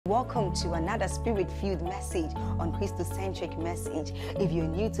Welcome to another spirit-filled message on Christocentric Message. If you're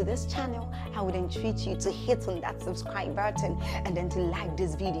new to this channel, I would entreat you to hit on that subscribe button and then to like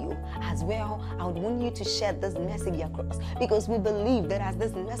this video. As well, I would want you to share this message across, because we believe that as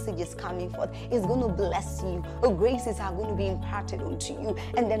this message is coming forth, it's going to bless you. Graces are going to be imparted unto you,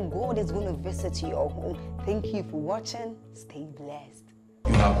 and then God is going to visit your home. Thank you for watching. Stay blessed.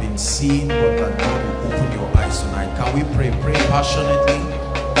 You have been seen, but that God will open your eyes tonight. Can we pray? Pray passionately.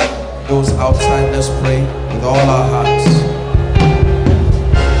 Those outside, let's pray with all our hearts.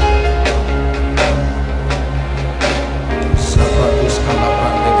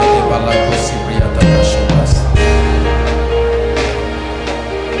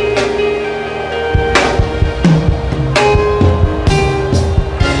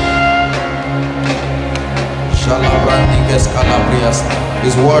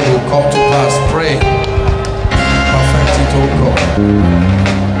 His word will come to pass. Pray. Perfect it, oh God.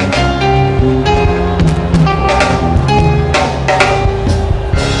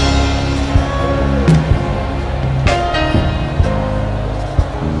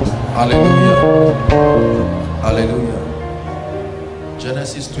 Hallelujah. Hallelujah.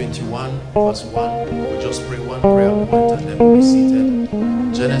 Genesis 21 verse 1. We'll just pray one prayer point and then we'll be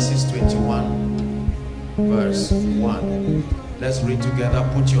seated. Genesis 21 verse 1. Let's read together.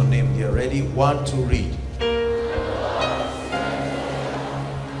 Put your name there. Ready? 1, 2, read.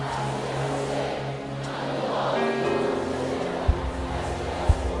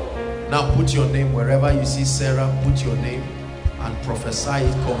 Now put your name wherever you see Sarah. Put your name and prophesy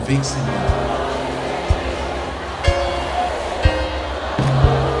it convincingly.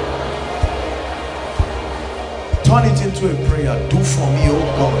 Turn it into a prayer. Do for me, oh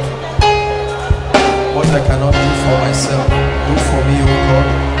God, what I cannot do for myself. Do for me, oh God.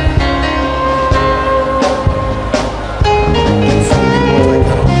 Do for me what I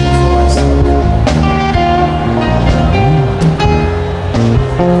cannot do for myself.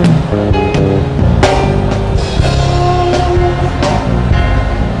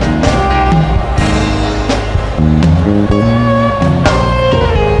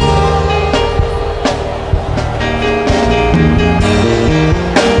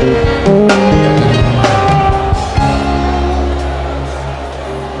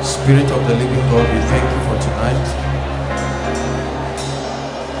 Spirit of the living God, we thank you for tonight.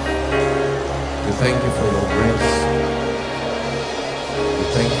 We thank you for your grace. We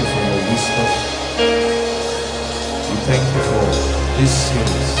thank you for your wisdom. We thank you for this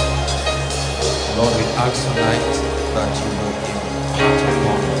series. Lord, we ask tonight that you will impart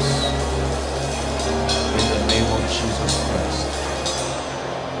upon us in the name of Jesus Christ.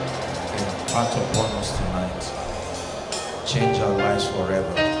 Impart upon us tonight. Change our lives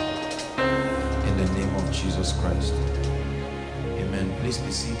forever. In the name of Jesus Christ. Amen. Please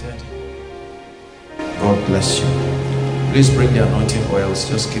be seated. God bless you. Please bring the anointing oils.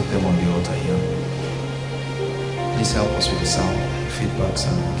 Just keep them on the altar here. Please help us with the sound, feedbacks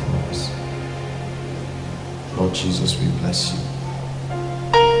and noise. Lord Jesus, we bless you.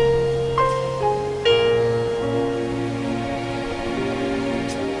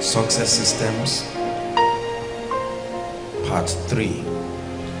 Success Systems, Part 3.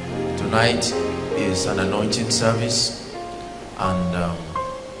 Tonight is an anointing service, and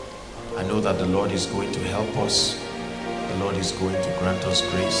I know that the Lord is going to help us. The Lord is going to grant us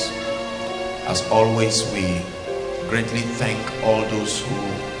grace. As always, we greatly thank all those who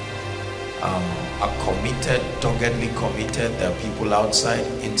are committed, doggedly committed. There are people outside,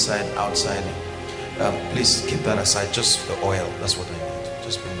 inside, outside. Please keep that aside. Just the oil, that's what I need.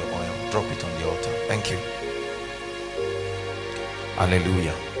 Just bring the oil, drop it on the altar. Thank you.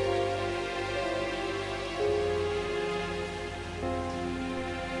 Hallelujah.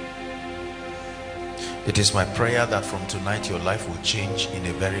 It is my prayer that from tonight your life will change in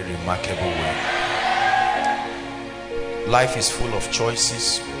a very remarkable way. Life is full of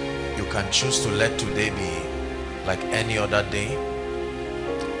choices. You can choose to let today be like any other day.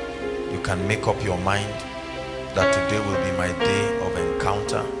 You can make up your mind that today will be my day of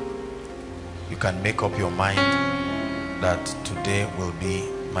encounter. You can make up your mind that today will be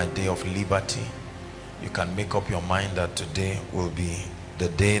my day of liberty. You can make up your mind that today will be the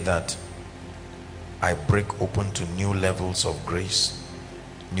day that I break open to new levels of grace,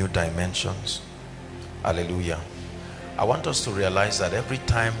 new dimensions. Hallelujah. I want us to realize that every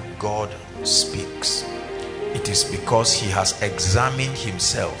time God speaks, it is because he has examined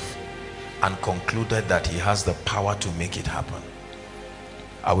himself and concluded that he has the power to make it happen.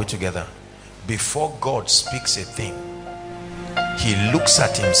 Are we together? Before God speaks a thing, he looks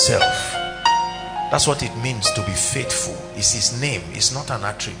at himself That's what it means to be faithful. It's his name. It's not an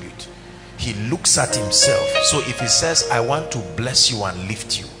attribute. He looks at himself. So if he says, I want to bless you and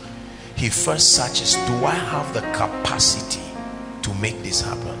lift you, he first searches, do I have the capacity to make this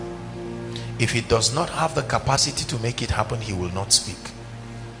happen? If he does not have the capacity to make it happen, he will not speak.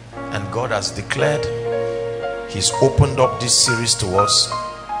 And God has declared, he's opened up this series to us.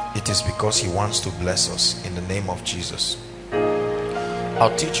 It is because he wants to bless us in the name of Jesus.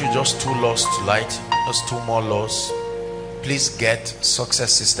 I'll teach you just 2 laws tonight, just 2 more laws. Please get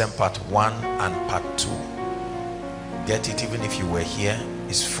Success System Part 1 and Part 2. Get it even if you were here.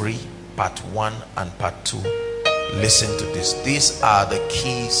 It's free. Part 1 and Part 2. Listen to this. These are the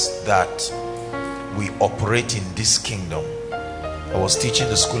keys that we operate in this kingdom. I was teaching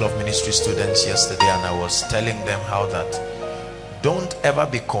the School of Ministry students yesterday, and I was telling them how that don't ever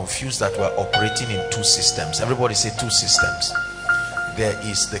be confused that we're operating in 2 systems. Everybody say 2 systems. There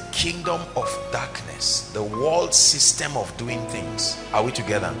is the kingdom of darkness, the world system of doing things. Are we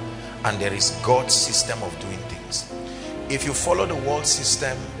together? And there is God's system of doing things. If you follow the world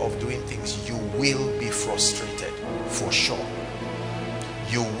system of doing things, you will be frustrated for sure.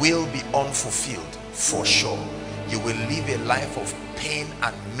 You will be unfulfilled for sure. You will live a life of pain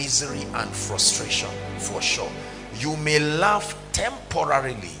and misery and frustration for sure. You may laugh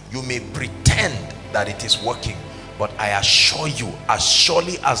temporarily. You may pretend that it is working. But I assure you, as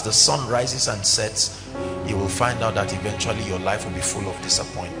surely as the sun rises and sets, you will find out that eventually your life will be full of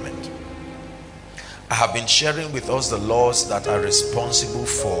disappointment. I have been sharing with us the laws that are responsible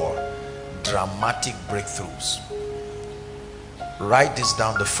for dramatic breakthroughs. Write this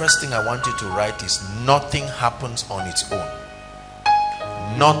down. The first thing I want you to write is nothing happens on its own.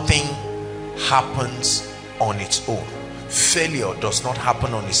 Nothing happens on its own. Failure does not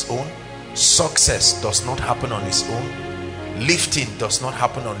happen on its own. Success does not happen on its own. Lifting does not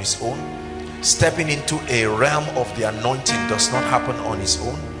happen on its own. Stepping into a realm of the anointing does not happen on its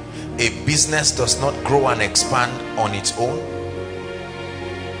own. A business does not grow and expand on its own.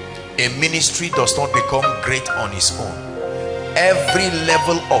 A ministry does not become great on its own. Every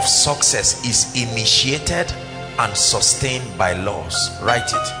level of success is initiated and sustained by laws.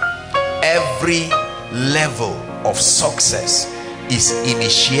 Write it. Every level of success is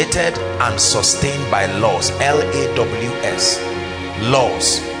initiated and sustained by laws. L-A-W-S.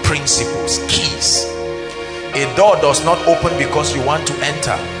 Laws, principles, keys. A door does not open because you want to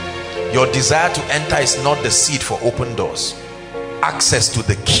enter. Your desire to enter is not the seed for open doors. Access to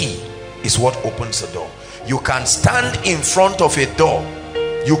the key is what opens the door. You can stand in front of a door.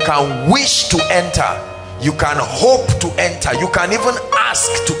 You can wish to enter. You can hope to enter. You can even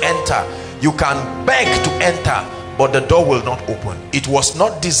ask to enter. You can beg to enter. But the door will not open. It was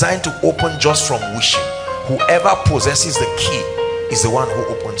not designed to open just from wishing. Whoever possesses the key is the one who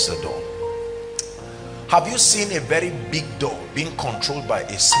opens the door. Have you seen a very big door being controlled by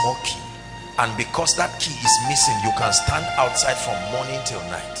a small key? And because that key is missing, you can stand outside from morning till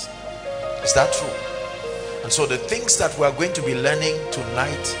night. Is that true? And so the things that we are going to be learning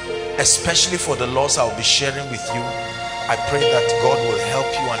tonight, especially for the laws I'll be sharing with you, I pray that God will help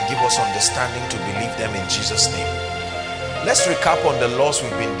you and give us understanding to believe them in Jesus' name. Let's recap on the laws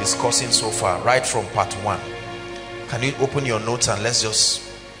we've been discussing so far, right from part 1. Can you open your notes and let's just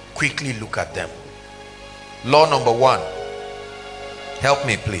quickly look at them. Law number 1. Help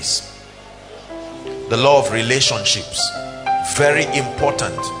me, please. The law of relationships. Very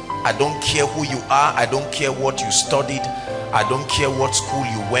important. I don't care who you are. I don't care what you studied. I don't care what school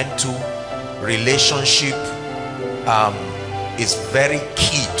you went to. Relationship is very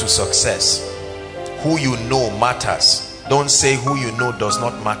key to success. Who you know matters. Don't say who you know does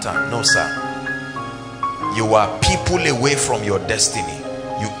not matter. No, sir. You are people away from your destiny.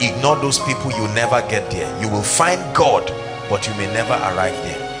 You ignore those people, you never get there. You will find God, but you may never arrive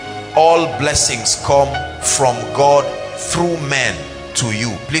there. All blessings come from God through men to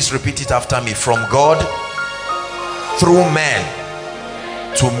you. Please repeat it after me. From God through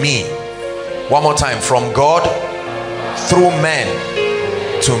men to me. One more time. From God through men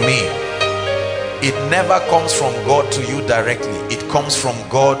to me. It never comes from God to you directly. It comes from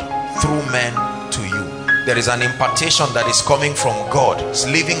God through men to you. There is an impartation that is coming from God. It's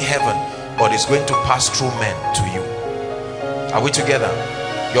leaving heaven, but it's going to pass through men to you. Are we together?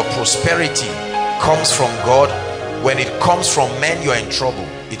 Your prosperity comes from God. When it comes from men, you are in trouble.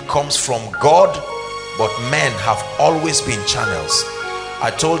 It comes from God, but men have always been channels. I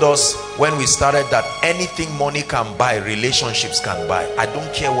told us when we started that anything money can buy, relationships can buy. I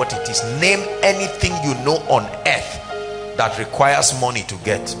don't care what it is. Name anything you know on earth that requires money to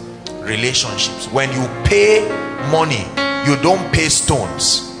get. Relationships. When you pay money, you don't pay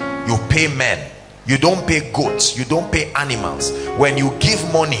stones, you pay men. You don't pay goats, you don't pay animals. When you give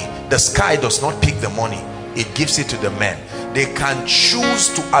money, the sky does not pick the money, it gives it to the men. They can choose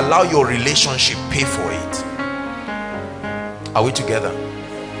to allow your relationship pay for it. Are we together?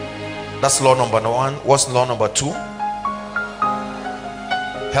 That's law number one. What's law number two?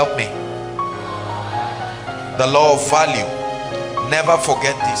 Help me. The law of value. Never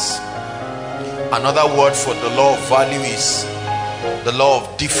forget this. Another word for the law of value is the law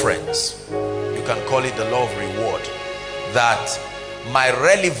of difference. You can call it the law of reward. That my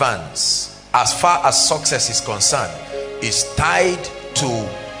relevance as far as success is concerned is tied to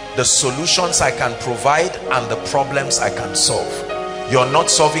the solutions I can provide and the problems I can solve. You're not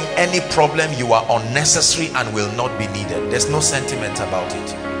solving any problem, you are unnecessary and will not be needed. There's no sentiment about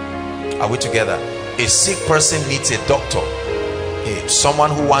it. Are we together? A sick person needs a doctor.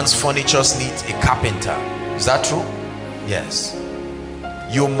 Someone who wants furniture needs a carpenter. Is that true? Yes.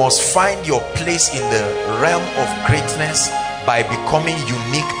 You must find your place in the realm of greatness by becoming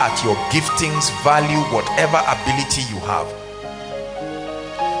unique at your giftings, value, whatever ability you have.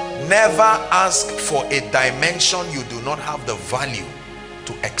 Never ask for a dimension you do not have the value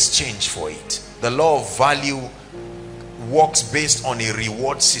to exchange for it. The law of value works based on a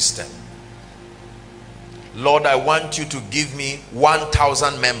reward system. Lord, I want you to give me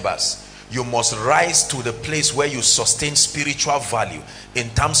 1,000 members. You must rise to the place where you sustain spiritual value in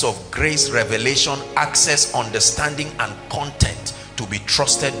terms of grace, revelation, access, understanding, and content to be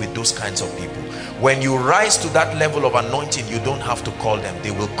trusted with those kinds of people. When you rise to that level of anointing, you don't have to call them.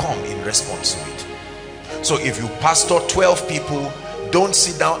 They will come in response to it. So if you pastor 12 people, don't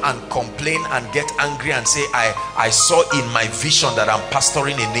sit down and complain and get angry and say, I saw in my vision that I'm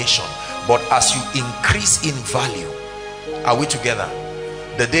pastoring a nation. But as you increase in value, are we together?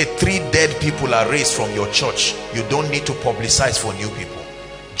 The day 3 dead people are raised from your church, you don't need to publicize for new people.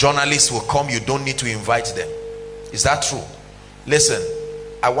 Journalists will come, you don't need to invite them. Is that true? Listen,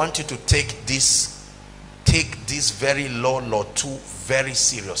 I want you to take this very law 2 very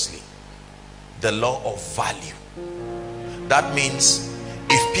seriously. The law of value. That means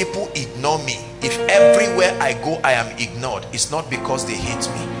if people ignore me, if everywhere I go I am ignored, it's not because they hate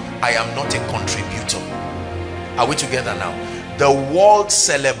me. I am not a contributor. Are we together now? The world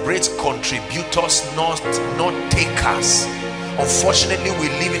celebrates contributors, not takers. Unfortunately, we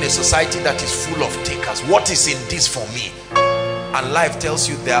live in a society that is full of takers. What is in this for me? And life tells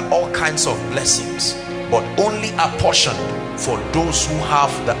you there are all kinds of blessings, but only apportioned for those who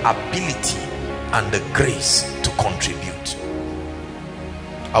have the ability and the grace to contribute.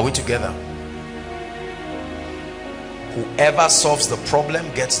 Are we together? Whoever solves the problem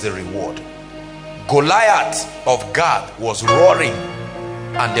gets the reward. Goliath of Gath was roaring,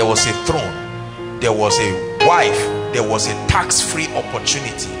 and there was a throne, there was a wife, there was a tax-free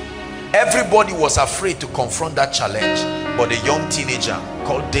opportunity. Everybody was afraid to confront that challenge, but a young teenager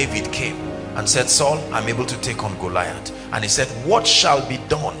called David came and said, Saul, I'm able to take on Goliath. And he said, what shall be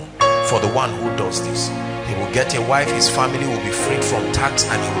done for the one who does this? He will get a wife, his family will be freed from tax,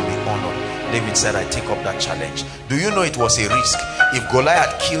 and he will be honored. David said, I take up that challenge. Do you know it was a risk? If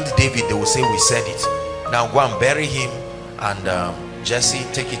Goliath killed David, they will say, we said it. Now go and bury him, and Jesse,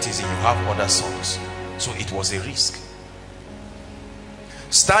 take it easy, you have other sons. So it was a risk.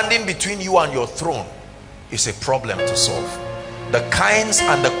 Standing between you and your throne is a problem to solve. The kinds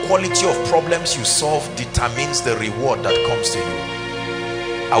and the quality of problems you solve determines the reward that comes to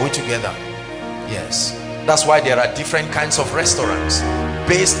you. Are we together? Yes. That's why there are different kinds of restaurants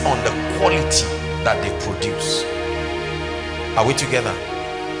based on the quality that they produce. Are we together?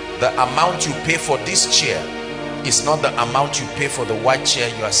 The amount you pay for this chair is not the amount you pay for the white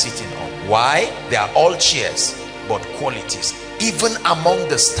chair you are sitting on. Why? They are all chairs, but qualities. Even among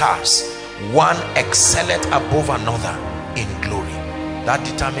the stars, one excelleth above another in glory. That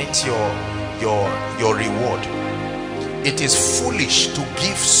determines your reward. It is foolish to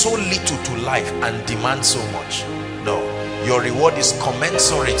give so little to life and demand so much. No, your reward is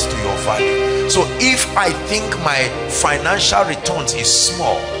commensurate to your value. So if I think my financial returns is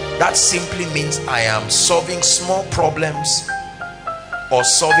small, that simply means I am solving small problems or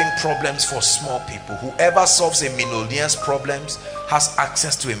solving problems for small people. Whoever solves a millionaire's problems has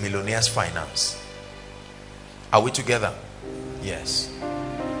access to a millionaire's finance. Are we together? Yes.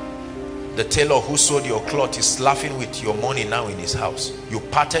 The tailor who sold your cloth is laughing with your money now in his house. You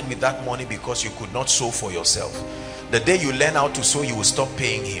parted with that money because you could not sew for yourself. The day you learn how to sew, you will stop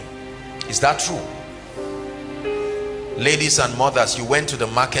paying him. Is that true? Ladies and mothers, you went to the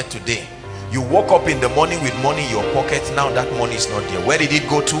market today. You woke up in the morning with money in your pocket. Now that money is not there. Where did it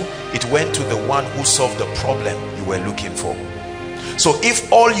go to? It went to the one who solved the problem you were looking for. So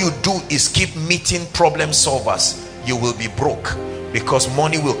if all you do is keep meeting problem solvers, you will be broke, because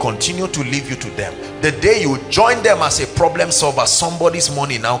money will continue to leave you to them. The day you join them as a problem solver, somebody's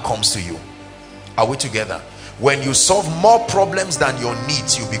money now comes to you. Are we together? When you solve more problems than your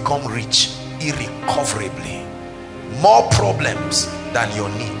needs, you become rich irrecoverably. More problems than your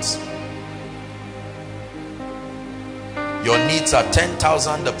needs. Your needs are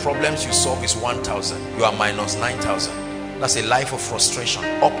 10,000, the problems you solve is 1,000. You are minus 9,000. That's a life of frustration,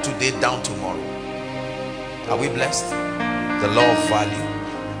 up today, down tomorrow. Are we blessed? The law of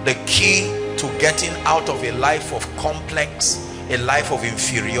value. The key to getting out of a life of complex, a life of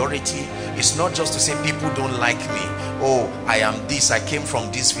inferiority, is not just to say people don't like me. Oh, I am this, I came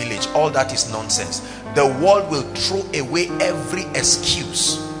from this village. All that is nonsense. The world will throw away every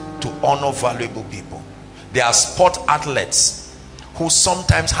excuse to honor valuable people. There are sport athletes who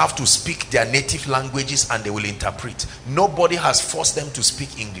sometimes have to speak their native languages and they will interpret. Nobody has forced them to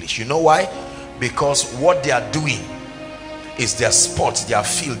speak English. You know why? Because what they are doing is their sport, their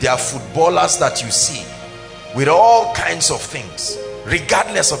field. They are footballers that you see with all kinds of things.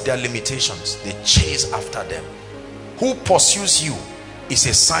 Regardless of their limitations, they chase after them. Who pursues you is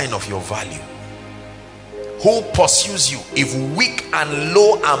a sign of your value. Who pursues you, if weak and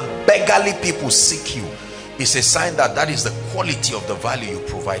low and beggarly people seek you, is a sign that that is the quality of the value you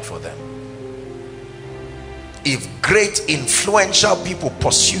provide for them. If great influential people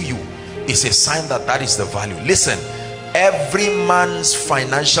pursue you, is a sign that that is the value. Listen, every man's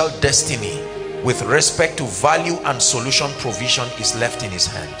financial destiny with respect to value and solution provision is left in his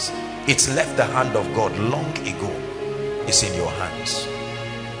hands. It's left the hand of God long ago. It's in your hands.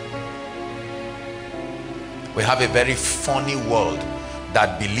 We have a very funny world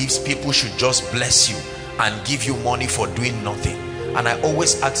that believes people should just bless you and give you money for doing nothing. And I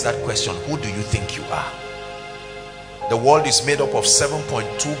always ask that question, who do you think you are? The world is made up of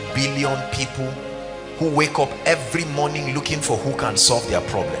 7.2 billion people who wake up every morning looking for who can solve their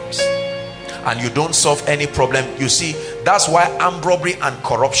problems. And you don't solve any problem. You see, that's why armed robbery and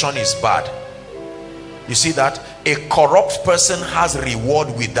corruption is bad. You see that? A corrupt person has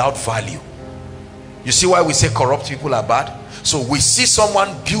reward without value. You see why we say corrupt people are bad? So we see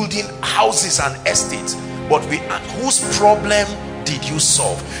someone building houses and estates, but whose problem did you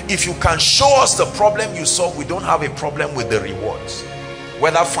solve? If you can show us the problem you solve, we don't have a problem with the rewards,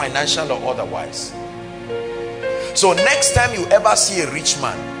 whether financial or otherwise. So next time you ever see a rich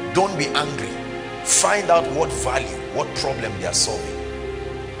man, don't be angry. Find out what value, what problem they are solving.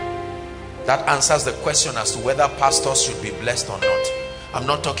 That answers the question as to whether pastors should be blessed or not. I'm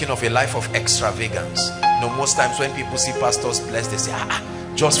not talking of a life of extravagance. No, most times when people see pastors blessed, they say,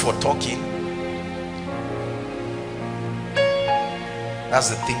 just for talking. That's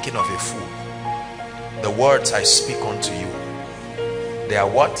the thinking of a fool. The words I speak unto you, they are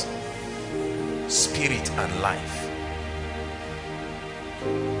what? Spirit and life.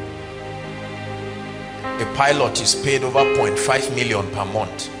 A pilot is paid over 0.5 million per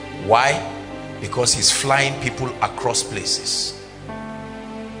month. Why? Because he's flying people across places.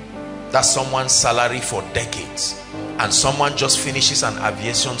 That's someone's salary for decades. And someone just finishes an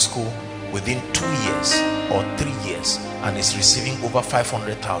aviation school within 2 years or 3 years and is receiving over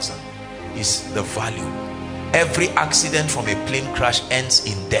 500,000. Is the value. Every accident from a plane crash ends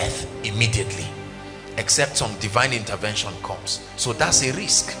in death immediately, except some divine intervention comes. So that's a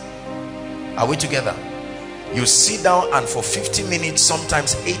risk. Are we together? You sit down and for 50 minutes,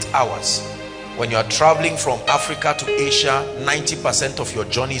 sometimes 8 hours, when you are traveling from Africa to Asia, 90% of your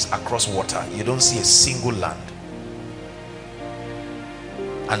journey is across water. You don't see a single land.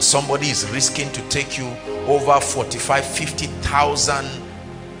 And somebody is risking to take you over 45, 50,000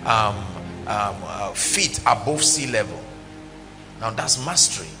 feet above sea level. Now that's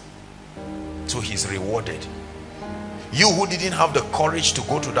mastery. So he's rewarded. You who didn't have the courage to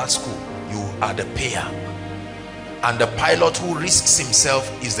go to that school, you are the payer. And the pilot who risks himself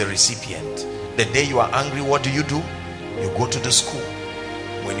is the recipient. The day you are angry, what do? You go to the school.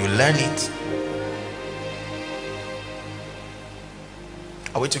 When you learn it,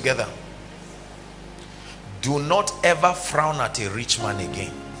 are we together? Do not ever frown at a rich man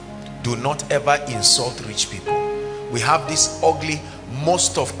again. Do not ever insult rich people. We have this ugly,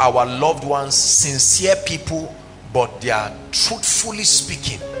 most of our loved ones, sincere people, but they are truthfully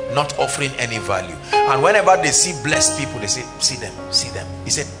speaking, not offering any value. And whenever they see blessed people, they say, see them, see them.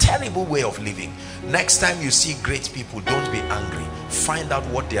 It's a terrible way of living. Next time you see great people, don't be angry. Find out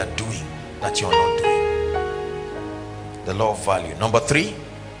what they are doing that you're not doing. The law of value. Number 3,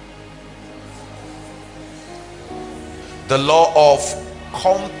 the law of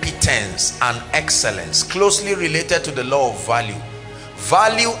competence and excellence, closely related to the law of value.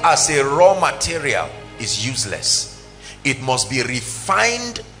 Value as a raw material is useless. It must be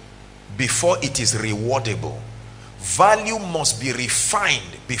refined before it is rewardable. Value must be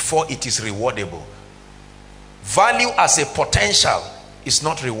refined before it is rewardable. Value as a potential is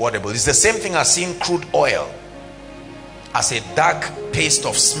not rewardable. It's the same thing as seeing crude oil as a dark paste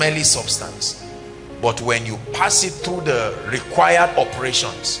of smelly substance. But when you pass it through the required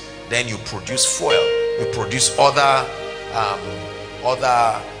operations, then you produce fuel, you produce other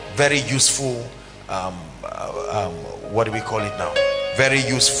very useful what do we call it now, very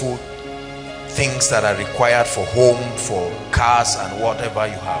useful things that are required for home, for cars and whatever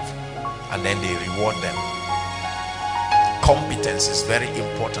you have, and then they reward them. Competence is very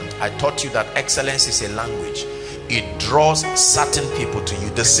important. I taught you that excellence is a language. It draws certain people to you.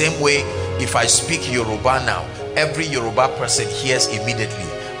 The same way, if I speak Yoruba now, every Yoruba person hears immediately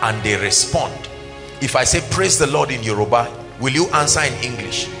and they respond. If I say praise the Lord in Yoruba, will you answer in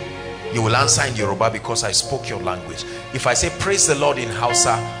English? You will answer in Yoruba because I spoke your language. If I say praise the Lord in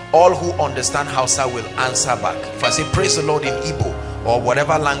Hausa, all who understand Hausa will answer back. If I say praise the Lord in Igbo or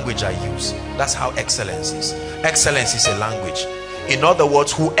whatever language I use, that's how excellence is. Excellence is a language. In other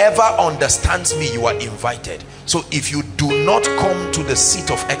words, whoever understands me, you are invited. So if you do not come to the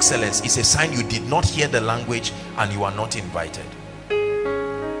seat of excellence, it's a sign you did not hear the language and you are not invited.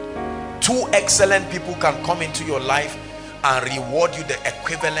 Two excellent people can come into your life and reward you the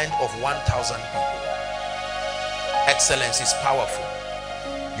equivalent of 1,000 people. Excellence is powerful.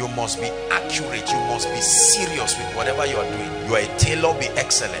 You must be accurate. You must be serious with whatever you are doing. You are a tailor, be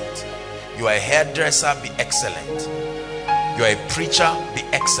excellent. You are a hairdresser, be excellent. You are a preacher, be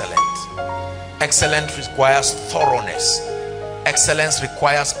excellent. Excellence requires thoroughness. Excellence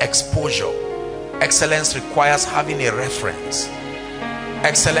requires exposure. Excellence requires having a reference.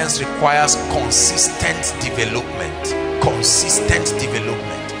 Excellence requires consistent development. Consistent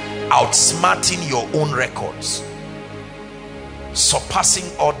development. Outsmarting your own records. Surpassing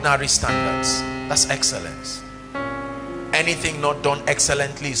ordinary standards. That's excellence. Anything not done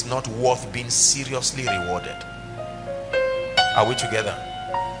excellently is not worth being seriously rewarded. Are we together?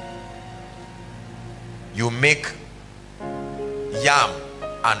 You make yam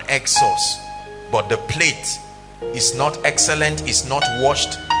and egg sauce, but the plate is not excellent, is not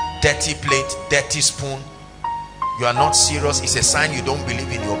washed, dirty plate, dirty spoon. You are not serious. It's a sign you don't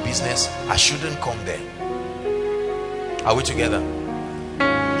believe in your business. I shouldn't come there. Are we together?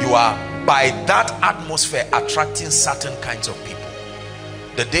 You are, by that atmosphere, attracting certain kinds of people.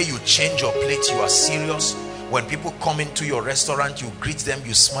 The day you change your plate, you are serious. When people come into your restaurant, you greet them,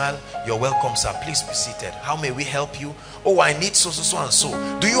 you smile. You're welcome, sir. Please be seated. How may we help you? Oh, I need so and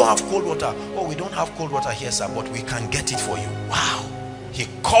so. Do you have cold water? Oh, we don't have cold water here, sir, but we can get it for you. Wow. He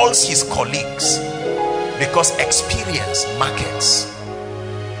calls his colleagues because experience markets.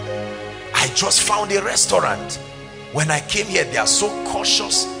 I just found a restaurant. When I came here, they are so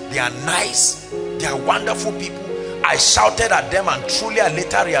cautious. They are nice. They are wonderful people. I shouted at them and truly I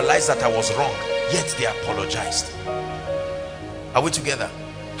later realized that I was wrong. Yet they apologized. Are we together?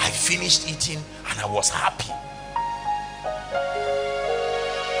 I finished eating and I was happy.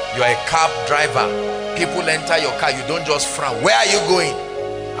 You are a cab driver. People enter your car. You don't just frown. Where are you going?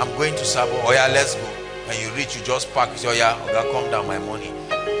 I'm going to Sabo. Oh yeah, let's go. When you reach, you just park. You say, oh yeah, okay, come down, my money.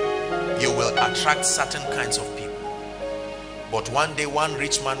 You will attract certain kinds of people. But one day, one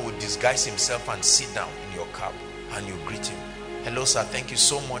rich man would disguise himself and sit down in your cab and you greet him. Hello, sir. Thank you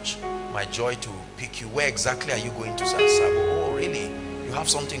so much. My joy to pick you. Where exactly are you going to, sir? Oh, really? You have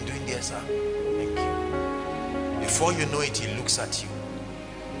something doing there, sir? Thank you. Before you know it, he looks at you.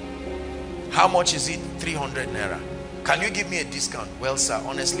 How much is it? 300 naira. Can you give me a discount? Well, sir,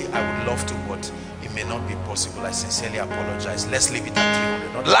 honestly, I would love to, but it may not be possible. I sincerely apologize. Let's leave it at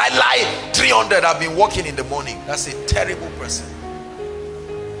 300. Not lie. 300. I've been working in the morning. That's a terrible person.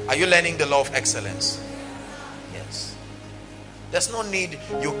 Are you learning the law of excellence? Yes. There's no need.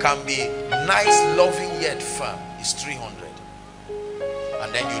 You can be nice, loving, yet firm. It's 300.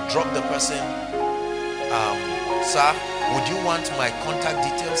 And then you drop the person. Sir, would you want my contact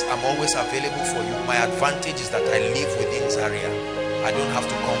details? I'm always available for you. My advantage is that I live within this area. I don't have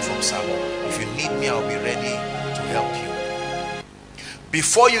to come from Sabo. If you need me, I'll be ready to help you.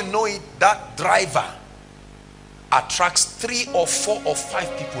 Before you know it, that driver attracts 3 or 4 or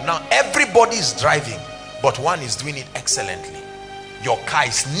 5 people. Now everybody is driving, but one is doing it excellently. Your car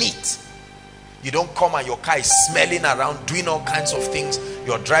is neat. You don't come and your car is smelling around, doing all kinds of things.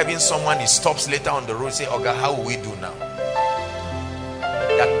 You're driving someone, he stops later on the road, say, Oga, how will we do now?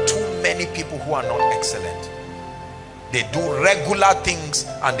 There are too many people who are not excellent. They do regular things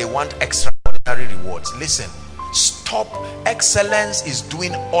and they want extraordinary rewards. Listen, Stop. Excellence is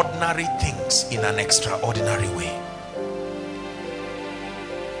doing ordinary things in an extraordinary way.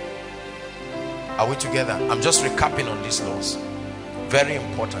 Are we together? I'm just recapping on these laws. Very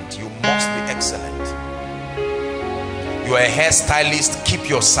important. You must be excellent. You are a hairstylist, keep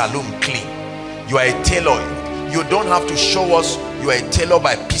your salon clean. You are a tailor, you don't have to show us you are a tailor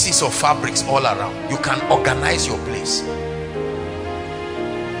by pieces of fabrics all around. You can organize your place.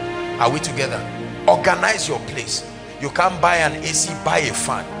 Are we together? Organize your place. You can't buy an AC, buy a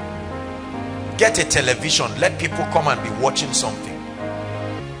fan. Get a television, let people come and be watching something.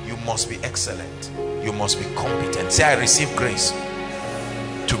 You must be excellent. You must be competent. Say, I receive grace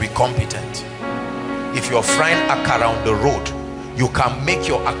to be competent. If you're frying akara on the road, you can make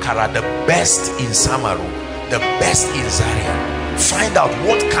your akara the best in Samaru, the best in Zaria. Find out,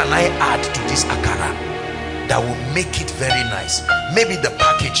 what can I add to this akara that will make it very nice? Maybe the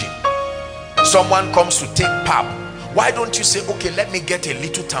packaging. Someone comes to take pap. Why don't you say, okay, let me get a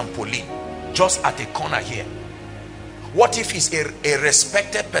little trampoline just at a corner here? What if he's a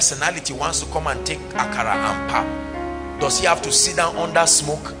respected personality wants to come and take akara and pap? Does he have to sit down under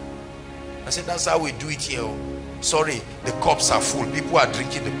smoke? I said, that's how we do it here. Sorry, the cups are full, people are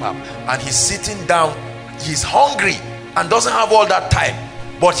drinking the pap, and he's sitting down, he's hungry and doesn't have all that time,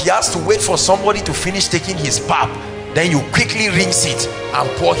 but he has to wait for somebody to finish taking his pap. Then you quickly rinse it and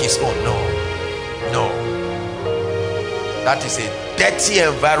pour his own. No, that is a dirty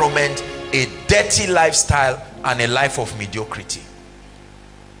environment, a dirty lifestyle, and a life of mediocrity.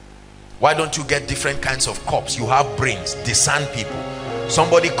 Why don't you get different kinds of cups? You have brains, discern people.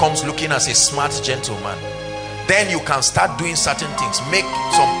 Somebody comes looking as a smart gentleman, then you can start doing certain things. Make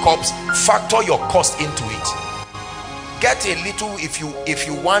some cups, factor your cost into it. Get a little, if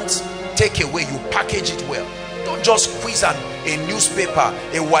you want take away, you package it well. Don't just squeeze a newspaper,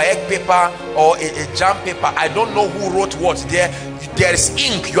 a WAEC paper, or a jam paper. I don't know who wrote what. There is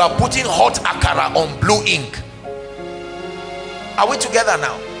ink. You are putting hot akara on blue ink. Are we together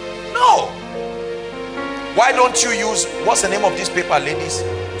now? No. Why don't you use, what's the name of this paper, ladies?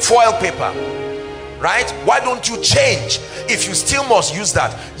 Foil paper, right? Why don't you change? If you still must use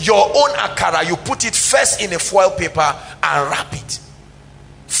that, your own akara, you put it first in a foil paper and wrap it.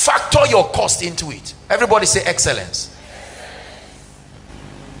 Factor your cost into it. Everybody say excellence.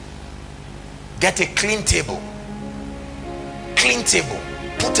 Get a clean table. Clean table.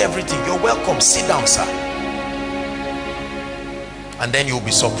 Put everything. You're welcome. Sit down, sir. And then you'll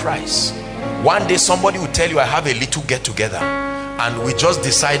be surprised. One day somebody will tell you, I have a little get together and we just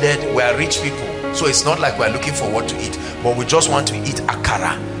decided we are rich people, so it's not like we're looking for what to eat, but we just want to eat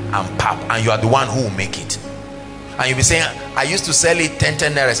akara and pap, and you are the one who will make it. And you'll be saying, I used to sell it 10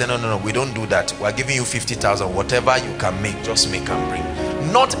 naira. I say, no, we don't do that. We're giving you 50,000. Whatever you can make, just make and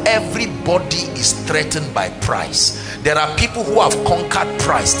bring. Not everybody is threatened by price. There are people who have conquered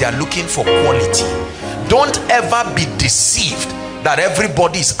price. They are looking for quality. Don't ever be deceived that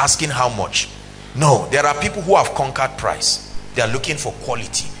everybody is asking how much. No, there are people who have conquered price. They are looking for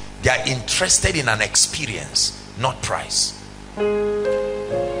quality. They are interested in an experience, not price.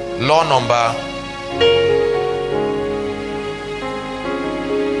 Law number,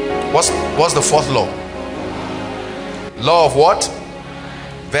 what's the fourth law? Law of what?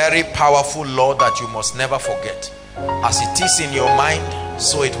 Very powerful law that you must never forget. As it is in your mind,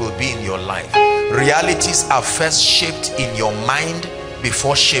 so it will be in your life. Realities are first shaped in your mind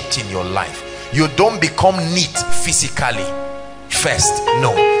before shaped in your life. You don't become neat physically first.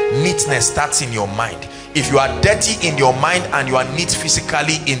 No, neatness starts in your mind. If you are dirty in your mind and you are neat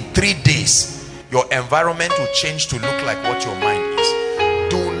physically, in 3 days your environment will change to look like what your mind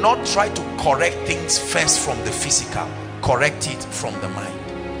is. Do not try to correct things first from the physical. Correct it from the mind.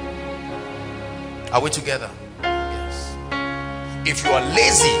 Are we together? Yes. If you are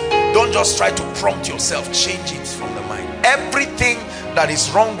lazy, don't just try to prompt yourself. Change it from the mind. Everything that is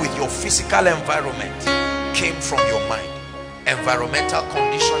wrong with your physical environment came from your mind. Environmental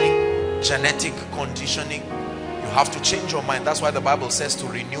conditioning, genetic conditioning. You have to change your mind. That's why the Bible says to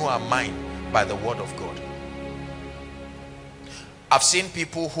renew our mind by the word of God. I've seen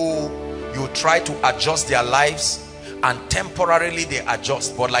people who you try to adjust their lives and temporarily they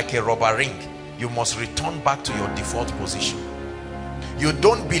adjust, but like a rubber ring, you must return back to your default position. You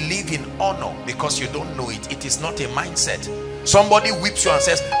don't believe in honor because you don't know it. It is not a mindset. Somebody whips you and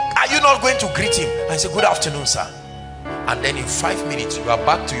says, are you not going to greet him? I say, good afternoon, sir. And then in 5 minutes you are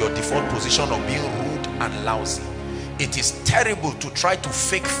back to your default position of being rude and lousy. It is terrible to try to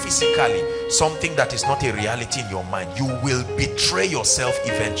fake physically something that is not a reality in your mind. You will betray yourself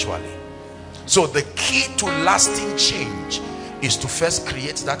eventually. So the key to lasting change is to first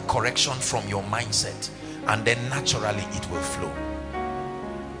create that correction from your mindset. and then naturally it will flow.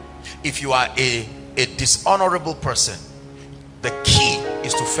 If you are a dishonorable person, the key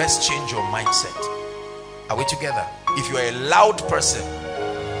is to first change your mindset. Are we together? If you are a loud person,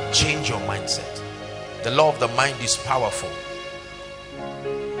 change your mindset. The law of the mind is powerful.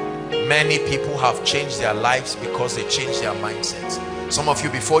 Many people have changed their lives because they changed their mindsets. Some of you,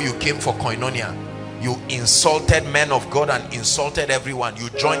 before you came for Koinonia, you insulted men of God and insulted everyone. You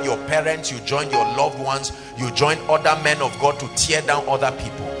joined your parents, you joined your loved ones, you joined other men of God to tear down other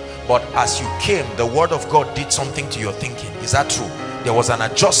people. But as you came, the word of God did something to your thinking. Is that true? There was an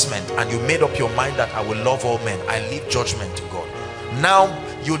adjustment and you made up your mind that I will love all men. I leave judgment to God. Now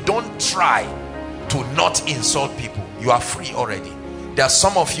you don't try to not insult people. You are free already. There are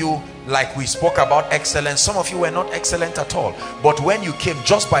some of you, like we spoke about excellence, some of you were not excellent at all. But when you came,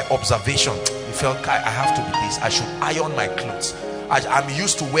 just by observation, you felt, I have to be this. I should iron my clothes. I'm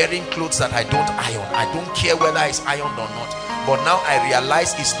used to wearing clothes that I don't iron. I don't care whether it's ironed or not. But now I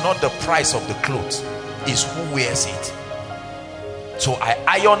realize it's not the price of the clothes, it's who wears it. So I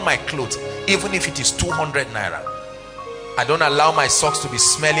iron my clothes, even if it is 200 naira. I don't allow my socks to be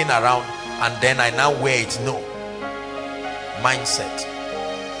smelling around and then I now wear it. No. Mindset.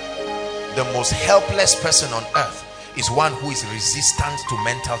 The most helpless person on earth is one who is resistant to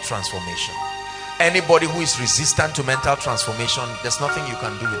mental transformation. Anybody who is resistant to mental transformation, there's nothing you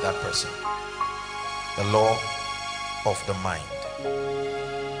can do with that person. The law of the mind.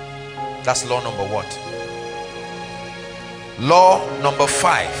 That's law number what? Law number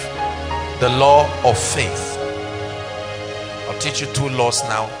 5, the law of faith. I'll teach you 2 laws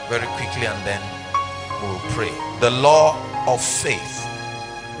now very quickly and then we'll pray. The law of faith.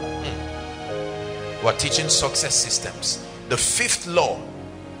 We're teaching success systems. The 5th law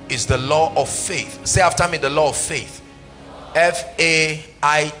is the law of faith. Say after me, the law of faith. F-A-I-T-H.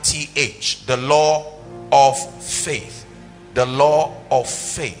 The law of faith. The law of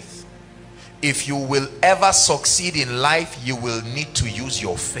faith. If you will ever succeed in life, you will need to use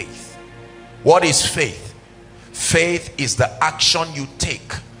your faith. What is faith? Faith is the action you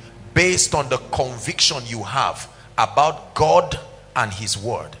take based on the conviction you have about God and his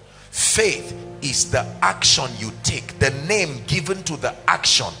word. Faith is the action you take, the name given to the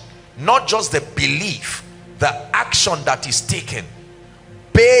action, not just the belief, the action that is taken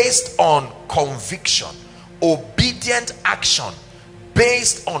based on conviction. Obedient action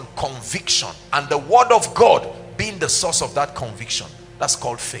based on conviction, and the word of God being the source of that conviction. That's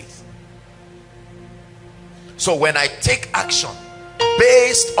called faith. So when I take action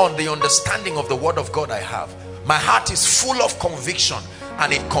based on the understanding of the word of God I have, my heart is full of conviction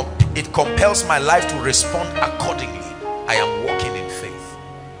and it compels my life to respond accordingly. I am walking in faith.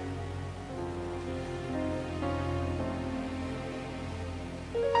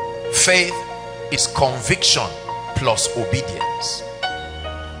 Faith is conviction plus obedience.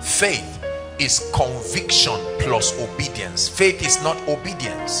 Faith is conviction plus obedience. Faith is not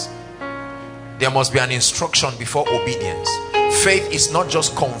obedience. There must be an instruction before obedience. Faith is not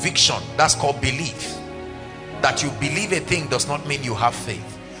just conviction. That's called belief. That you believe a thing does not mean you have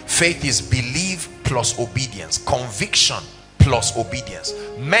faith. Faith is belief plus obedience. Conviction plus obedience.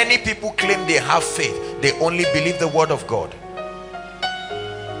 Many people claim they have faith. They only believe the word of God.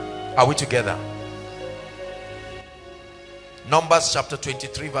 Are we together? Numbers chapter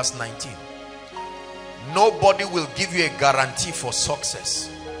 23 verse 19. Nobody will give you a guarantee for success.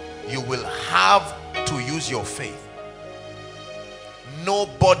 You will have to use your faith.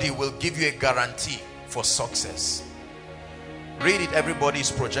 Nobody will give you a guarantee for success. Read it, everybody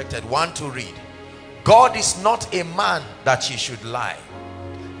is projected. 1 to read. God is not a man that he should lie,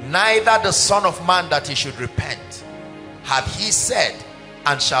 neither the son of man that he should repent. Hath he said,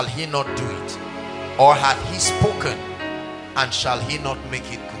 and shall he not do it? Or hath he spoken, and shall he not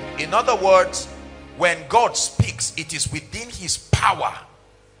make it good? In other words, when God speaks, it is within his power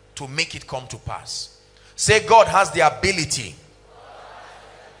to make it come to pass. Say, God has the ability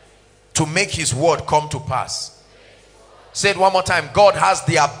to make his word come to pass. Say it one more time. God has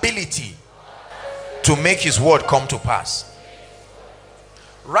the ability to make his word come to pass.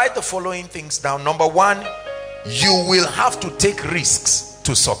 Write the following things down. Number 1, you will have to take risks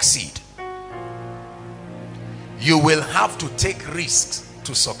to succeed. You will have to take risks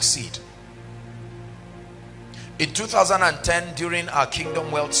to succeed. In 2010, during our Kingdom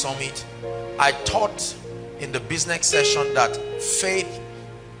Wealth Summit, I taught in the business session that faith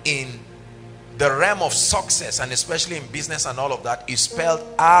in the realm of success, and especially in business and all of that, is spelled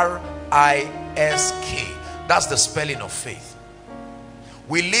R-I-S-K. That's the spelling of faith.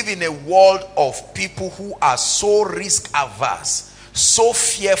 We live in a world of people who are so risk averse so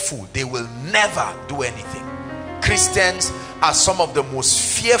fearful they will never do anything. Christians are some of the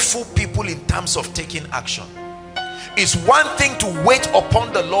most fearful people in terms of taking action. It's one thing to wait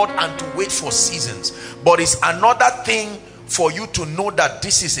upon the Lord and to wait for seasons, but it's another thing for you to know that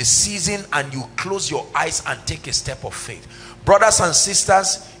this is a season and you close your eyes and take a step of faith. Brothers and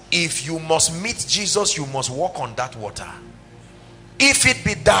sisters, if you must meet Jesus, you must walk on that water. If it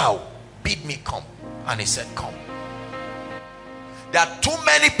be thou, bid me come. And he said, come. There are too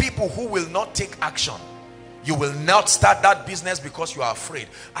many people who will not take action. You will not start that business because you are afraid.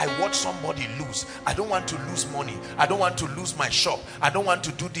 I watch somebody lose. I don't want to lose money. I don't want to lose my shop. I don't want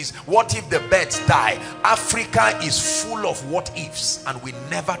to do this. What if the birds die? Africa is full of what ifs, and we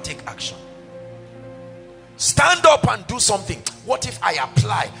never take action. Stand up and do something. What if I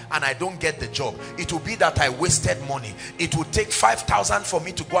apply and I don't get the job? It will be that I wasted money. It will take 5,000 for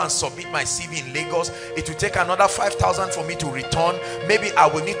me to go and submit my CV in Lagos. It will take another 5,000 for me to return. Maybe I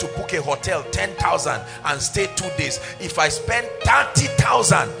will need to book a hotel, 10,000, and stay 2 days. If I spend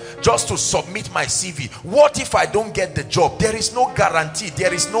 30,000 just to submit my CV, what if I don't get the job? There is no guarantee.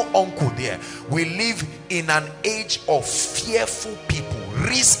 There is no uncle there. We live in an age of fearful people,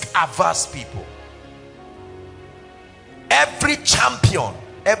 risk-averse people. Every champion,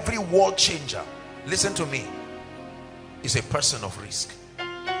 every world changer, listen to me, is a person of risk.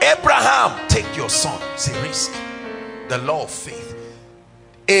 Abraham, take your son. It's a risk. The law of faith.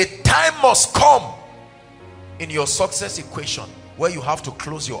 A time must come in your success equation where you have to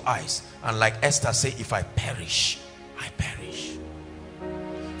close your eyes and, like Esther, say, if I perish, I perish.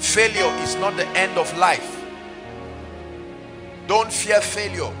 Failure is not the end of life. Don't fear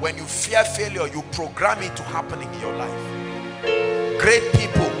failure. When you fear failure, you program it to happen in your life. Great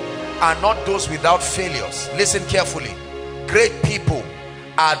people are not those without failures. Listen carefully. Great people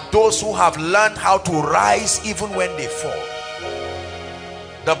are those who have learned how to rise even when they fall.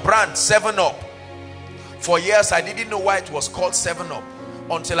 The brand 7-Up. For years I didn't know why it was called 7-Up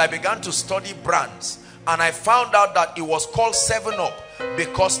until I began to study brands, and I found out that it was called 7-Up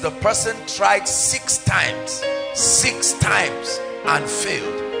because the person tried 6 times and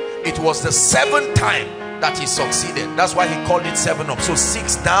failed. It was the 7th time that he succeeded. That's why he called it 7-Up. So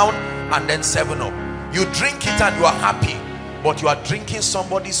 6 down and then 7-Up. You drink it and you are happy, but you are drinking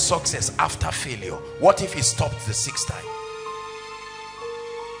somebody's success after failure. What if he stopped the 6th time?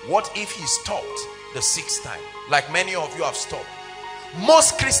 What if he stopped the 6th time, like many of you have stopped?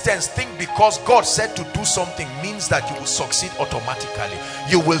 Most Christians think because God said to do something means that you will succeed automatically.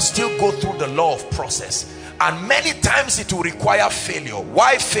 You will still go through the law of process, and many times it will require failure.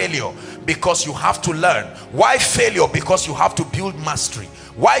 Why failure? Because you have to learn. Why failure? Because you have to build mastery.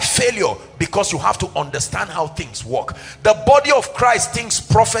 Why failure? Because you have to understand how things work. The body of Christ thinks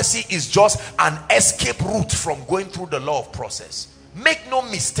prophecy is just an escape route from going through the law of process. Make no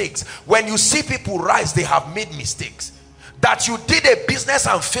mistakes. When you see people rise, they have made mistakes. That you did a business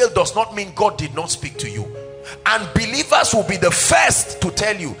and failed does not mean God did not speak to you. And believers will be the first to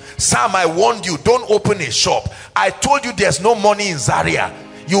tell you, Sam, I warned you, don't open a shop. I told you there's no money in Zaria.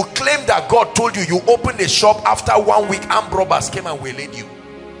 You claim that God told you, you opened a shop. After 1 week, armed robbers came and waylaid you.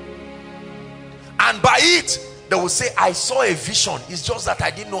 And by it, they will say, I saw a vision. It's just that I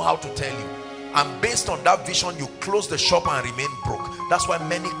didn't know how to tell you. And based on that vision, you close the shop and remain broke. That's why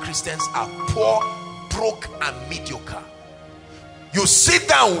many Christians are poor, broke, and mediocre. You sit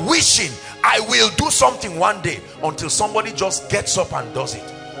down wishing, I will do something one day, until somebody just gets up and does it.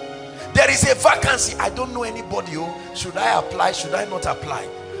 There is a vacancy. I don't know anybody. Oh, should I apply? Should I not apply?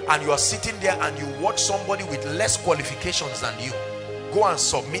 And you are sitting there and you watch somebody with less qualifications than you go and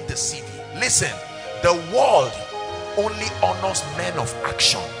submit the CV. Listen, the world only honors men of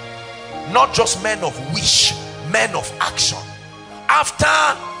action, not just men of wish, men of action. After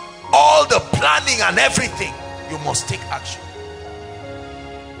all the planning and everything, you must take action.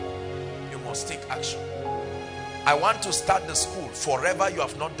 You must take action. I want to start the school. Forever you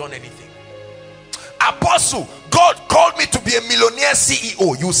have not done anything. Apostle, God called me to be a millionaire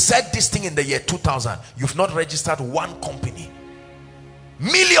CEO. You said this thing in the year 2000. You've not registered one company.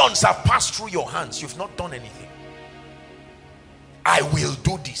 Millions have passed through your hands. You've not done anything. I will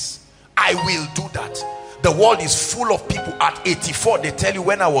do this. I will do that. The world is full of people. At 84, they tell you,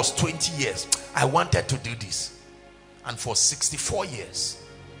 when I was 20 years, I wanted to do this. And for 64 years,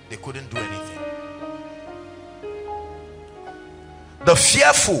 they couldn't do anything. The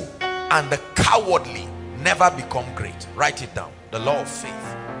fearful and the cowardly never become great. Write it down. The law of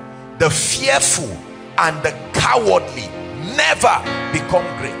faith. The fearful and the cowardly never become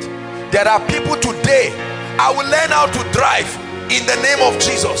great. There are people today, I will learn how to drive in the name of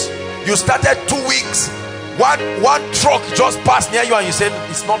Jesus. You started 2 weeks, One truck just passed near you and you said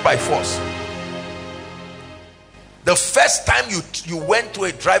it's not by force. The first time you went to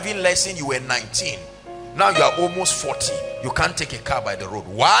a driving lesson, you were 19. Now you are almost 40. You can't take a car by the road.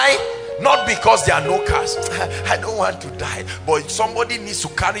 Why? Not because there are no cars. I don't want to die, but somebody needs to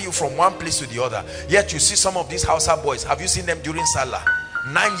carry you from one place to the other. Yet you see some of these Hausa boys. Have you seen them during Salah?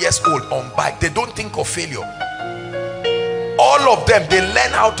 9 years old on bike. They don't think of failure. All of them, they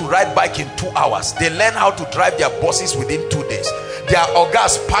learn how to ride bike in 2 hours. They learn how to drive their buses within 2 days. Their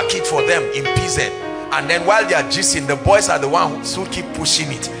ogas pack it for them in PZ. And then while they are gisting, the boys are the ones who keep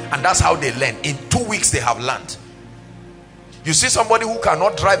pushing it. And that's how they learn. In 2 weeks, they have learned. You see somebody who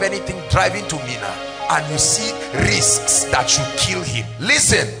cannot drive anything driving to Mina, and you see risks that should kill him.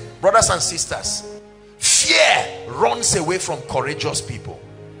 Listen, brothers and sisters, fear runs away from courageous people.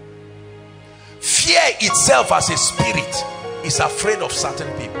 Fear itself as a spirit is afraid of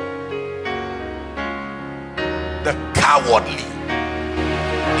certain people. The cowardly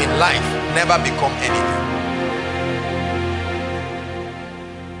in life never become anything.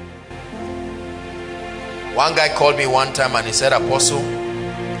 One guy called me one time and he said, Apostle,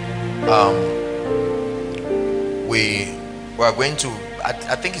 we were going to,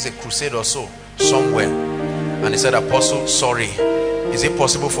 I think it's a crusade or so, somewhere. And he said, Apostle, sorry, is it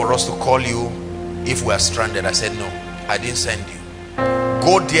possible for us to call you if we are stranded? I said, no, I didn't send you.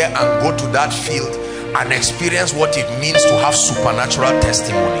 Go there and go to that field and experience what it means to have supernatural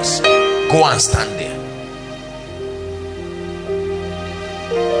testimonies. Go and stand there.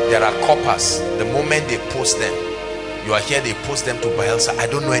 There are coppers. The moment they post them, you are here, they post them to Bielsa. I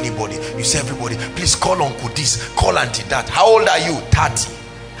don't know anybody. You say, everybody, please call Uncle this, call Auntie that. How old are you? 30.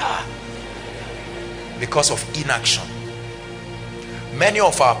 Because of inaction. Many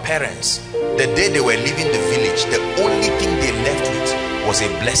of our parents, the day they were leaving the village, the only thing they left with was a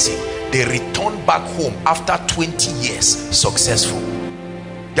blessing. They returned back home after 20 years successful.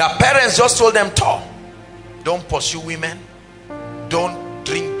 Their parents just told them, don't pursue women, don't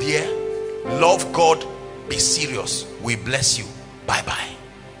drink beer, love God, be serious, we bless you, bye-bye.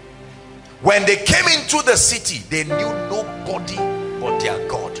 When they came into the city, they knew nobody but their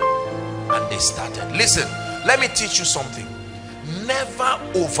God, and they started. Listen, let me teach you something. Never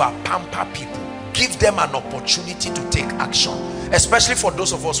over pamper people. Give them an opportunity to take action, especially for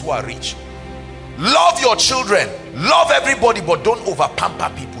those of us who are rich. Love your children, love everybody, but don't over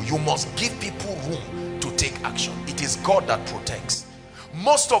pamper people. You must give people room to take action. It is God that protects.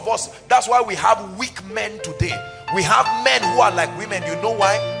 Most of us, that's why we have weak men today. We have men who are like women. You know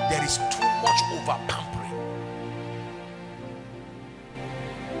why? There is too much over pampering.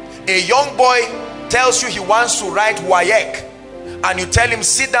 A young boy tells you he wants to write WAEC, and you tell him,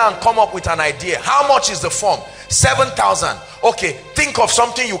 sit down and come up with an idea. How much is the form? 7,000. Okay, think of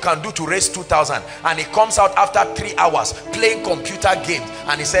something you can do to raise 2,000. And he comes out after 3 hours playing computer games,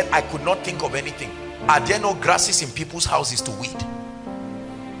 and he said, I could not think of anything. Are there no grasses in people's houses to weed?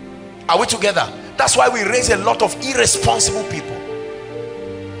 Are we together? That's why we raise a lot of irresponsible people.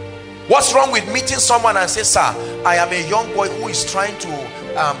 What's wrong with meeting someone and say, sir, I am a young boy who is trying to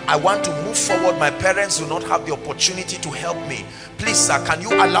I want to move forward. My parents do not have the opportunity to help me. Please, sir, can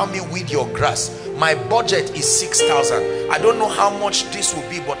you allow me weed your grass? My budget is 6,000. I don't know how much this will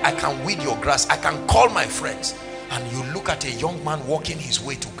be, but I can weed your grass. I can call my friends. And you look at a young man walking his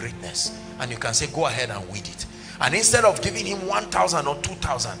way to greatness, and you can say, go ahead and weed it. And instead of giving him 1,000 or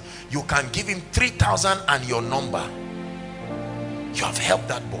 2,000, you can give him 3,000 and your number. You have helped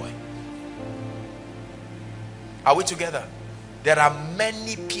that boy. Are we together? There are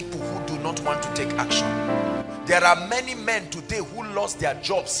many people who do not want to take action. There are many men today who lost their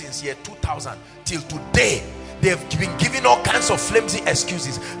jobs since year 2000 till today. They've been given all kinds of flimsy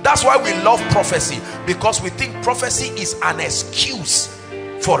excuses. That's why we love prophecy, because we think prophecy is an excuse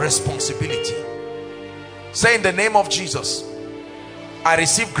for responsibility. Say, in the name of Jesus, I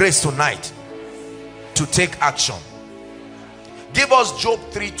receive grace tonight to take action. Give us Job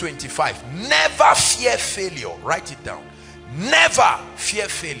 3:25. Never fear failure. Write it down. Never fear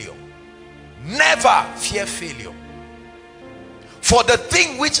failure. Never fear failure. For the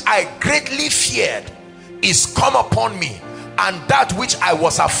thing which I greatly feared is come upon me, and that which I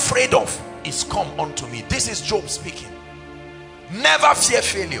was afraid of is come unto me. This is Job speaking. Never fear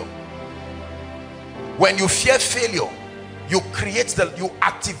failure. When you fear failure, you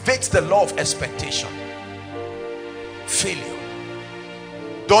activate the law of expectation. Failure.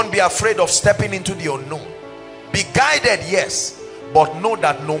 Don't be afraid of stepping into the unknown. Be guided, yes, but know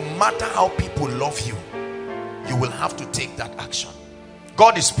that no matter how people love you, you will have to take that action.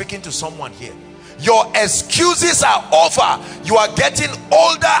 God is speaking to someone here. Your excuses are over. You are getting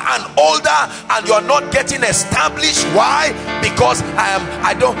older and older and you are not getting established. Why? Because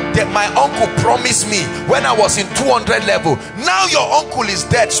my uncle promised me when I was in 200 level. Now your uncle is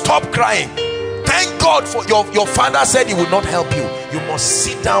dead. Stop crying. Thank God for your father said he would not help you. You must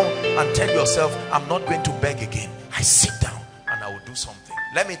sit down and tell yourself, I'm not going to beg again. I sit down and I will do something.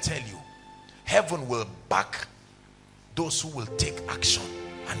 Let me tell you, heaven will back those who will take action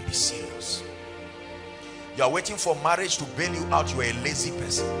and be serious. You are waiting for marriage to bail you out. You are a lazy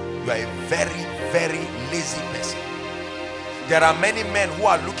person. You are a very, very lazy person. There are many men who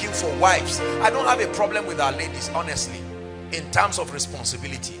are looking for wives. I don't have a problem with our ladies, honestly, in terms of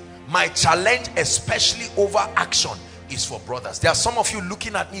responsibility. My challenge, especially over action, is for brothers. There are some of you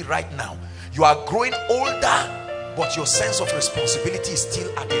looking at me right now. You are growing older, but your sense of responsibility is still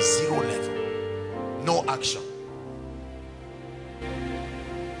at a 0 level. No action.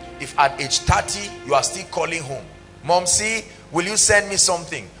 If at age 30 you are still calling home, Momsy, will you send me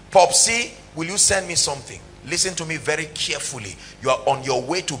something? Popsy, will you send me something? Listen to me very carefully. You are on your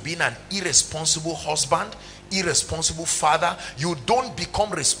way to being an irresponsible husband, irresponsible father. You don't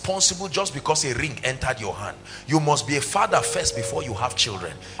become responsible just because a ring entered your hand. You must be a father first before you have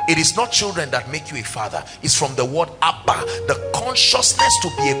children. It is not children that make you a father. It's from the word Abba, the consciousness to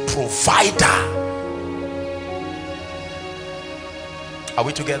be a provider. Are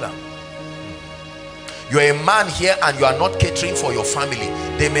we together? You're a man here and you are not catering for your family.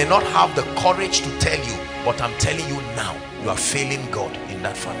 They may not have the courage to tell you, but I'm telling you now, you are failing God in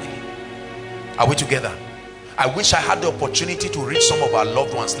that family. Are we together? I wish I had the opportunity to reach some of our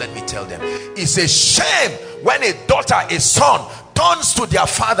loved ones. Let me tell them, it's a shame when a daughter, a son turns to their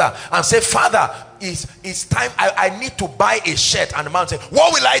father and say, Father, it's time, I need to buy a shirt. And the man say,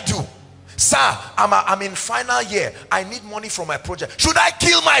 what will I do? Sir, I'm in final year. I need money for my project. Should I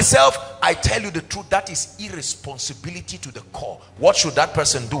kill myself? I tell you the truth, that is irresponsibility to the core. What should that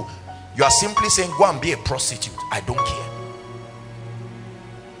person do? You are simply saying, go and be a prostitute. I don't care.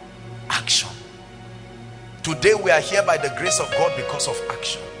 Action. Today we are here by the grace of God because of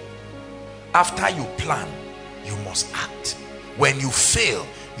action. After you plan, you must act. When you fail,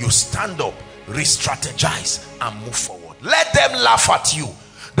 you stand up, re-strategize and move forward. Let them laugh at you.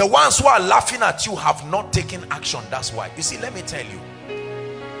 The ones who are laughing at you have not taken action. That's why. You see, let me tell you,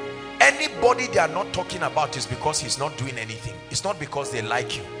 anybody they are not talking about is because he's not doing anything. It's not because they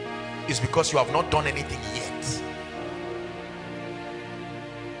like you. It's because you have not done anything yet.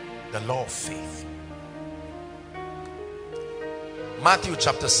 The law of faith. Matthew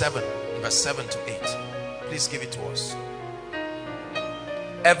chapter 7 verse 7 to 8. Please give it to us.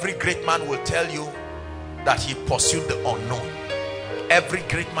 Every great man will tell you that he pursued the unknown. Every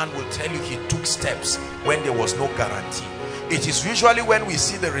great man will tell you he took steps when there was no guarantee. It is usually when we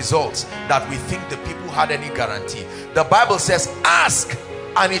see the results that we think the people had any guarantee. The Bible says, ask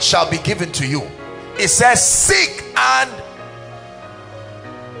and it shall be given to you. It says, seek and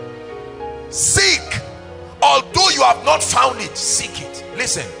seek. Although you have not found it, seek it.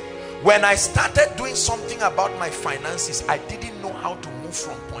 Listen, when I started doing something about my finances, I didn't know how to move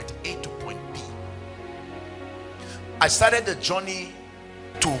from point A to point B. I started the journey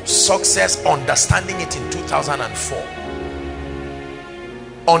to success understanding it in 2004.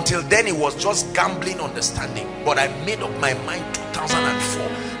 Until then it was just gambling understanding, but I made up my mind 2004.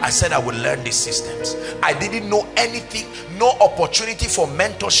 I said I would learn these systems. I didn't know anything, no opportunity for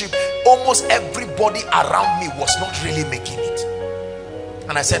mentorship. Almost everybody around me was not really making it,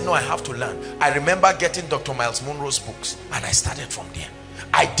 and I said no, I have to learn. I remember getting Dr. Miles Monroe's books and I started from there.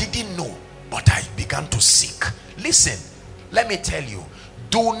 I didn't know, but I began to seek. Listen, let me tell you,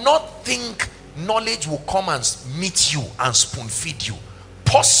 do not think knowledge will come and meet you and spoon feed you.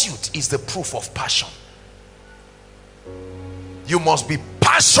 Pursuit is the proof of passion. You must be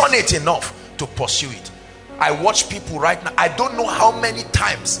passionate enough to pursue it. I watch people right now, I don't know how many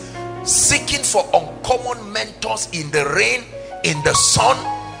times, seeking for uncommon mentors in the rain, in the sun,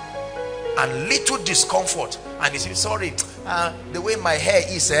 and little discomfort. And he says, sorry, the way my hair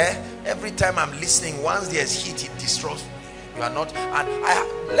is, every time I'm listening, once there's heat, it destroys. You are not, and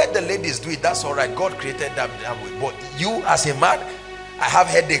I let the ladies do it. That's all right. God created them that way. But you as a man, I have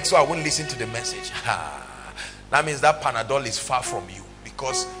headache, so I won't listen to the message. That means that Panadol is far from you,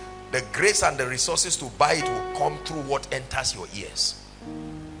 because the grace and the resources to buy it will come through what enters your ears.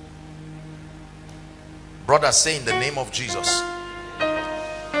 Brothers, say in the name of Jesus.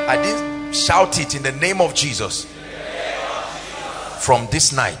 I didn't shout it. In the name of Jesus. From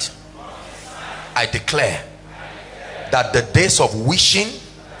this night, I declare that the days of wishing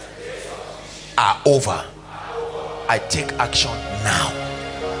are over. I take action now.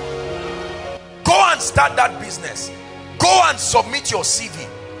 and start that business. Go and submit your CV.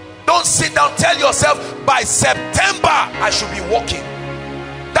 Don't sit down. Tell yourself, by September I should be working.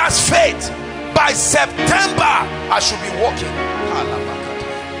 That's faith. By September I should be working.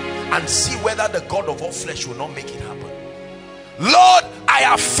 And see whether the God of all flesh will not make it happen. Lord, I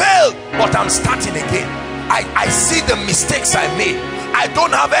have failed, but I'm starting again. I see the mistakes I made. I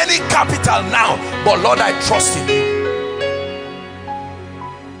don't have any capital now, but Lord, I trust in you.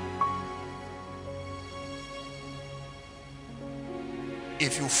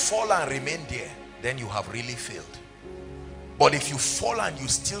 If you fall and remain there, then you have really failed. But if you fall and you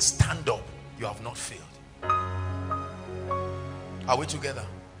still stand up, you have not failed. Are we together?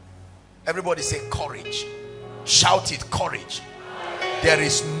 Everybody say courage. Shout it, courage. There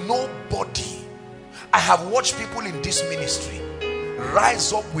is nobody. I have watched people in this ministry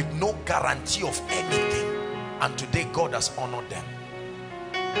rise up with no guarantee of anything, and today God has honored them.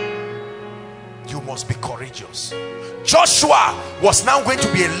 You must be courageous. Joshua was now going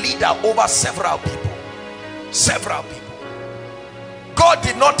to be a leader over several people. Several people. God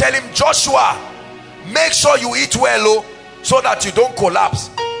did not tell him, Joshua, make sure you eat well, so that you don't collapse.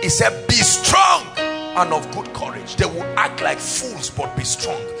 He said, be strong and of good courage. They will act like fools, but be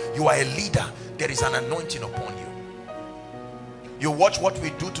strong. You are a leader. There is an anointing upon you. You watch what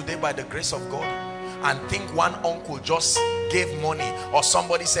we do today by the grace of God and think one uncle just gave money, or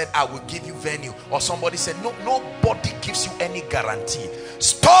somebody said, I will give you venue, or somebody said, no, nobody gives you any guarantee.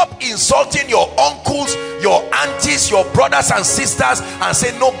 Stop insulting your uncles, your aunties, your brothers and sisters, and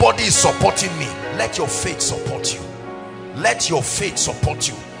say nobody is supporting me. Let your faith support you. Let your faith support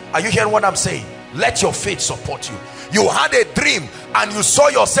you. Are you hearing what I'm saying? Let your faith support you. You had a dream and you saw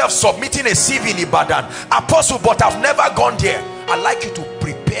yourself submitting a CV in Ibadan. Apostle, but I've never gone there. I'd like you to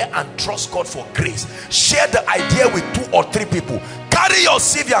prepare and trust God for grace. Share the idea with 2 or 3 people. Carry your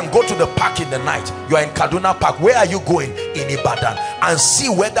CV and go to the park in the night. You are in Kaduna Park. Where are you going? In Ibadan. And see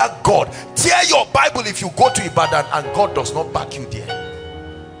whether God, tear your Bible if you go to Ibadan and God does not back you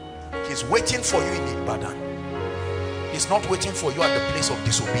there. He's waiting for you in Ibadan. He's not waiting for you at the place of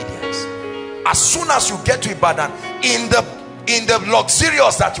disobedience. As soon as you get to Ibadan, in the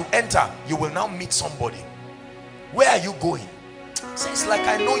luxurious that you enter, you will now meet somebody. Where are you going? Say, it's like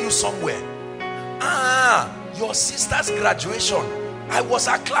I know you somewhere. Ah, your sister's graduation. I was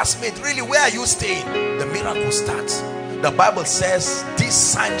a classmate. Really, where are you staying? The miracle starts. The Bible says, this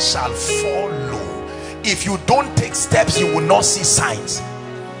sign shall follow. If you don't take steps, you will not see signs.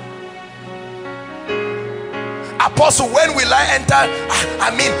 Apostle, when will I enter?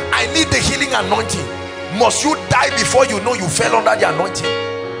 I need the healing anointing. Must you die before you know you fell under the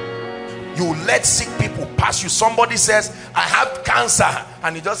anointing? You let sick people pass you. Somebody says, I have cancer,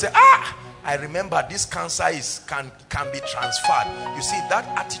 and you just say, I remember this cancer can be transferred. You see, that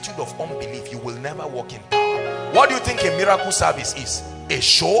attitude of unbelief, you will never walk in power. What do you think a miracle service is? A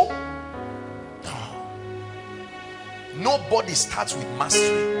show? No. Nobody starts with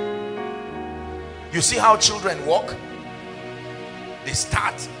mastery. You see how children walk? They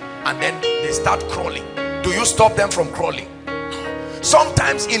start and then they start crawling. Do you stop them from crawling?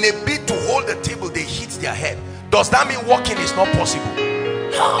 Sometimes in a bid to hold the table, they hit their head. Does that mean walking is not possible?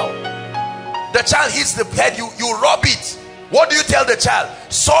 How? The child hits the head, you rub it. What do you tell the child?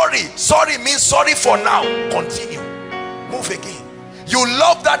 Sorry. Sorry means sorry for now. Continue. Move again. You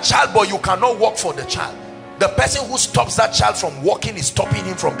love that child, but you cannot walk for the child. The person who stops that child from walking is stopping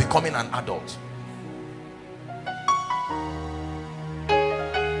him from becoming an adult.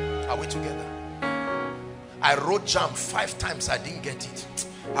 Are we together? I wrote JAM 5 times. I didn't get it.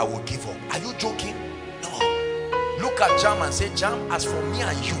 I will give up. Are you joking? No. Look at JAM and say, JAM, as for me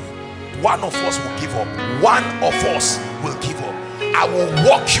and you, one of us will give up. One of us will give up. I will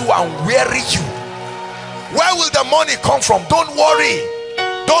walk you and weary you. Where will the money come from? Don't worry.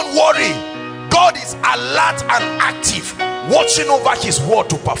 Don't worry. God is alert and active, watching over his word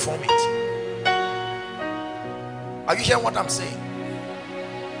to perform it. Are you hearing what I'm saying?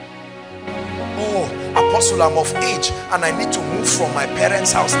 Oh, Apostle, I'm of age and I need to move from my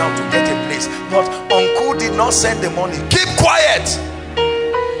parents' house now to get a place. But uncle did not send the money. Keep quiet.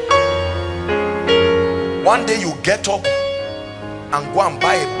 One day you get up and go and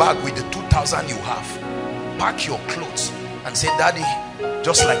buy a bag with the 2,000 you have. Pack your clothes and say, Daddy,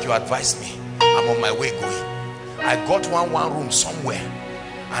 just like you advised me, I'm on my way going. I got one room somewhere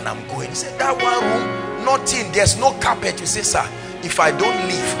and I'm going. He said, that one room, nothing, there's no carpet. You say, sir, if I don't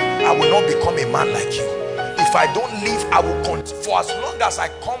leave, I will not become a man like you. If I don't leave, I will continue. For as long as I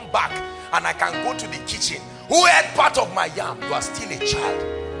come back and I can go to the kitchen. Who ate part of my yam? You are still a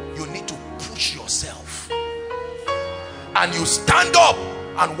child. You need to push yourself. And you stand up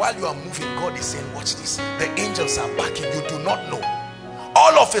And while you are moving, God is saying, watch this. The angels are backing. You do not know.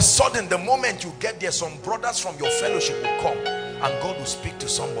 All of a sudden, the moment you get there, some brothers from your fellowship will come and God will speak to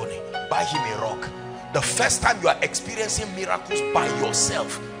somebody. Buy him a rock. The first time you are experiencing miracles by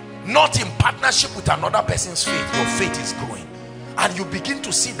yourself, not in partnership with another person's faith, your faith is growing. And you begin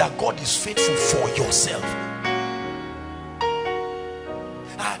to see that God is faithful for yourself.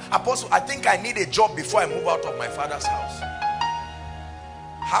 Apostle, I think I need a job before I move out of my father's house.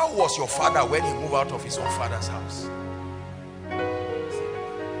 How was your father when he moved out of his own father's house?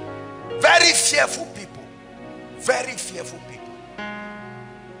 Very fearful people. Very fearful people.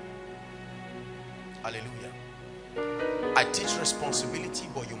 Hallelujah. I teach responsibility,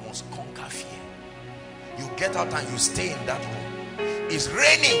 but you must conquer fear. You get out and you stay in that room. It's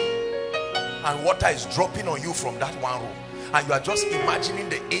raining and water is dropping on you from that one room, and you are just imagining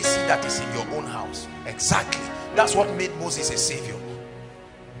the AC that is in your own house. Exactly. That's what made Moses a savior.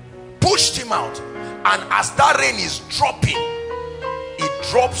 Pushed him out, and as that rain is dropping, it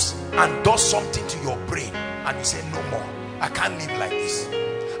drops and does something to your brain, and you say, no more, I can't live like this.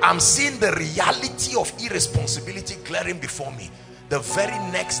 I'm seeing the reality of irresponsibility glaring before me. The very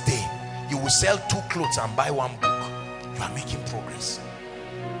next day, you will sell 2 clothes and buy 1 book. You are making progress.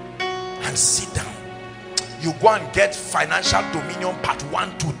 And sit down. You go and get Financial Dominion part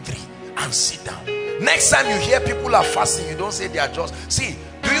 1, 2, 3 and sit down. Next time you hear people are fasting, you don't say they are just. See,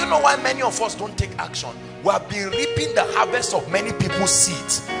 do you know why many of us don't take action? We have been reaping the harvest of many people's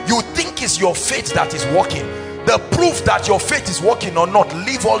seeds. You think it's your faith that is working. The proof that your faith is working or not,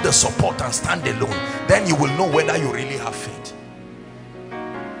 leave all the support and stand alone. Then you will know whether you really have faith.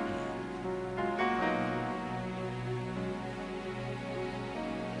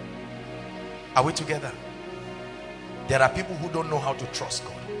 Are we together? There are people who don't know how to trust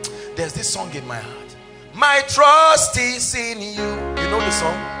God. There's this song in my heart. My trust is in you. You know the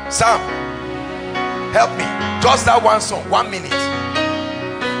song? Sam, help me. Just that one song, 1 minute.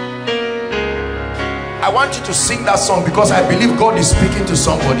 I want you to sing that song because I believe God is speaking to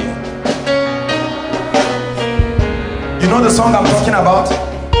somebody. You know the song I'm talking about?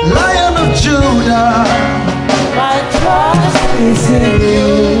 Lion of Judah, my trust is in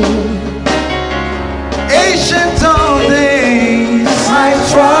you. Ancient of days, my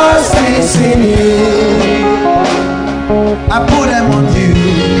trust is in you. I put them on you.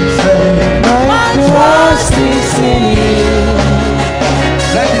 Say, my trust is in you.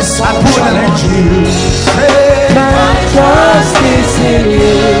 Let this song I put them on you. Say, my trust is in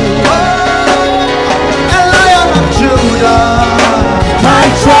you. Oh, the Lion of Judah, my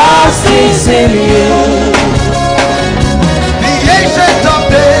trust is in you. The Ancient of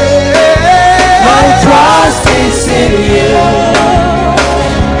days, my trust is in you.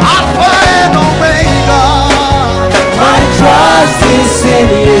 Alpha and Omega, my trust is in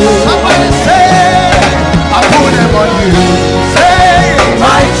you. Somebody say, I put them on you. Say,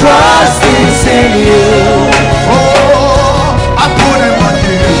 my trust is in you. Oh, I put them on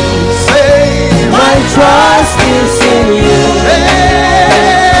you. Say, my trust is in you. Hey,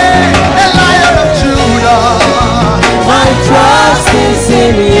 the Lion of Judah, my trust is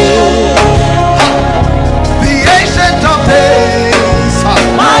in you.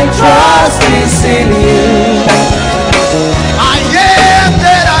 My trust is in you. I am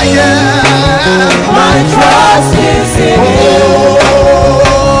that I am. My trust is in you.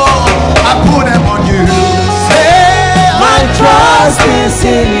 I put them on you. Say, my trust is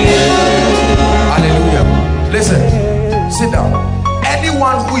in you. Hallelujah. Listen, sit down.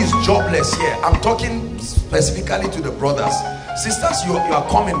 Anyone who is jobless here, I'm talking specifically to the brothers. Sisters, you are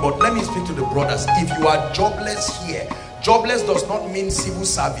coming, but let me speak to the brothers. If you are jobless here, jobless does not mean civil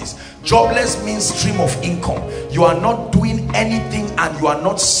service. Jobless means stream of income. You are not doing anything and you are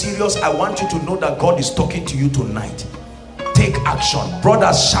not serious. I want you to know that God is talking to you tonight. Take action.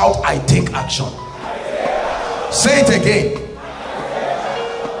 Brothers, shout, I take action. Say it again.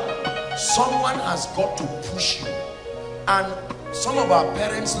 Someone has got to push you. And some of our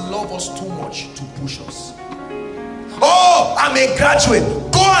parents love us too much to push us. Oh, I'm a graduate.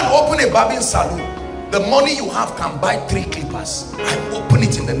 Go and open a barbing salon. The money you have can buy 3 clippers. I open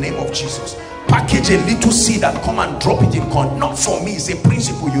it in the name of Jesus. Package a little seed and come and drop it in corn. Not for me, it's a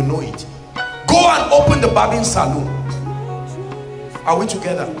principle, you know it. Go and open the barbing salon. Are we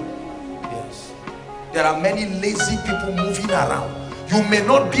together? Yes. There are many lazy people moving around. You may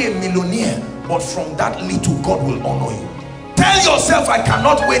not be a millionaire, but from that little, God will honor you. Tell yourself, I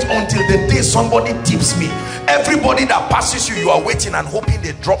cannot wait until the day somebody tips me. Everybody that passes you, you are waiting and hoping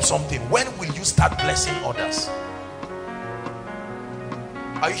they drop something. When will you start blessing others?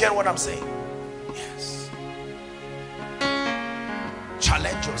 Are you hearing what I'm saying? Yes.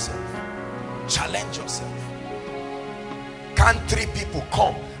 Challenge yourself. Challenge yourself. Can 3 people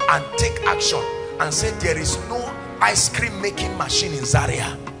come and take action and say there is no ice cream making machine in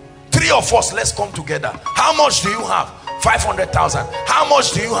Zaria? 3 of us, let's come together. How much do you have? 500,000. How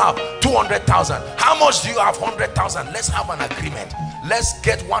much do you have? 200,000. How much do you have? 100,000. Let's have an agreement. Let's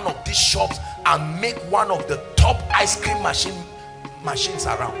get one of these shops and make one of the top ice cream machines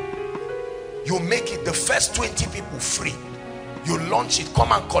around. You make it the first 20 people free. You launch it.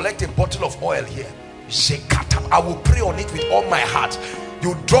 Come and collect a bottle of oil here. I will pray on it with all my heart.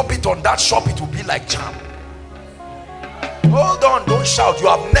 You drop it on that shop, it will be like charm. Hold on, don't shout. You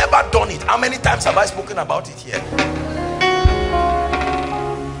have never done it. How many times have I spoken about it here?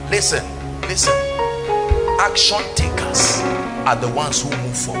 Listen, listen. Action takers are the ones who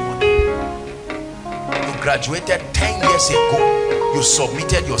move forward. You graduated 10 years ago. You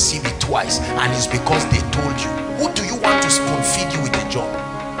submitted your CV twice, and it's because they told you. Who do you want to spoon feed you with a job?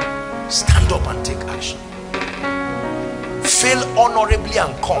 Stand up and take action. Fail honorably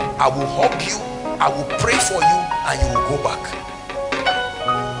and come. I will hug you, I will pray for you, and you will go back.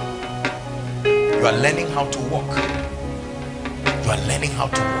 You are learning how to walk. You are learning how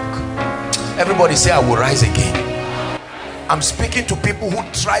to walk. Everybody say, I will rise again. I'm speaking to people who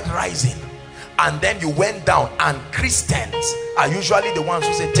tried rising and then you went down, and Christians are usually the ones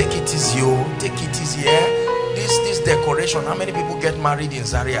who say, take it easy, oh, take it easy. This decoration, how many people get married in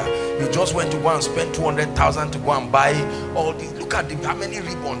Zaria? You just went to go and spend 200,000 to go and buy all these. Look at how many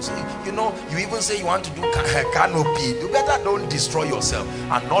ribbons. You know, you even say you want to do canopy. You better don't destroy yourself.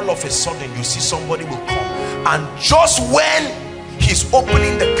 And all of a sudden you see somebody will come, and just when he's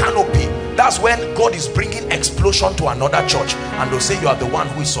opening the canopy, that's when God is bringing explosion to another church, and they'll say you are the one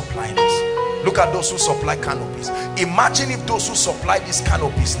who is supplying this. Look at those who supply canopies. Imagine if those who supply these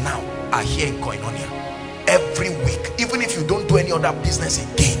canopies now are here in Koinonia every week, even if you don't do any other business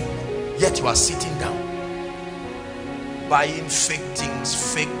again, yet you are sitting down buying fake things,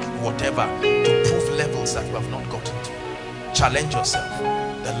 fake whatever, to prove levels that you have not gotten to. Challenge yourself.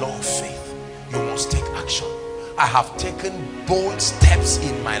 The law of faith. You must take action. I have taken bold steps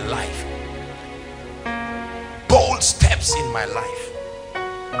in my life. Bold steps in my life.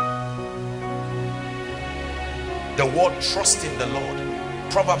 The word trust in the Lord,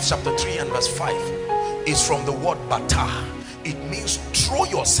 Proverbs chapter 3 and verse 5, is from the word batah. It means throw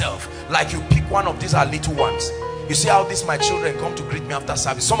yourself. Like you pick one of these, our little ones. You see how these my children come to greet me after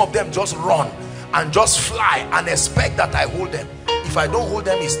service. Some of them just run and just fly and expect that I hold them. If I don't hold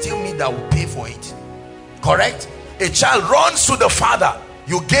them, it's still me that will pay for it. Correct? A child runs to the father.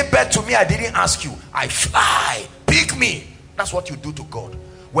 You gave birth to me, I didn't ask you. I fly, pick me. That's what you do to God.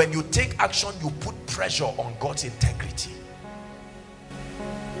 When you take action, you put pressure on God's integrity.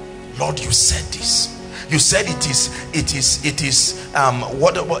 Lord, you said this. You said it is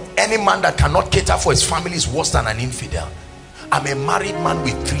what any man that cannot cater for his family is worse than an infidel. I'm a married man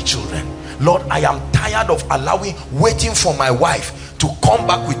with 3 children. Lord, I am tired of waiting for my wife to come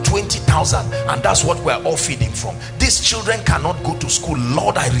back with 20,000, and that's what we're all feeding from. These children cannot go to school.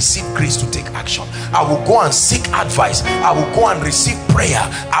 Lord, I receive grace to take action. I will go and seek advice. I will go and receive prayer.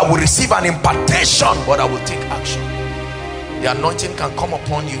 I will receive an impartation, but I will take action. The anointing can come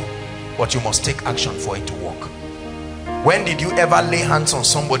upon you, but you must take action for it to work. When did you ever lay hands on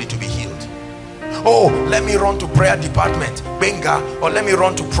somebody to be healed? Oh, let me run to prayer department, Benga, or let me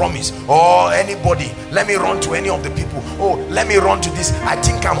run to Promise, or anybody. Let me run to any of the people. Oh, let me run to this. I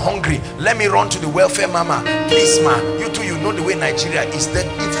think I'm hungry. Let me run to the welfare mama. Please, ma, you too, you know the way Nigeria is. That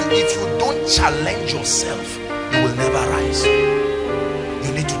if you don't challenge yourself, you will never rise.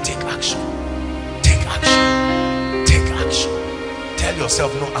 You need to take action. Take action. Take action. Tell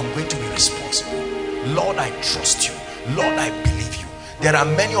yourself, no, I'm going to be responsible. Lord, I trust you. Lord, I believe you. There are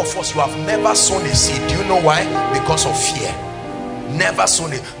many of us who have never sown a seed. Do you know why? Because of fear. Never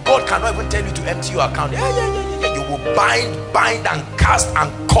sown it. God cannot even tell you to empty your account. You will bind and cast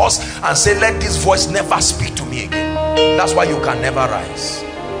and curse and say, let this voice never speak to me again. That's why you can never rise.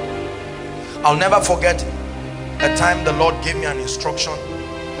 I'll never forget a time the Lord gave me an instruction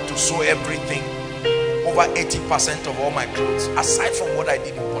to sow everything, over 80% of all my clothes, aside from what I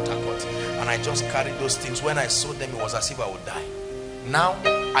did in Port Harcourt. And I just carried those things. When I sowed them, it was as if I would die. Now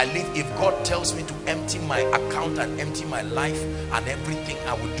I live. If God tells me to empty my account and empty my life and everything,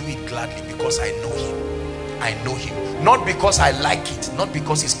 I will do it gladly, because I know him. I know him. Not because I like it, not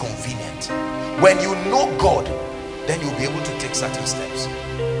because it's convenient. When you know God, then you'll be able to take certain steps.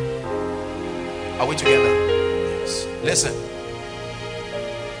 Are we together? Yes. Listen.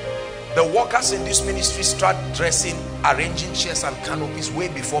 The workers in this ministry start dressing, arranging chairs and canopies way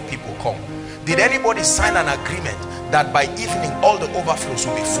before people come. Did anybody sign an agreement that by evening all the overflows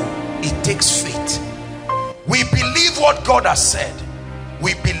will be full? It takes faith. We believe what God has said.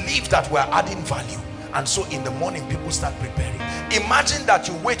 We believe that we are adding value, and so in the morning people start preparing. Imagine that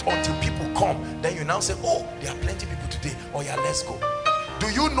you wait until people come, then you now say, oh, there are plenty of people today, oh yeah, let's go. Do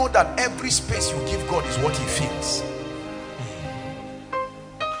you know that every space you give God is what he feels?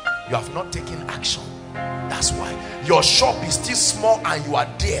 You have not taken action. That's why your shop is still small and you are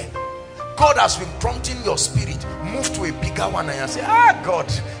there. God has been prompting your spirit, move to a bigger one, and you say, ah, God,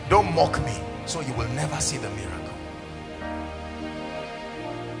 don't mock me. So you will never see the miracle.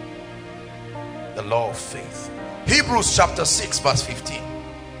 The law of faith. Hebrews chapter 6 verse 15.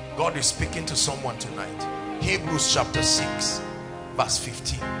 God is speaking to someone tonight. Hebrews chapter 6 verse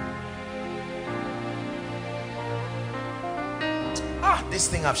 15. This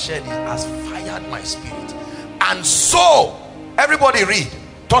thing I've shared has fired my spirit. And so, everybody read.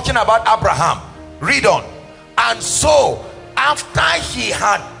 Talking about Abraham. Read on. And so, after he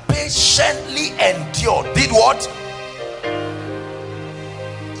had patiently endured, did what?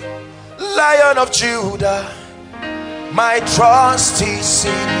 Lion of Judah, my trust is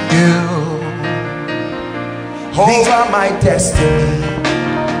in you. Over my destiny,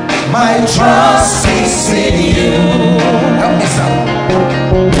 my trust is in you. Help me, sir.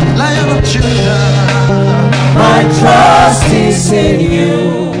 Lion of Judah, my trust is in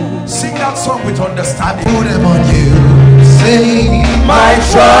you. Sing that song with understanding. Put them on you. Say, my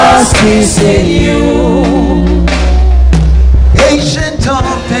trust is in you. Ancient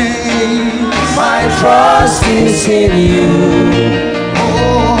of days, my trust is in you.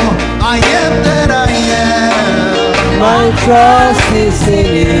 Oh, I am that I am. My trust is in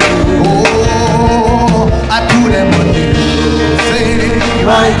you. Oh, I put them on you. Say,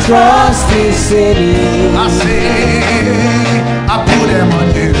 my trust is in you. I say, I put them on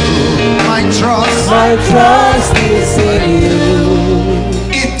you. My trust is in you.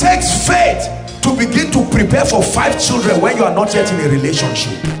 It takes faith to begin to prepare for 5 children when you are not yet in a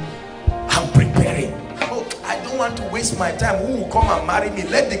relationship. I'm preparing. Oh, I don't want to waste my time. Who will come and marry me?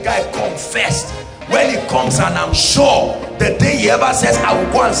 Let the guy come first. When he comes, and I'm sure the day he ever says, I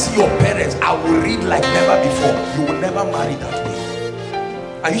will go and see your parents, I will read like never before. You will never marry that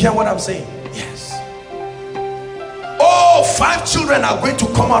way. Are you hearing what I'm saying? Yes. Oh, 5 children are going to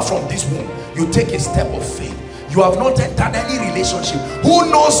come out from this womb. You take a step of faith. You have not entered any relationship. Who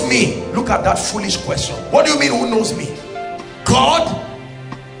knows me? Look at that foolish question. What do you mean, who knows me? God?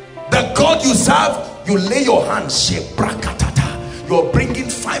 The God you serve, you lay your hands, shape, brakatata. You're bringing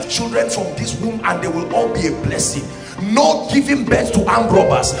 5 children from this womb, and they will all be a blessing. No giving birth to armed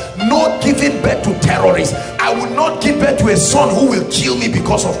robbers. No giving birth to terrorists. I will not give birth to a son who will kill me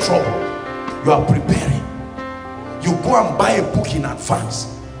because of trouble. You are preparing. You go and buy a book in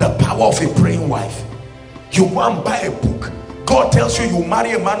advance. The power of a praying wife. You go and buy a book. God tells you you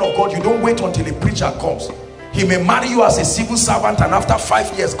marry a man of God. You don't wait until a preacher comes. He may marry you as a civil servant, and after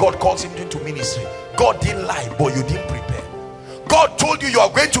 5 years God calls him into ministry. God didn't lie, but you didn't prepare. God told you you are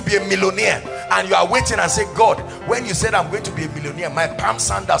going to be a millionaire, and you are waiting and say, God, when you said I'm going to be a millionaire, my palm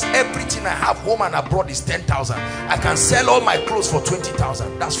sandals, everything I have home and abroad is 10,000. I can sell all my clothes for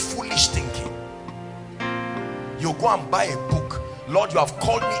 20,000. That's foolish thinking. You go and buy a book. Lord, you have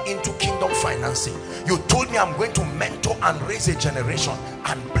called me into kingdom financing. You told me I'm going to mentor and raise a generation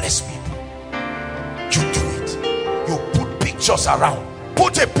and bless people. You do it. You put pictures around.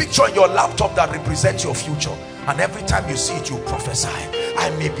 Put a picture in your laptop that represents your future, and every time you see it, you prophesy. I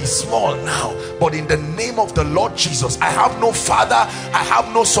may be small now, but in the name of the Lord Jesus, I have no father, I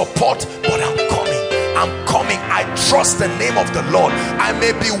have no support, but I'm coming. I'm coming. I trust the name of the Lord. I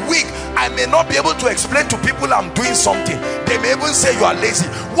may be weak. I may not be able to explain to people I'm doing something. They may even say you are lazy.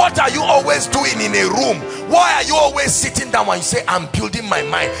 What are you always doing in a room? Why are you always sitting down when you say I'm building my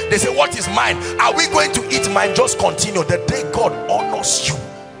mind? They say, what is mine? Are we going to eat mine? Just continue. The day God honors you,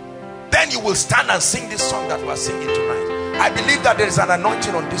 then you will stand and sing this song that we are singing tonight. I believe that there is an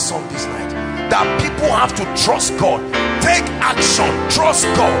anointing on this song this night, that people have to trust God. Take action. Trust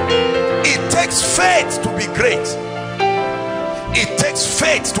God. It takes faith to be great. It takes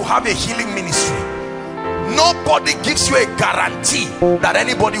faith to have a healing ministry. Nobody gives you a guarantee that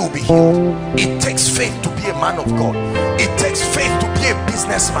anybody will be healed. It takes faith to be a man of God. It takes faith to be a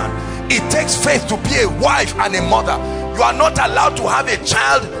businessman. It takes faith to be a wife and a mother. You are not allowed to have a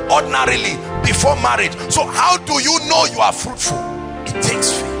child ordinarily before marriage. So how do you know you are fruitful? It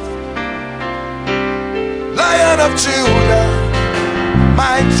takes faith. Lion of Judah,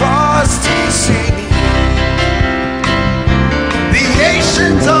 my trust is in you. The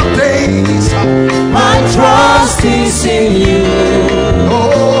ancient of days, my trust is in you.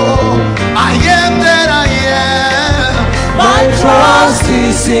 Oh, I trust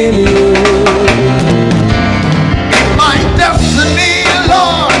is in you. In my destiny,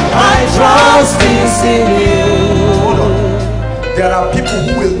 Lord, My trust is in you. hold on. There are people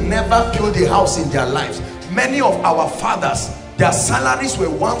who will never build a house in their lives. Many of our fathers, their salaries were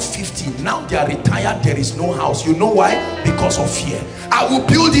 150. Now they are retired. There is no house. You know why? Because of fear. I will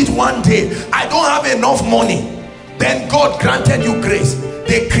build it one day. I don't have enough money. Then God granted you grace.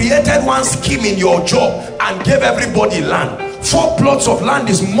 They created one scheme in your job and gave everybody land. 4 plots of land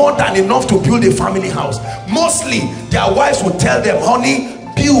is more than enough to build a family house. Mostly their wives will tell them, honey,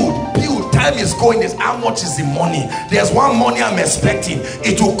 build. Time is going. This, how much is the money? There's one money I'm expecting.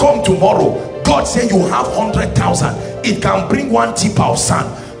 It will come tomorrow. God said you have 100,000. It can bring 1 tipper of sand.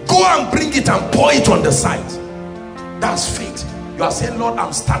 Go and bring it and pour it on the side. That's faith. You are saying, Lord,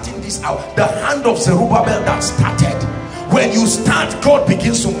 I'm starting this out. The hand of Zerubbabel that started. When you start, God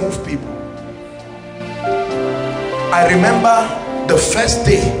begins to move people. I remember the first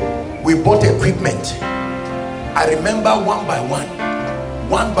day we bought equipment. I remember one by one.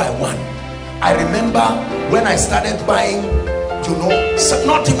 I remember when I started buying, you know,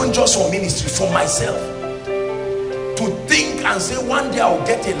 not even just for ministry, for myself. To think and say one day I'll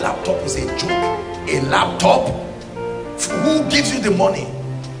get a laptop is a joke. A laptop? Who gives you the money?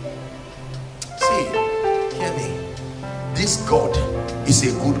 See, hear me. This God is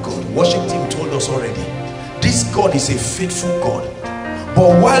a good God. Worship team told us already. This God is a faithful God.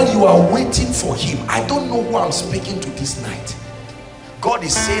 But while you are waiting for him, I don't know who I'm speaking to this night. God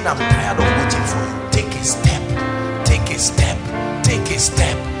is saying, I'm tired of waiting for you. Take a step. Take a step. Take a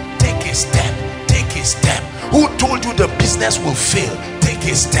step. Take a step. Take a step. Who told you the business will fail? Take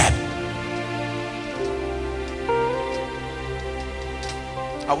a step.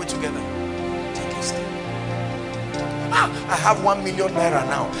 Are we together? Take a step. I have 1 million naira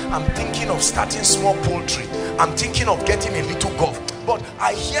now. I'm thinking of starting small poultry. I'm thinking of getting a little golf. But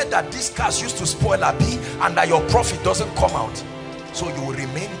I hear that these cars used to spoil a bit and that your profit doesn't come out. So you will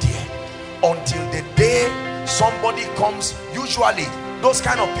remain there until the day somebody comes. Usually those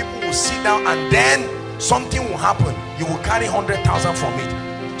kind of people will sit down and then something will happen. You will carry 100,000 from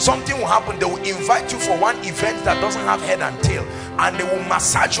it. Something will happen. They will invite you for one event that doesn't have head and tail, and they will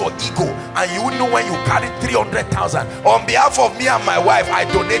massage your ego, and you will know when you carry 300,000. On behalf of me and my wife, I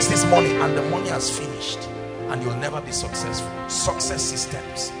donate this money, and the money has finished, and you'll never be successful. Success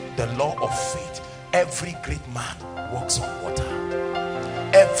systems, the law of faith. Every great man walks on water.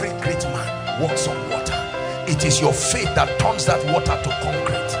 Every great man walks on water. It is your faith that turns that water to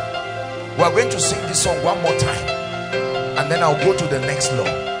concrete. We are going to sing this song one more time, and then I'll go to the next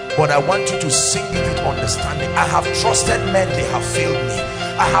law. But I want you to sing it with understanding. I have trusted men, they have failed me.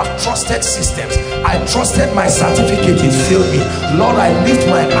 I have trusted systems. I trusted my certificate, it failed me. Lord, I lift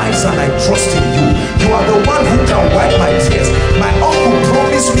my eyes and I trust in you. You are the one who can wipe my tears. My uncle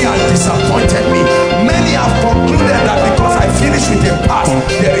promised me and disappointed me. Many have concluded that because I finished with a pass,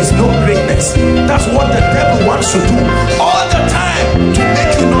 there is no greatness. That's what the devil wants to do all the time, to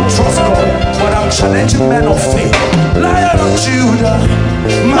make you not trust God. But I'm challenging men of faith. Lion of Judah,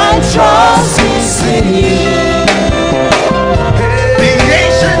 My trust is in you. the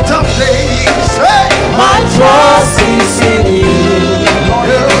ancient of days, hey. My trust is in you.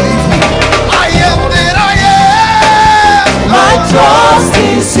 I am that I am. My trust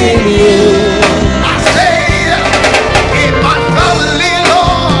is in you. I say in my family,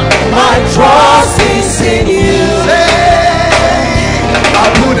 Lord. My trust is in you. Say I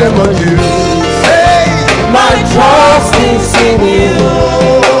put them on you. Say My trust is in you.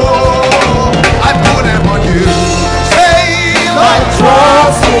 I put them on you. Say My Lord.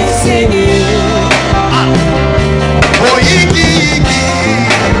 trust is in you. Oh, Iggy,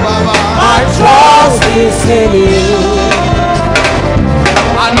 Baba. My trust is in you.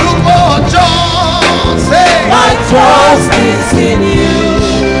 I look for John. Say My trust is in you.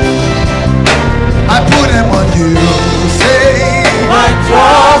 I put them on you. Say My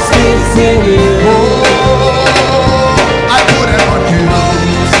trust is in you. I put them on you.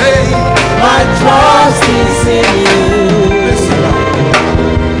 Say My trust is in you. listen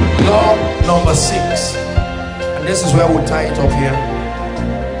now. Law number 6, and this is where we'll tie it up here.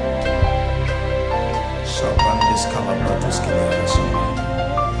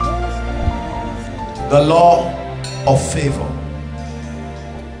 The law of favor.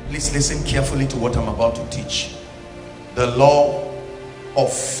 Please listen carefully to what I'm about to teach. The law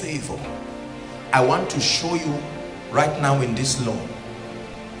of favor. I want to show you right now in this law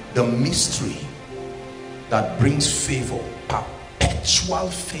the mystery that brings favor, perpetual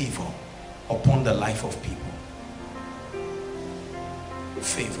favor upon the life of people.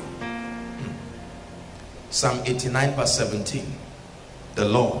 Favor. Psalm 89 verse 17. The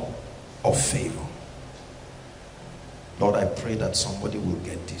law of favor. Lord, I pray that somebody will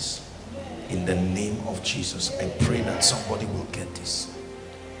get this. In the name of Jesus, I pray that somebody will get this.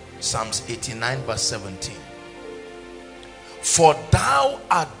 Psalms 89 verse 17. For thou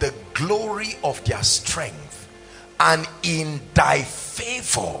art the glory of their strength, and in thy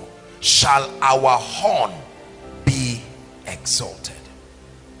favor shall our horn be exalted.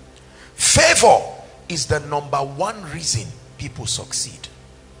 Favor is the number one reason people succeed.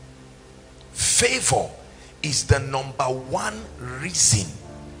 Favor is the number one reason.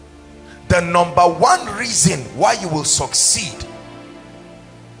 The number one reason why you will succeed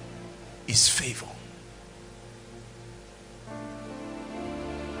is favor.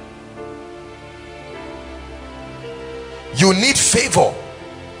 You need favor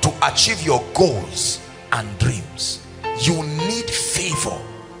to achieve your goals and dreams. You need favor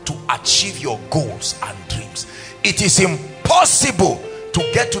to achieve your goals and dreams. It is impossible to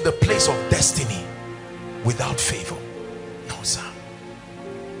get to the place of destiny without favor. No, sir.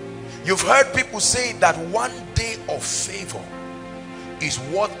 You've heard people say that one day of favor is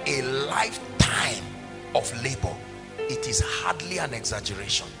worth a lifetime of labor. It is hardly an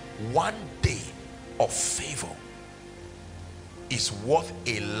exaggeration. One day of favor is worth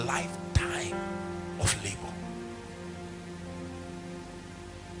a lifetime of labor.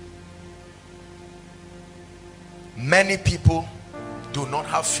 Many people do not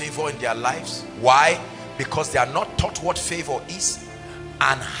have favor in their lives. Why? Because they are not taught what favor is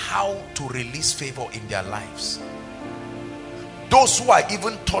and how to release favor in their lives. Those who are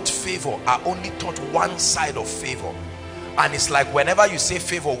even taught favor are only taught one side of favor. And it's like whenever you say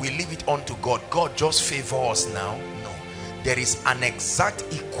favor, we leave it on to God. God, just favor us now. No. There is an exact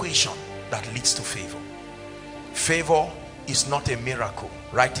equation that leads to favor. Favor is not a miracle.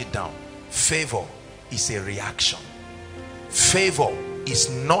 Write it down. Favor is a reaction. Favor is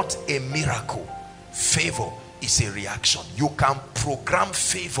not a miracle. Favor is a reaction. You can program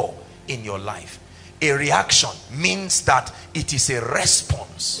favor in your life. A reaction means that it is a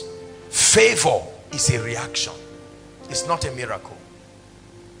response. Favor is a reaction. It's not a miracle.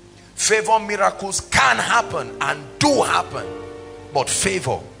 Favor miracles can happen and do happen, but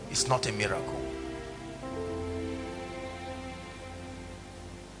favor is not a miracle.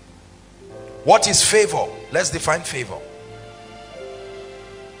 What is favor? Let's define favor.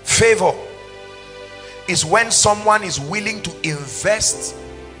 Favor is when someone is willing to invest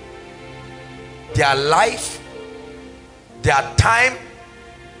their life, their time,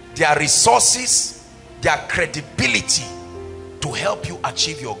 their resources, their credibility to help you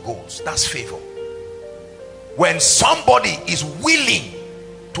achieve your goals. That's favor. When somebody is willing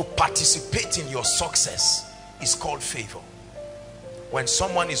to participate in your success, it's called favor. When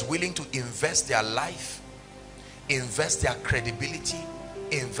someone is willing to invest their life, invest their credibility,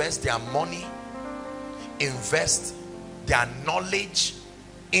 invest their money, invest their knowledge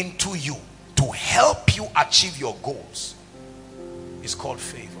into you to help you achieve your goals, it's called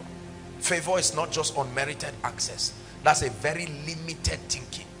favor. Favor is not just unmerited access. That's a very limited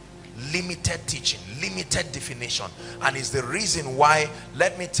thinking, limited teaching, limited definition, and is the reason why,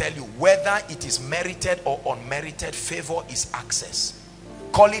 let me tell you, whether it is merited or unmerited, favor is access.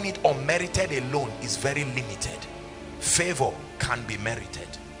 Calling it unmerited alone is very limited. Favor can be merited.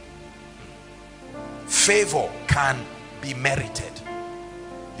 Favor can be merited.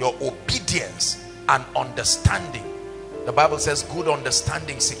 Your obedience and understanding. The Bible says good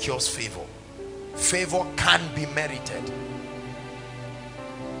understanding secures favor. Favor can be merited.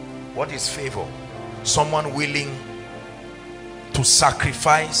 What is favor? Someone willing to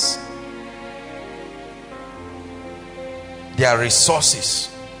sacrifice their resources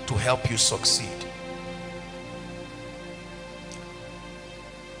to help you succeed.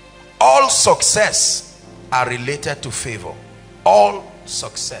 All success are related to favor. All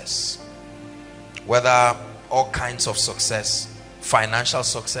success, whether all kinds of success, financial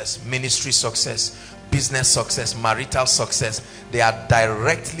success, ministry success, business success, marital success, they are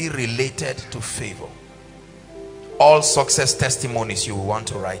directly related to favor. All success testimonies you want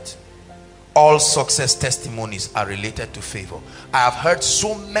to write. All success testimonies are related to favor. I have heard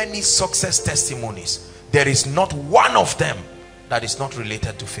so many success testimonies. There is not one of them that is not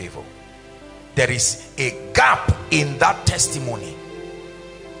related to favor. There is a gap in that testimony.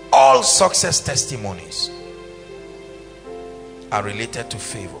 All success testimonies are related to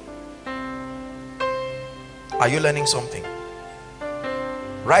favor. Are you learning something?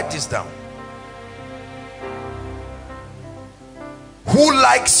 Write this down. Who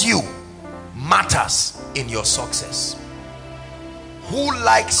likes you matters in your success. Who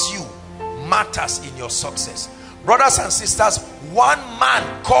likes you matters in your success. Brothers and sisters, one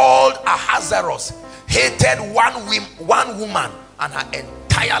man called Ahasuerus hated one woman, and her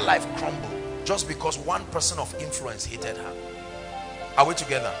entire life crumbled just because one person of influence hated her. Are we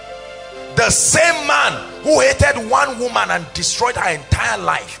together? The same man who hated one woman and destroyed her entire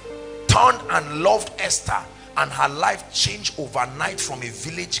life turned and loved Esther, and her life changed overnight from a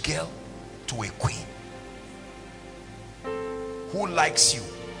village girl to a queen. Who likes you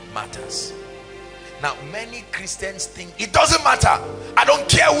matters. Now, many Christians think it doesn't matter. I don't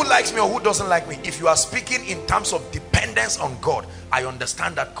care who likes me or who doesn't like me. If you are speaking in terms of dependence on God, I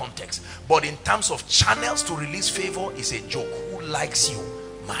understand that context. But in terms of channels to release favor, is a joke. Who likes you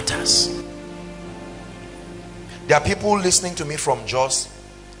matters. There are people listening to me from Jos.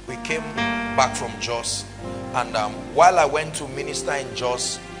 We came back from Jos, and while I went to minister in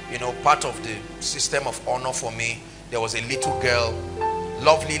Jos, you know, part of the system of honor for me, there was a little girl,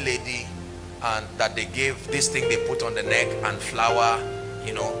 lovely lady, and that they gave this thing they put on the neck and flower,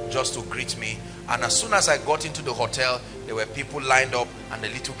 you know, just to greet me. And as soon as I got into the hotel, there were people lined up, and the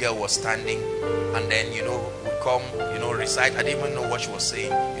little girl was standing, and then, you know, would come, you know, recite. I didn't even know what she was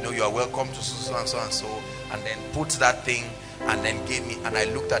saying. You know, you are welcome to so and so and so, and then put that thing and then gave me. And I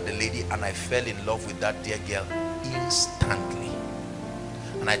looked at the lady and I fell in love with that dear girl instantly.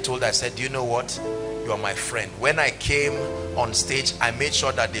 And I told her, I said, do you know what? You are my friend. When I came on stage, I made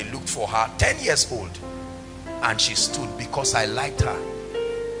sure that they looked for her, 10 years old, and she stood because I liked her.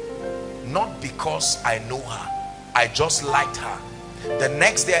 Not because I know her, I just liked her. The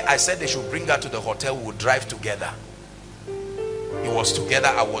next day I said they should bring her to the hotel. We would drive together. It was together.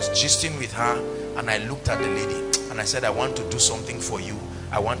 I was gisting with her, and I looked at the lady and I said, I want to do something for you.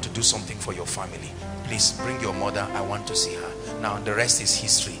 I want to do something for your family. Please bring your mother. I want to see her. Now the rest is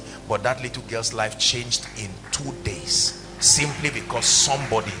history. But that little girl's life changed in 2 days, simply because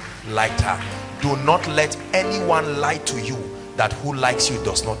somebody liked her. Do not let anyone lie to you that who likes you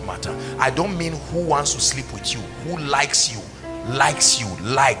does not matter. I don't mean who wants to sleep with you. Who likes you,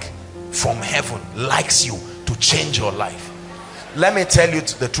 like from heaven, likes you to change your life. Let me tell you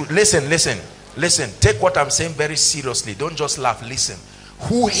the truth. Listen. Take what I'm saying very seriously. Don't just laugh. Listen.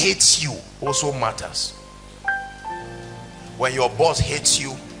 Who hates you also matters. When your boss hates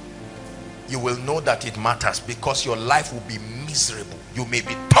you, you will know that it matters, because your life will be miserable. You may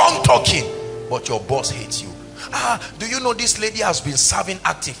be tongue talking, but your boss hates you. Do you know this lady has been serving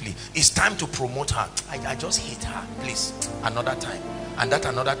actively? It's time to promote her. I just hate her. Please, another time. And that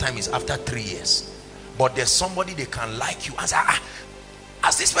another time is after 3 years. But there's somebody they can like you and say,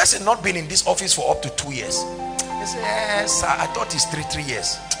 has this person not been in this office for up to 2 years? They say, yes, sir, I thought it's 3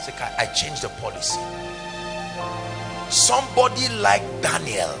 years. Say, I changed the policy. Somebody like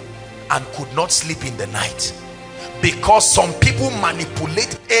Daniel and could not sleep in the night because some people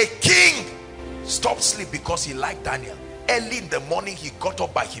manipulate. A king stopped sleep because he liked Daniel. Early in the morning he got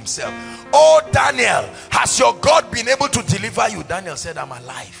up by himself. Oh Daniel, has your God been able to deliver you? Daniel said, I'm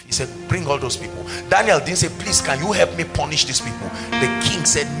alive. He said, bring all those people. Daniel didn't say, please can you help me punish these people? The king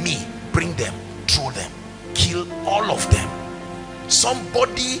said, me, bring them, throw them, kill all of them.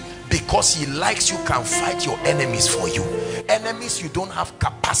 Somebody, because he likes you, can fight your enemies for you. Enemies you don't have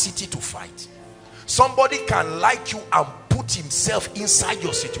capacity to fight. Somebody can like you and put himself inside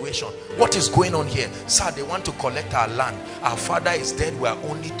your situation. What is going on here? Sir, they want to collect our land. Our father is dead. We are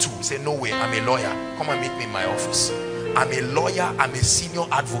only 2. He said, no way, I'm a lawyer. Come and meet me in my office. I'm a lawyer. I'm a senior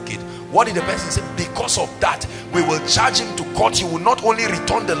advocate. What did the person say? Because of that, we will charge him to court. He will not only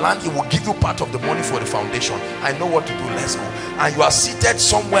return the land, he will give you part of the money for the foundation. I know what to do. Let's go. And you are seated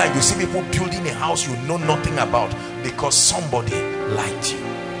somewhere and you see people building a house you know nothing about because somebody liked you.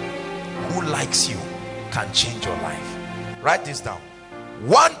 Who likes you can change your life. Write this down.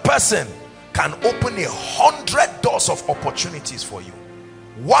 One person can open 100 doors of opportunities for you.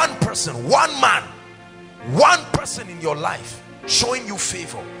 One person, one man, one person in your life showing you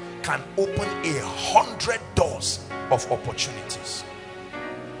favor can open 100 doors of opportunities.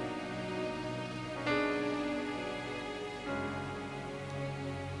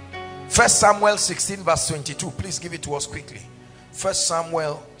 First Samuel 16 verse 22. Please give it to us quickly. First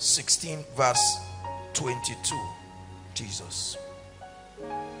Samuel 16 verse 22. Jesus.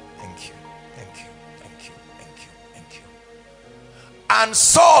 Thank you. Thank you. Thank you. Thank you. Thank you. And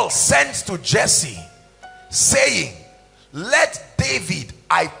Saul sent to Jesse, saying, let David,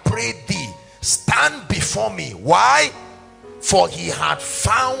 I pray thee, stand before me. Why? For he had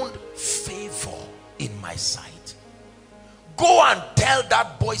found favor in my sight. Go and tell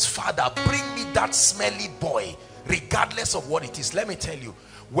that boy's father, bring me that smelly boy, regardless of what it is. Let me tell you,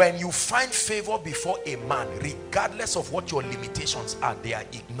 when you find favor before a man, regardless of what your limitations are, they are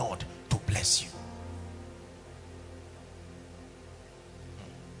ignored to bless you.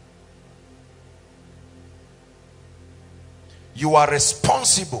 You are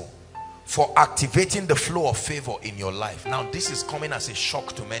responsible for activating the flow of favor in your life. Now, this is coming as a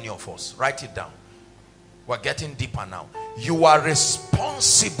shock to many of us. Write it down. We're getting deeper now. You are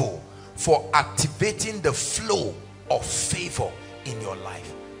responsible for activating the flow of favor in your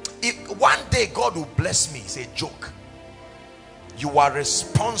life. If one day God will bless me, it's a joke. You are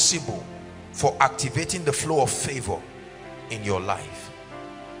responsible for activating the flow of favor in your life.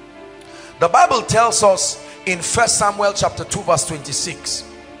 The Bible tells us in 1 Samuel chapter 2 verse 26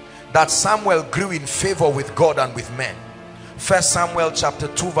 that Samuel grew in favor with God and with men. 1 Samuel chapter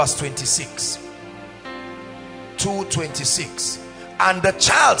 2 verse 26. 2:26. And the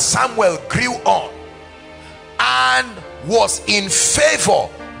child Samuel grew on and was in favor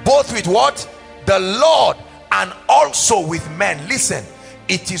both with what? The Lord and also with men. Listen,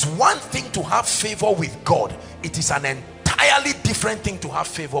 it is one thing to have favor with God. It is an entirely different thing to have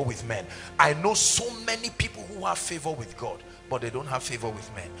favor with men. I know so many people who have favor with God, but they don't have favor with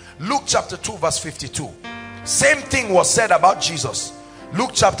men. Luke chapter 2 verse 52. Same thing was said about Jesus.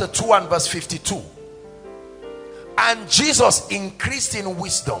 Luke chapter 2 and verse 52. And Jesus increased in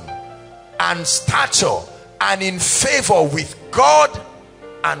wisdom and stature and in favor with God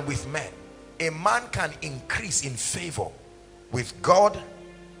and with men. A man can increase in favor with God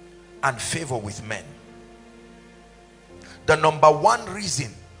and favor with men. The number one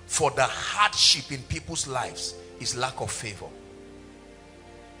reason for the hardship in people's lives is lack of favor.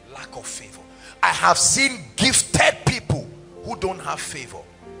 Lack of favor. I have seen gifted people who don't have favor.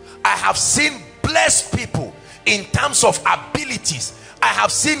 I have seen blessed people in terms of abilities. I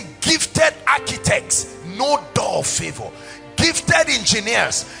have seen gifted architects, no door of favor. Gifted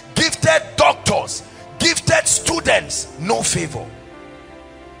engineers, gifted doctors, gifted students, no favor.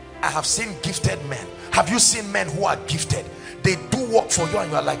 I have seen gifted men. Have you seen men who are gifted? They do work for you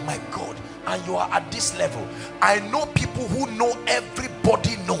and you are like, my God, and you are at this level. I know people who know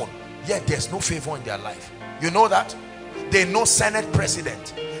everybody known, yet there's no favor in their life. You know that? They know Senate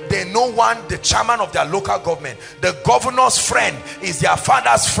president. They know one, the chairman of their local government. The governor's friend is their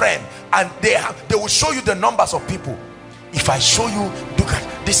father's friend. And they will show you the numbers of people. If I show you, look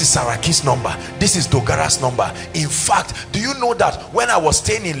at, this is Saraki's number, this is Dogara's number. In fact, do you know that when I was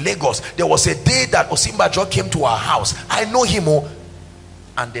staying in Lagos, there was a day that Osimbajo came to our house. I know him,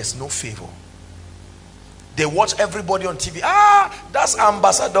 and there's no favor. They watch everybody on TV. Ah, that's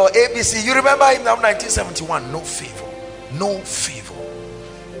Ambassador ABC. You remember him now, 1971. No favor. No favor.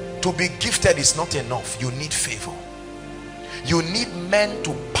 To be gifted is not enough. You need favor. You need men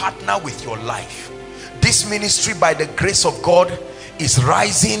to partner with your life. This ministry, by the grace of God, is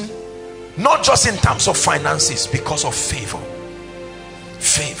rising, not just in terms of finances, because of favor.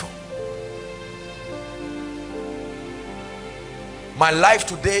 Favor. My life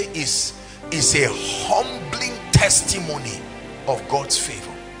today is a humbling testimony of God's favor.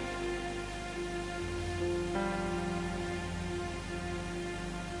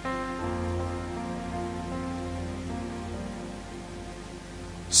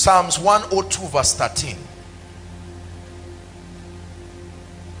 Psalms 102 verse 13.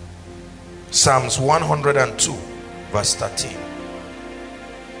 Psalms 102 verse 13.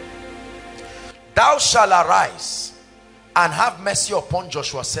 Thou shalt arise and have mercy upon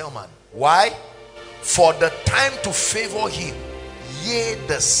Joshua Selman. Why? For the time to favor him, yea,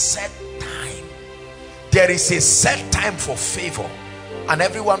 the set time. There is a set time for favor. And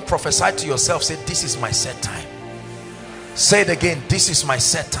everyone prophesy to yourself, say, this is my set time. Say it again, this is my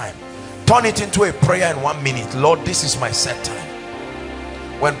set time. Turn it into a prayer in 1 minute. Lord, this is my set time.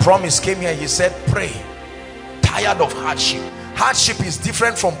 When Promise came here, he said, pray. Tired of hardship. Hardship is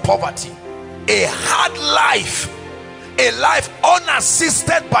different from poverty. A hard life, a life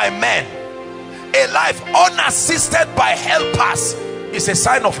unassisted by men, a life unassisted by helpers, is a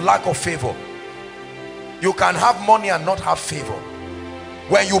sign of lack of favor. You can have money and not have favor.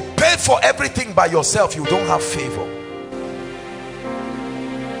 When you pay for everything by yourself, you don't have favor.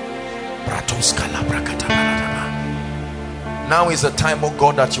 Now is the time, oh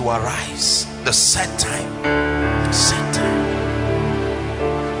God, that you arise. The set time. The set time.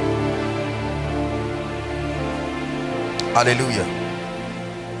 Hallelujah.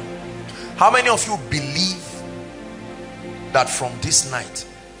 How many of you believe that from this night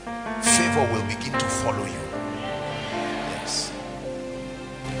favor will begin to follow you? Yes.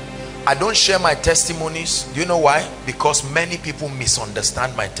 I don't share my testimonies. Do you know why? Because many people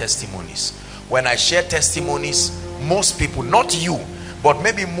misunderstand my testimonies. When I share testimonies, most people, not you, but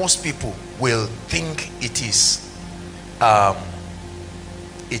maybe most people will think it is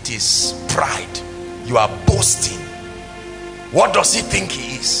It is pride. You are boasting. What does he think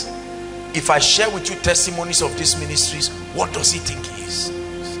he is? If I share with you testimonies of these ministries, what does he think he is?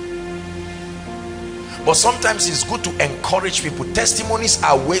 But sometimes it's good to encourage people. Testimonies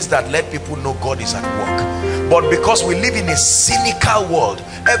are ways that let people know God is at work. But because we live in a cynical world,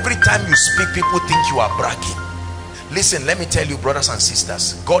 every time you speak, people think you are bragging. Listen, let me tell you, brothers and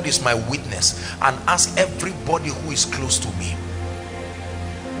sisters, God is my witness, and ask everybody who is close to me.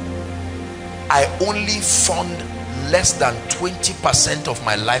 I only fund less than 20% of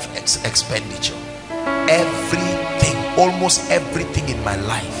my life expenditure. Everything, almost everything in my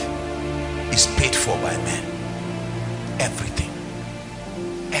life is paid for by men. Everything.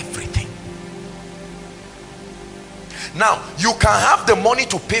 Everything. Now, you can have the money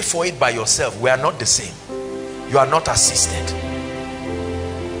to pay for it by yourself. We are not the same. You are not assisted.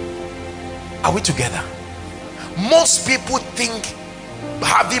 Are we together? Most people think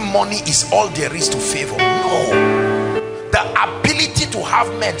having money is all there is to favor. No. The ability to have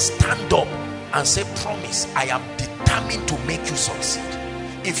men stand up and say, promise, I am determined to make you succeed.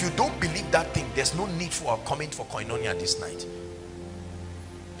 If you don't believe that thing, there's no need for coming for koinonia this night.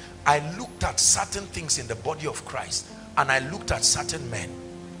 I looked at certain things in the body of Christ, and I looked at certain men.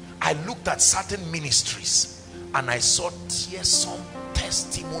 I looked at certain ministries, and I saw tearsome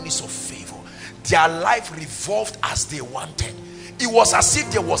testimonies of favor. Their life revolved as they wanted. It was as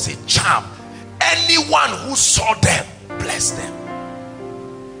if there was a charm. Anyone who saw them, blessed them.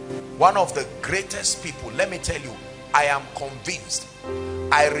 One of the greatest people, let me tell you, I am convinced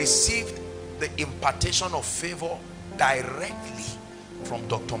I received the impartation of favor directly from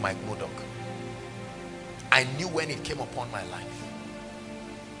Dr. Mike Murdoch. I knew when it came upon my life.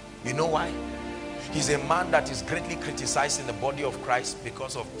 You know why? He's a man that is greatly criticized in the body of Christ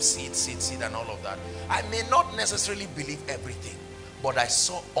because of seed and all of that. I may not necessarily believe everything, but I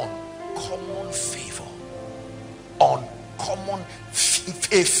saw uncommon favor. Uncommon,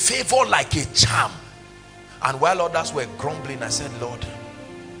 a favor like a charm. And while others were grumbling, I said, Lord,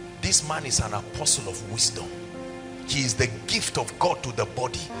 this man is an apostle of wisdom. He is the gift of God to the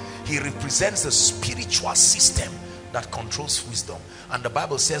body. He represents the spiritual system that controls wisdom. And the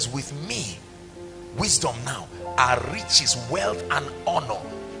Bible says, with me, wisdom now are riches, wealth and honor,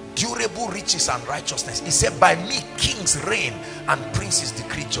 durable riches and righteousness. He said, by me kings reign and princes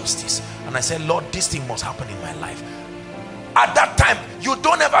decree justice. And I said, Lord, this thing must happen in my life. At that time, you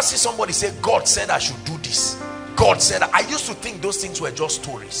don't ever see somebody say, God said I should do this. God said, I used to think those things were just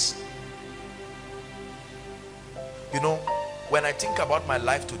stories. You know, when I think about my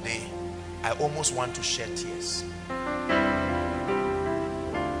life today, I almost want to shed tears.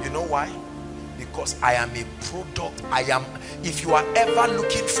 You know why? Because I am a product. If you are ever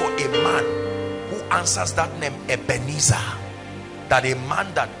looking for a man who answers that name, Ebenezer, that a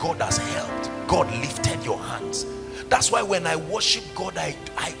man that God has helped, God lifted your hands. That's why when I worship God, I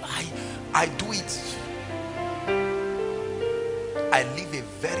do it. I live a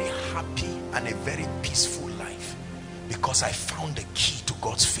very happy and a very peaceful life because I found the key to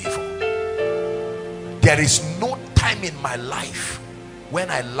God's favor. There is no time in my life when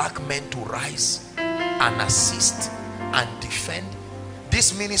I lack men to rise and assist and defend.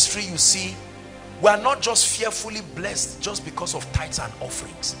 This ministry, you see, we are not just fearfully blessed just because of tithes and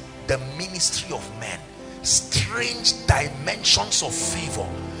offerings. The ministry of men, strange dimensions of favor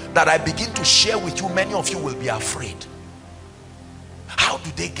that I begin to share with you, many of you will be afraid. How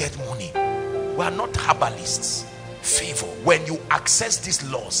do they get money? We are not herbalists. Favor, when you access these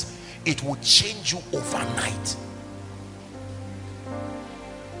laws, it will change you overnight.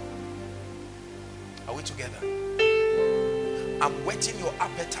 Are we together? I'm whetting your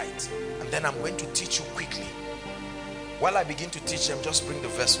appetite, and then I'm going to teach you quickly. While I begin to teach them, just bring the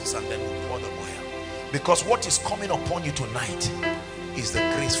vessels and then we'll pour the oil. Because what is coming upon you tonight is the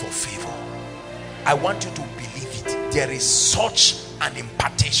grace for favor. I want you to believe it. There is such an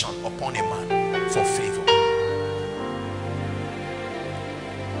impartation upon a man for favor.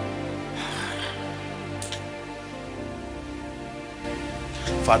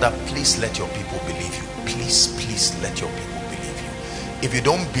 Father, please let your people believe you. Please let your people believe you. If you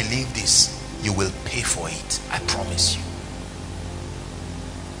don't believe this, you will pay for it. I promise you.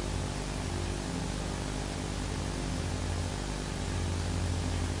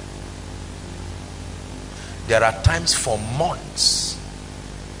 There are times for months,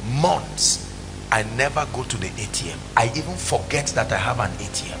 I never go to the ATM. I even forget that I have an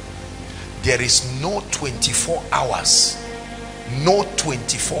ATM. There is no 24 hours, no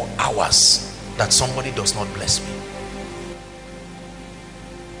 24 hours that somebody does not bless me.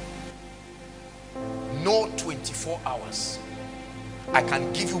 No 24 hours. I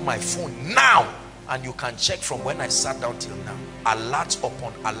can give you my phone now and you can check from when I sat down till now. Alert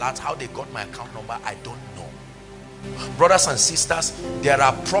upon alert. How they got my account number, I don't know. Brothers and sisters, there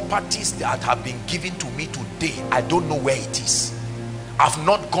are properties that have been given to me today. I don't know where it is. I've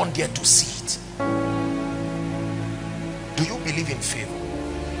not gone there to see it. Do you believe in favor?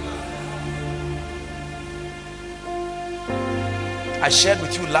 I shared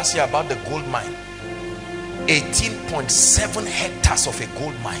with you last year about the gold mine. 18.7 hectares of a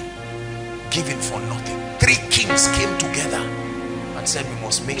gold mine given for nothing. 3 kings came together and said, we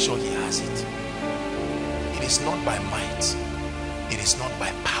must make sure he has it. It is not by might, it is not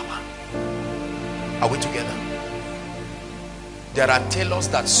by power. Are we together? There are tailors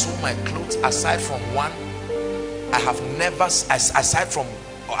that sew my clothes. Aside from one, I have never, aside from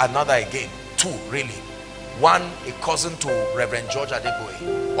another again, 2 really. One, a cousin to Reverend George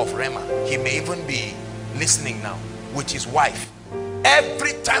Adeboye of Rema. He may even be listening now, with his wife.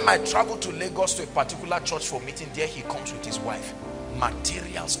 Every time I travel to Lagos to a particular church for meeting, there he comes with his wife.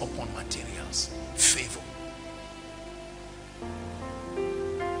 Materials upon materials. Favor.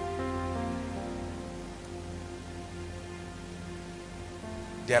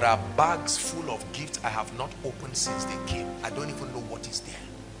 There are bags full of gifts I have not opened since they came. I don't even know what is there.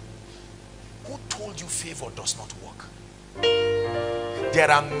 Who told you favor does not work? There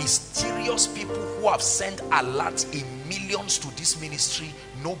are mysterious people who have sent alerts in millions to this ministry.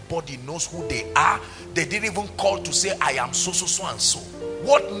 Nobody knows who they are. They didn't even call to say, I am so, so, so and so.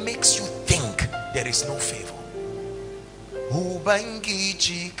 What makes you think there is no favor?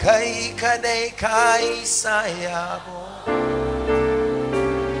 Ubangiji kai kadai kai sayabo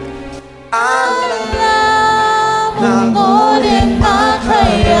Allah mungode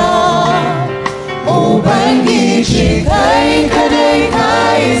makaya Ubangiji kai kadai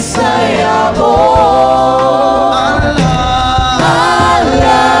kai sayabo Allah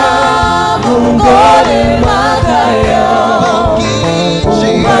mungode makaya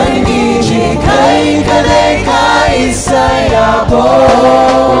Ubangiji kai kadai kai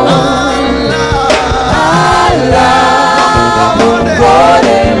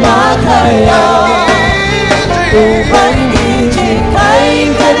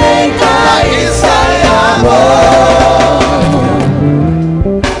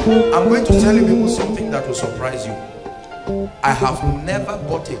I'm going to tell you people something that will surprise you. I have never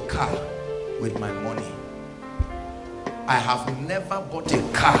bought a car with my money. I have never bought a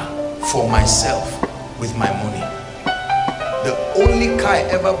car for myself with my money. The only car I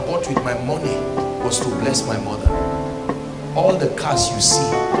ever bought with my money was to bless my mother. All the cars you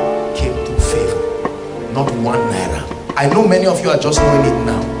see came through favor, not 1 naira. I know many of you are just knowing it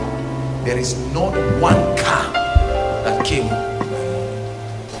now. There is not 1 car that came.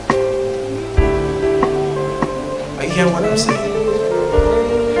 Are you hearing what I'm saying?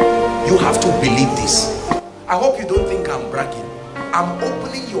 You have to believe this. I hope you don't think I'm bragging. I'm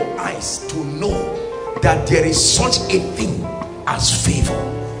opening your eyes to know that there is such a thing as favor.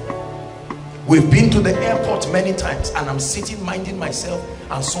 We've been to the airport many times and I'm sitting minding myself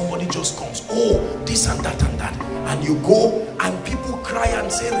and somebody just comes, oh, this and that and that. And you go and people cry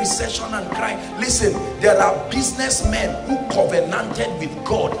and say recession and cry. Listen, there are businessmen who covenanted with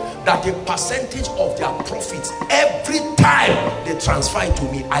God that a percentage of their profits every time they transfer it to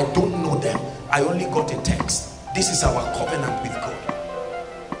me. I don't know them. I only got a text. This is our covenant with God.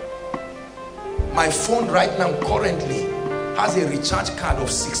 My phone right now currently has a recharge card of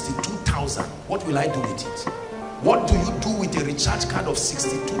 62,000. What will I do with it? What do you do with a recharge card of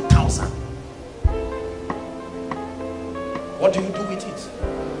 62,000? What do you do with it?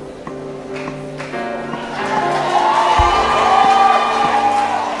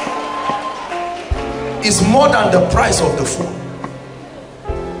 It's more than the price of the phone.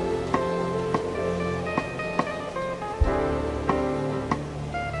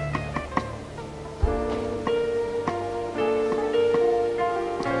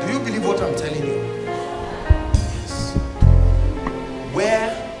 Do you believe what I'm telling you? Yes.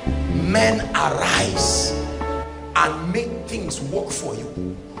 Where men arise and make things work for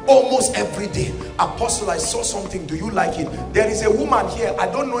you almost every day. Apostle, I saw something. Do you like it? There is a woman here. I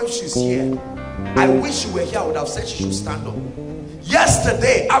don't know if she's here. I wish she were here. I would have said she should stand up.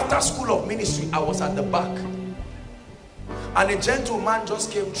 Yesterday after school of ministry, I was at the back and a gentleman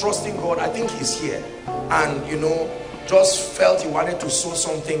just came trusting God. I think he's here, and you know, just felt he wanted to sow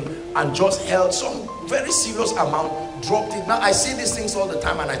something and just held some very serious amount, dropped it. Now I see these things all the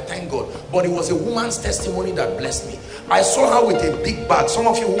time and I thank God, but it was a woman's testimony that blessed me. I saw her with a big bag. Some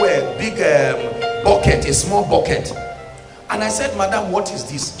of you who wear a big bucket, a small bucket, and I said, madam, what is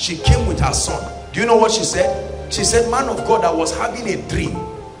this? She came with her son. Do you know what she said? She said, man of God, I was having a dream,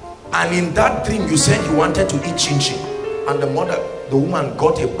 and in that dream you said you wanted to eat chin-chin, and the woman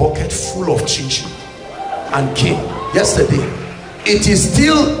got a bucket full of chin-chin and came yesterday. It is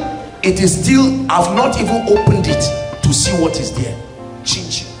still, I've not even opened it to see what is there.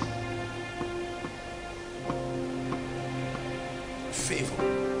 Chin-chin. Favor.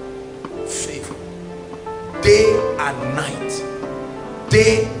 Favor. Day and night.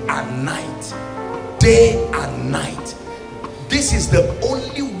 Day and night. Day and night. This is the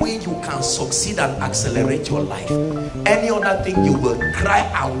only way you can succeed and accelerate your life. Any other thing, you will cry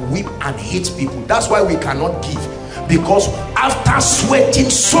and weep and hate people. That's why we cannot give, because after sweating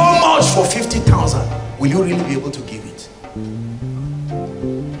so much for 50,000, will you really be able to give it?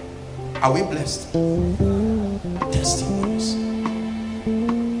 Are we blessed? Testimonies.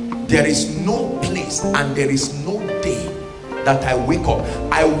 There is no place and there is no day that I wake up.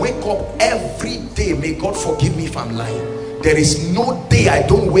 I wake up every day. May God forgive me if I'm lying. There is no day I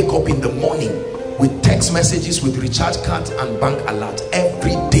don't wake up in the morning with text messages, with recharge cards and bank alerts.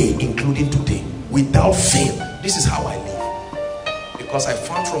 Every day, including today, without fail. This is how I live, because I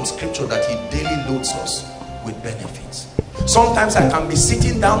found from scripture that he daily loads us with benefits. Sometimes I can be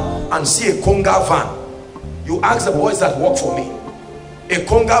sitting down and see a conga van. You ask the boys that work for me, a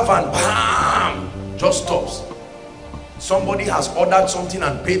conga van, bam, just stops. Somebody has ordered something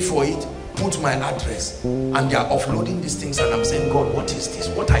and paid for it, put my address, and they are offloading these things, and I'm saying, God, what is this?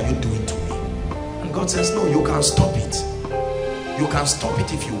 What are you doing to me? And God says, no, you can stop it. You can stop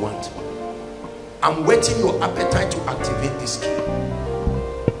it if you want. I'm whetting your appetite to activate this key.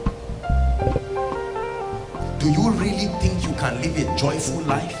 Do you really think you can live a joyful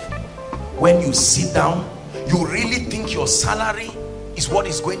life when you sit down? You really think your salary is what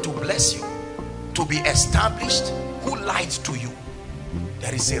is going to bless you to be established? Who lied to you?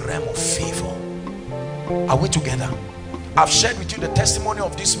 There is a realm of favor. Are we together? I've shared with you the testimony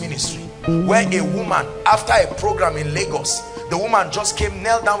of this ministry, where a woman, after a program in Lagos, the woman just came,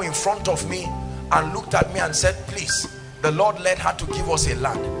 knelt down in front of me and looked at me and said, please, the Lord led her to give us a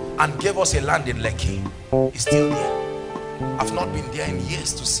land, and gave us a land in Lekki. It's still there. I've not been there in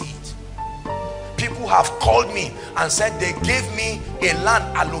years to see it. People have called me and said they gave me a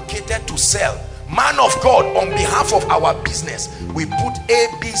land allocated to sell. Man of God, on behalf of our business, we put A,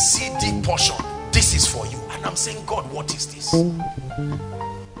 B, C, D portion. This is for you. And I'm saying, God, what is this?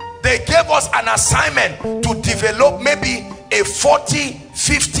 They gave us an assignment to develop maybe a 40,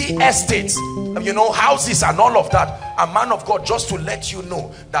 50 estates, you know, houses and all of that. A man of God, just to let you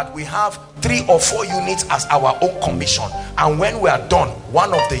know that we have 3 or 4 units as our own commission. And when we are done,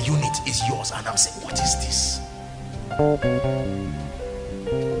 one of the units is yours. And I'm saying, what is this?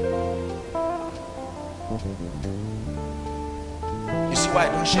 You see why I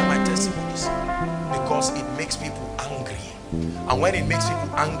don't share my testimonies? Because it makes people angry. And when it makes people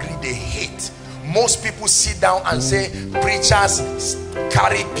angry, they hate. Most people sit down and say, preachers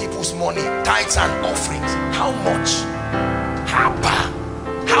carry people's money, tithes and offerings. How much?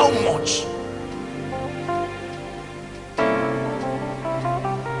 How much?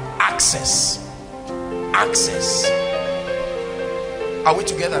 Access. Are we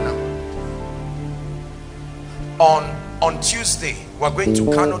together now? On Tuesday, we're going to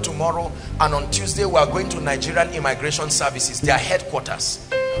Kano tomorrow, and on Tuesday we are going to Nigerian Immigration Services, their headquarters,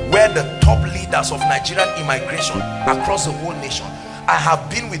 where the top leaders of Nigerian immigration across the whole nation. I have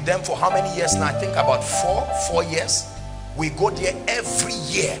been with them for how many years now? I think about four years. We go there every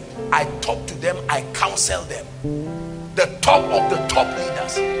year. I talk to them, I counsel them. The top of the top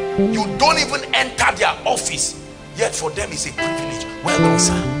leaders. You don't even enter their office, yet for them it's a privilege. Well done,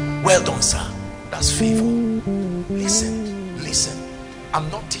 sir. Well done, sir. That's favor. Listen. I'm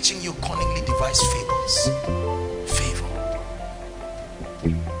not teaching you cunningly devised fables.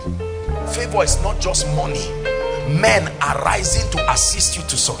 Favor is not just money. Men are rising to assist you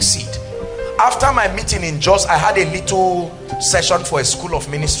to succeed. After my meeting in Jos, I had a little session for a school of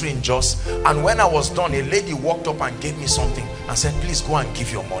ministry in Jos, and when I was done, a lady walked up and gave me something and said, please go and give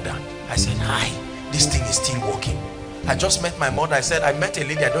your mother. I said, hi, this thing is still working. I just met my mother. I said, I met a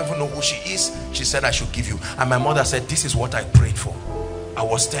lady, I don't even know who she is. She said I should give you. And my mother said, this is what I prayed for.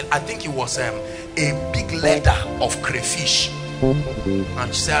 I think it was a big letter of crayfish.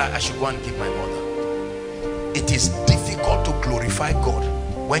 And she said I should go and give my mother. It is difficult to glorify God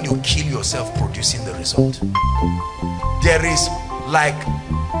when you kill yourself producing the result. There is, like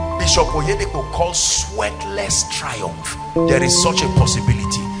Bishop Oyedepo calls, sweatless triumph. There is such a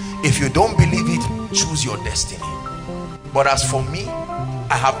possibility. If you don't believe it, choose your destiny. But as for me,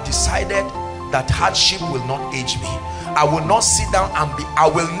 I have decided that hardship will not age me. I will not sit down and I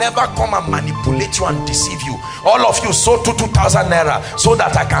will never come and manipulate you and deceive you. All of you sow 2,000 naira so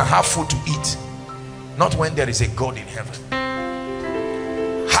that I can have food to eat. Not when there is a God in heaven.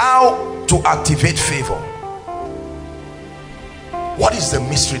 How to activate favor? What is the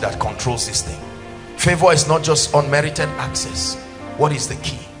mystery that controls this thing? Favor is not just unmerited access. What is the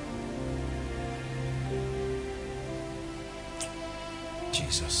key?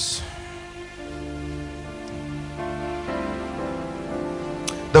 Jesus.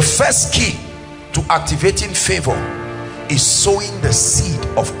 The first key to activating favor is sowing the seed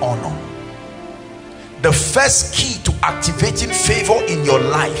of honor. The first key to activating favor in your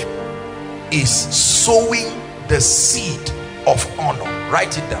life is sowing the seed of honor.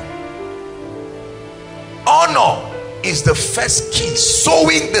 Write it down. Honor is the first key.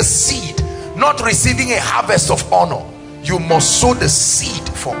 Sowing the seed, not receiving a harvest of honor. You must sow the seed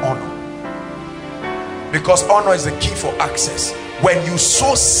for honor, because honor is the key for access. When you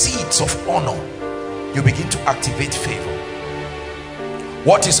sow seeds of honor, you begin to activate favor.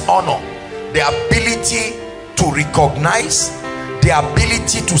 What is honor? The ability to recognize, the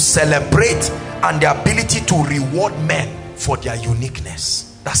ability to celebrate, and the ability to reward men for their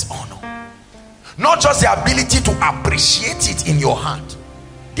uniqueness. That's honor. Not just the ability to appreciate it in your heart,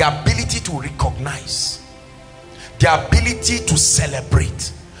 the ability to recognize, the ability to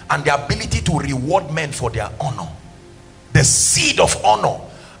celebrate, and the ability to reward men for their honor. The seed of honor.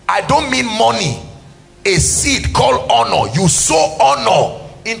 I don't mean money. A seed called honor. You sow honor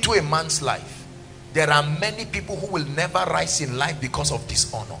into a man's life. There are many people who will never rise in life because of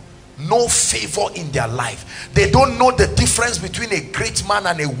dishonor. No favor in their life. They don't know the difference between a great man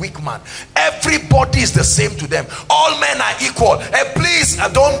and a weak man. Everybody is the same to them. All men are equal. Hey, please,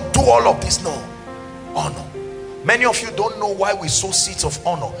 don't do all of this. No. Honor. Many of you don't know why we sow seeds of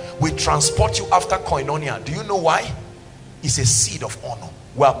honor. We transport you after koinonia. Do you know why? It's a seed of honor.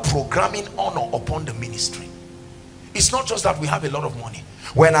 We are programming honor upon the ministry. It's not just that we have a lot of money.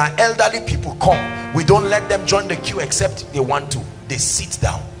 When our elderly people come, we don't let them join the queue except they want to. They sit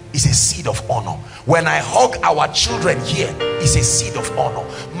down. It's a seed of honor. When I hug our children here, it's a seed of honor.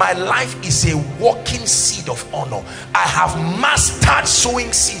 My life is a walking seed of honor. I have mastered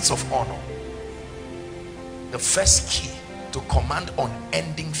sowing seeds of honor. The first key to command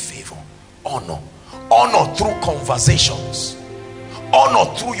unending favor, honor. Honor through conversations, honor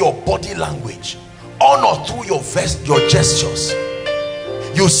through your body language, honor through your gestures.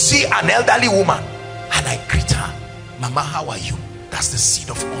 You see an elderly woman and I greet her, Mama, how are you? That's the seed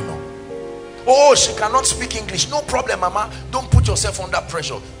of honor. Oh, she cannot speak English. No problem, Mama. Don't put yourself under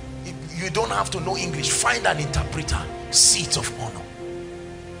pressure. You don't have to know English. Find an interpreter. Seeds of honor.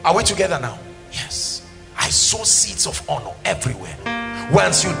 Are we together now? Yes. I sow seeds of honor everywhere.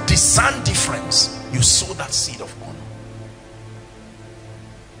 Once you discern difference, you sow that seed of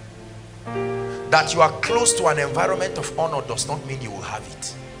honor. That you are close to an environment of honor does not mean you will have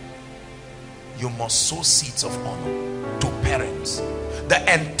it. You must sow seeds of honor to parents. The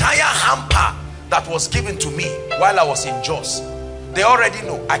entire hamper that was given to me while I was in Jos, they already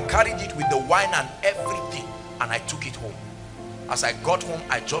know. I carried it with the wine and everything and I took it home. As I got home,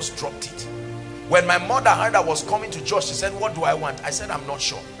 I just dropped it. When my mother heard I was coming to Jos, she said, what do I want? I said, I'm not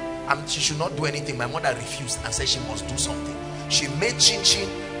sure. She should not do anything. My mother refused and said she must do something. She made chin-chin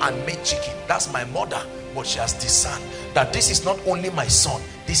and made chicken. That's my mother. But she has discerned that this is not only my son,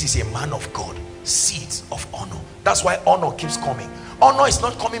 this is a man of God. Seeds of honor. That's why honor keeps coming. Honor is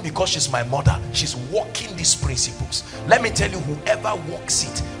not coming because she's my mother. She's walking these principles. Let me tell you, whoever walks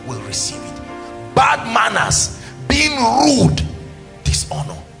it will receive it. Bad manners, being rude,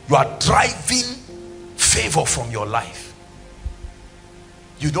 dishonor. You are driving favor from your life.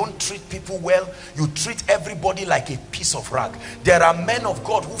 You don't treat people well. You treat everybody like a piece of rag. There are men of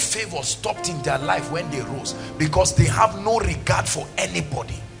God who favor stopped in their life when they rose because they have no regard for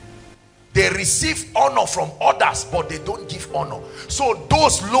anybody. They receive honor from others, but they don't give honor. So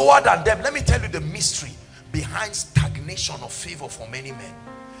those lower than them, let me tell you the mystery behind stagnation of favor for many men.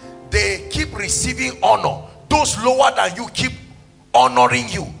 They keep receiving honor. Those lower than you keep honoring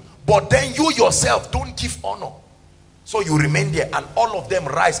you, but then you yourself don't give honor. So you remain there and all of them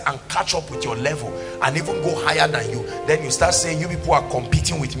rise and catch up with your level and even go higher than you. Then you start saying, you people are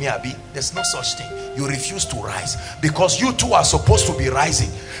competing with me, Abi. There's no such thing. You refuse to rise because you too are supposed to be rising.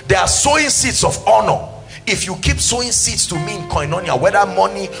 They are sowing seeds of honor. If you keep sowing seeds to me in koinonia, whether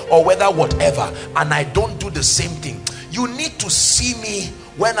money or whether whatever, and I don't do the same thing, you need to see me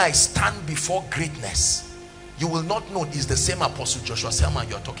when I stand before greatness. You will not know it's the same Apostle Joshua Selman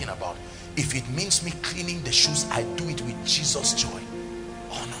you're talking about. If it means me cleaning the shoes, I do it with Jesus' joy.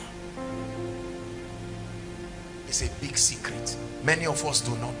 Honor. is a big secret. Many of us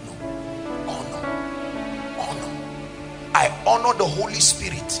do not know. Honor. Honor. I honor the Holy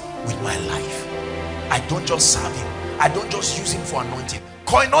Spirit with my life. I don't just serve him. I don't just use him for anointing.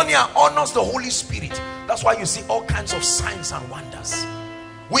 Koinonia honors the Holy Spirit. That's why you see all kinds of signs and wonders.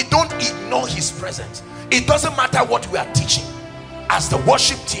 We don't ignore his presence. It doesn't matter what we are teaching. As the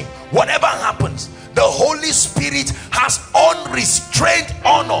worship team, whatever happens, the Holy Spirit has unrestrained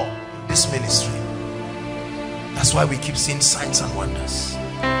honor in this ministry. That's why we keep seeing signs and wonders.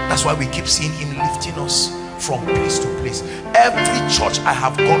 That's why we keep seeing him lifting us from place to place. Every church I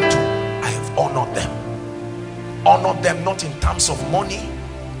have gone to, I have honored them. Honored them not in terms of money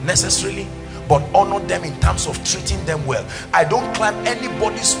necessarily, but honor them in terms of treating them well. I don't climb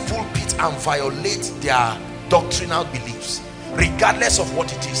anybody's pulpit and violate their doctrinal beliefs, regardless of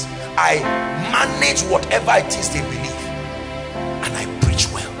what it is. I manage whatever it is they believe, and I preach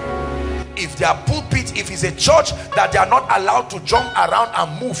well. If their pulpit, if it's a church that they are not allowed to jump around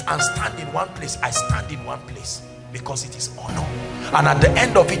and move and stand in one place, I stand in one place because it is honor. And at the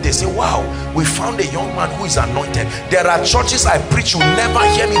end of it, they say, wow, we found a young man who is anointed. There are churches I preach, you never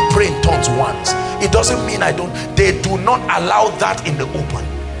hear me pray in tongues once. It doesn't mean I don't. They do not allow that in the open.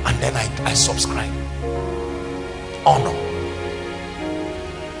 And then I subscribe. Honor.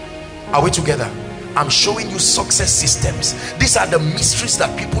 Are we together? I'm showing you success systems. These are the mysteries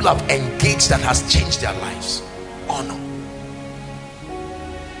that people have engaged that has changed their lives. Honor.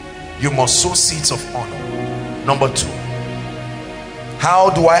 You must sow seeds of honor. Number 2.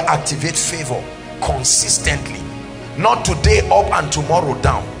 How do I activate favor? Consistently. Not today up and tomorrow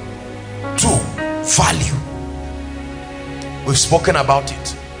down. 2. Value. We've spoken about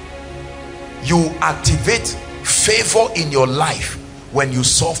it. You activate favor in your life when you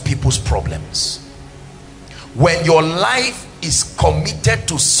solve people's problems. When your life is committed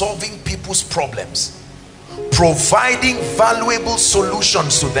to solving people's problems, providing valuable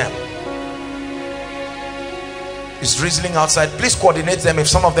solutions to them. It's drizzling outside. Please coordinate them. If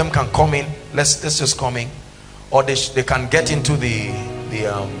some of them can come in, let's just come in, or they can get into the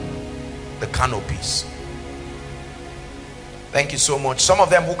canopies. Thank you so much. Some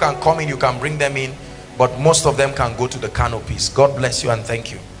of them who can come in, you can bring them in, but most of them can go to the canopies. God bless you and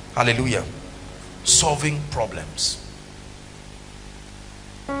thank you. Hallelujah. Solving problems.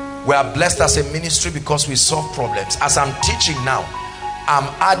 We are blessed as a ministry because we solve problems. As I'm teaching now, I'm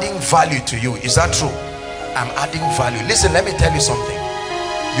adding value to you. Is that true? I'm adding value. Listen, let me tell you something.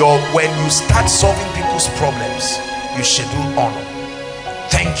 When you start solving people's problems, you schedule honor.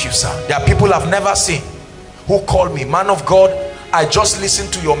 Thank you, sir. There are people I've never seen who call me, man of God, I just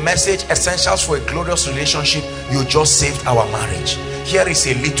listened to your message, Essentials for a Glorious Relationship. You just saved our marriage. Here is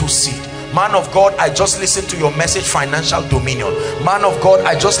a little seed. Man of God, I just listened to your message, Financial Dominion. Man of God,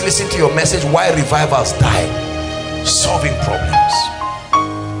 I just listened to your message, Why Revivals Die. Solving problems.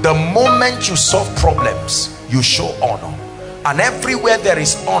 The moment you solve problems, you show honor. And everywhere there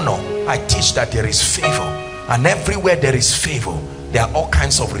is honor, I teach that there is favor. And everywhere there is favor, there are all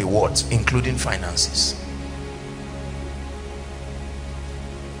kinds of rewards, including finances.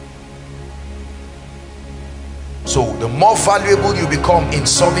 So the more valuable you become in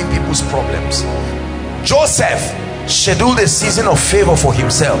solving people's problems. Joseph scheduled a season of favor for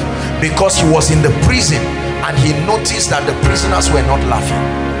himself because he was in the prison and he noticed that the prisoners were not laughing.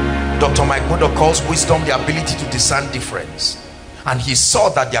 Dr. Mike Murdoch calls wisdom the ability to discern difference. And he saw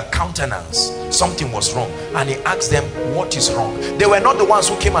that their countenance, something was wrong. And he asked them, what is wrong? They were not the ones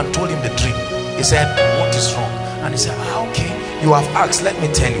who came and told him the dream. He said, what is wrong? And he said, okay, you have asked, let me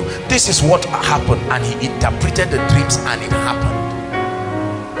tell you. This is what happened. And he interpreted the dreams and it happened.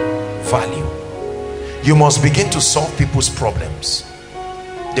 Value. You must begin to solve people's problems.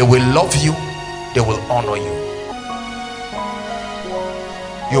 They will love you. They will honor you.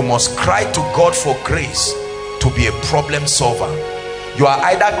 You must cry to God for grace to be a problem solver. You are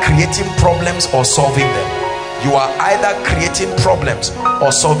either creating problems or solving them. You are either creating problems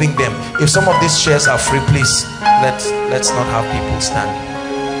or solving them. If some of these chairs are free, please let's not have people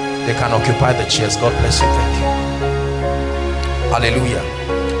standing. They can occupy the chairs. God bless you. Thank you. Hallelujah.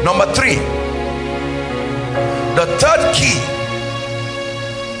 Number 3. The third key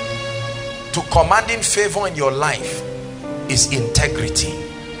to commanding favor in your life is integrity.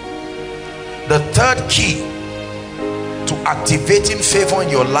 The third key to activating favor in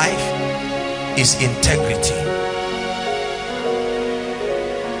your life is integrity.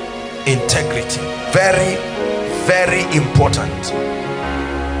 Integrity. Very, very important.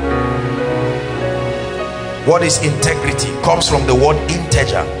 What is integrity? It comes from the word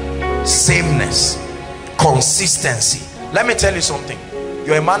integer. Sameness. Consistency. Let me tell you something.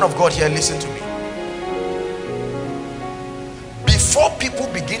 You're a man of God here, listen to me.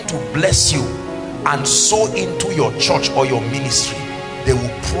 people begin to bless you and sow into your church or your ministry, they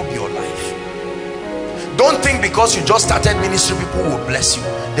will probe your life. Don't think because you just started ministry, people will bless you.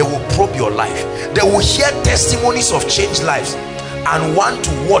 They will probe your life. They will hear testimonies of changed lives and want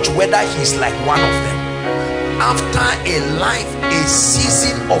to watch whether he's like one of them. After a life, a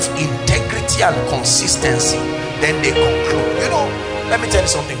season of integrity and consistency, then they conclude. You know, let me tell you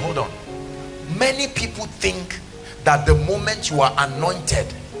something. Hold on. Many people think that the moment you are anointed,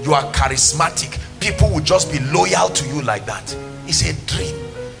 you are charismatic, people will just be loyal to you like that. It's a dream.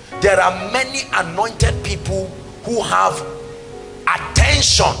 There are many anointed people who have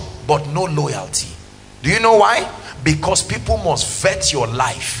attention but no loyalty. Do you know why? Because people must vet your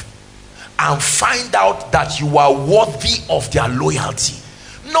life and find out that you are worthy of their loyalty.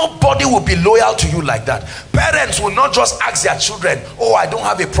 Nobody will be loyal to you like that. Parents will not just ask their children, oh, I don't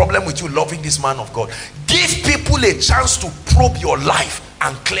have a problem with you loving this man of God. Give people a chance to probe your life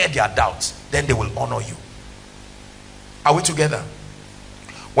and clear their doubts. Then they will honor you. Are we together?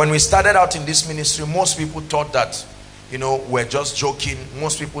 When we started out in this ministry, most people thought that, you know, we're just joking.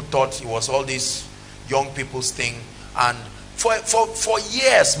 Most people thought it was all this young people's thing. And for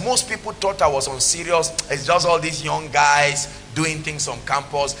years, most people thought I was on serious. It's just all these young guys doing things on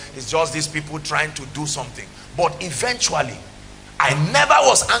campus. It's just these people trying to do something. But eventually, I never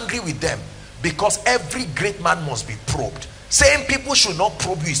was angry with them, because every great man must be probed. Saying people should not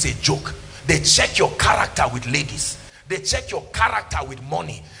probe you is a joke. They check your character with ladies. They check your character with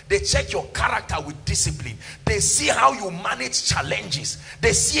money. They check your character with discipline. They see how you manage challenges.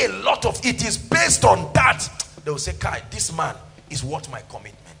 They see a lot of it. Is based on that. They will say, Kai, this man is worth my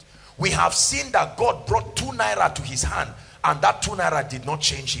commitment. We have seen that God brought 2 naira to his hand, and that 2 naira did not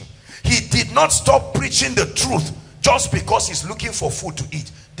change him. He did not stop preaching the truth just because he's looking for food to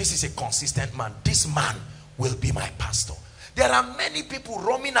eat. This is a consistent man. This man will be my pastor. There are many people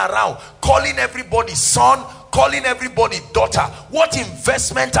roaming around, calling everybody son, calling everybody daughter. What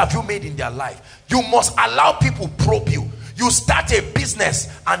investment have you made in their life? You must allow people probe you. You start a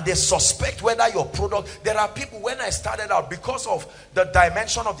business and they suspect whether your product. There are people, when I started out, because of the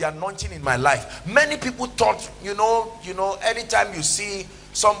dimension of the anointing in my life, many people thought, you know, anytime you see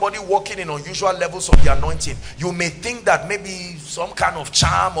somebody walking in unusual levels of the anointing, you may think that maybe some kind of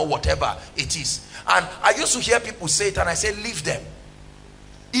charm or whatever it is. And I used to hear people say it, and I say, leave them.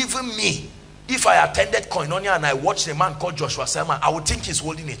 Even me, if I attended Koinonia and I watched a man called Joshua Selman, I would think he's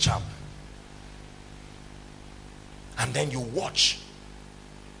holding a charm. And then you watch.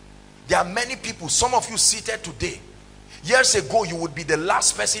 There are many people, some of you seated today, years ago you would be the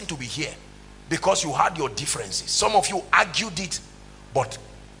last person to be here because you had your differences. Some of you argued it, but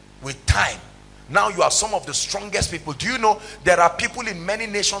with time, now you are some of the strongest people. Do you know there are people in many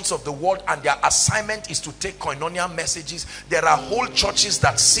nations of the world, and their assignment is to take Koinonia messages? There are whole churches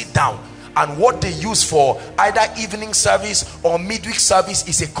that sit down, and what they use for either evening service or midweek service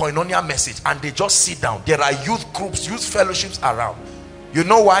is a Koinonia message, and they just sit down. There are youth groups, youth fellowships around. You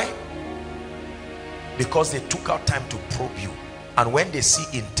know why? Because they took out time to probe you. And when they see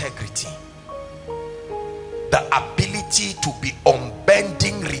integrity, the ability to be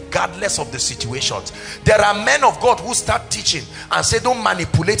unbending regardless of the situations. There are men of God who start teaching and say don't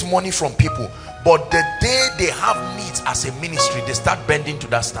manipulate money from people, but the day they have needs as a ministry, they start bending to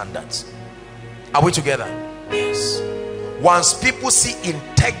that standards. Are we together? Yes. Once people see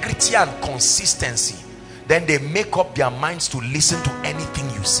integrity and consistency, then they make up their minds to listen to anything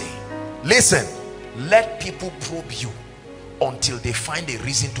you say. Listen, let people probe you until they find a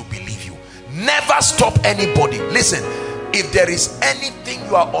reason to believe you. Never stop anybody. Listen, if there is anything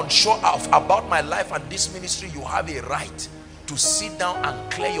you are unsure of about my life and this ministry, you have a right to sit down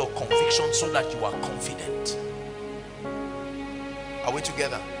and clear your conviction so that you are confident. Are we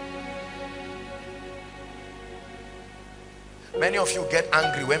together? Many of you get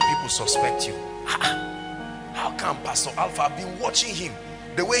angry when people suspect you. How come Pastor Alpha? I've been watching him,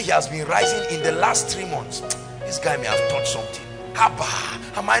 the way he has been rising in the last 3 months. This guy may have touched something.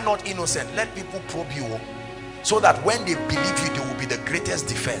 Am I not innocent? Let people probe you, so that when they believe you, they will be the greatest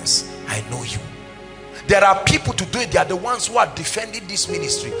defense. I know you. There are people to do it. They are the ones who are defending this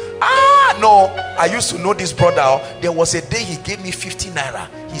ministry. No, I used to know this brother. There was a day he gave me 50 naira.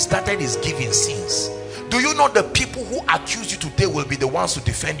 He started his giving since. Do you know the people who accuse you today will be the ones to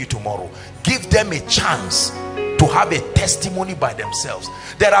defend you tomorrow? Give them a chance to have a testimony by themselves.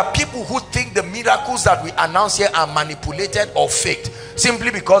 There are people who think the miracles that we announce here are manipulated or faked,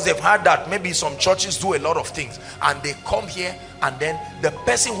 simply because they've heard that maybe some churches do a lot of things, and they come here, and then the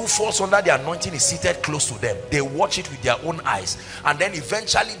person who falls under the anointing is seated close to them. They watch it with their own eyes, and then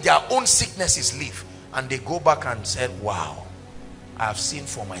eventually their own sicknesses leave, and they go back and say, wow, I have seen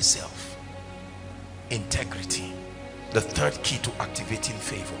for myself. Integrity. The third key to activating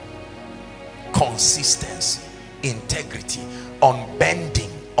favor. Consistency. Integrity. Unbending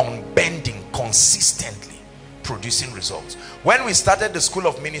consistently, producing results. When we started the school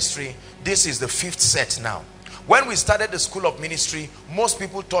of ministry, this is the 5th set now. When we started the school of ministry, most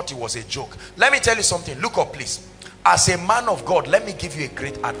people thought it was a joke. Let me tell you something. Look up, please. As a man of God, let me give you a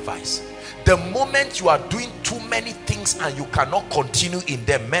great advice. The moment you are doing too many things and you cannot continue in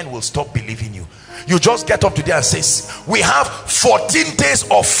them, men will stop believing you. You just get up today and say, we have 14 days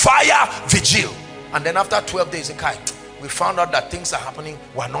of fire vigil, and then after 12 days, okay, we found out that things are happening.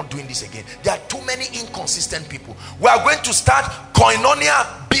 We are not doing this again. There are too many inconsistent people. We are going to start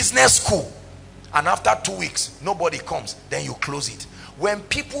Koinonia Business School, and after 2 weeks nobody comes, then you close it. When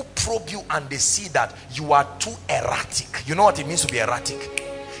people probe you and they see that you are too erratic, you know what it means to be erratic?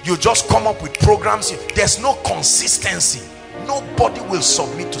 You just come up with programs, there's no consistency. Nobody will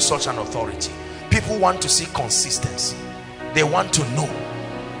submit to such an authority. People want to see consistency. They want to know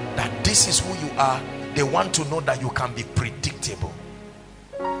that this is who you are. They want to know that you can be predictable.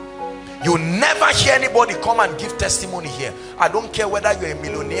 You never hear anybody come and give testimony here. I don't care whether you're a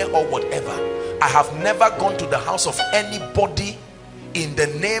millionaire or whatever. I have never gone to the house of anybody in the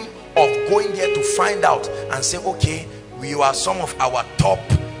name of going there to find out and say, okay, we are some of our top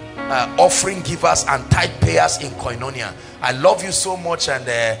offering givers and tithe payers in Koinonia. I love you so much, and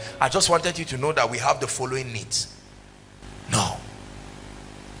I just wanted you to know that we have the following needs. No.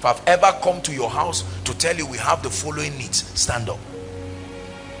 If I've ever come to your house to tell you we have the following needs, stand up.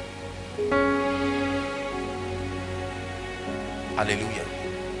 Hallelujah.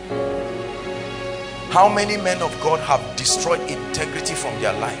 How many men of God have destroyed integrity from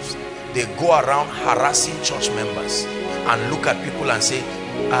their lives? They go around harassing church members and look at people and say,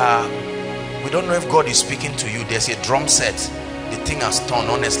 we don't know if God is speaking to you. There's a drum set. The thing has turned.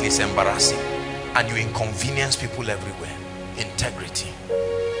 Honestly, it's embarrassing. And you inconvenience people everywhere. Integrity.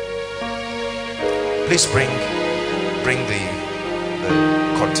 Please bring the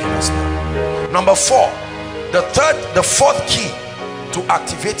containers now. Number 4, the fourth key to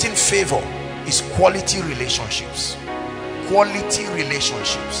activating favor is quality relationships. Quality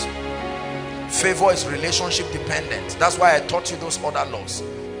relationships. Favor is relationship dependent. That's why I taught you those other laws.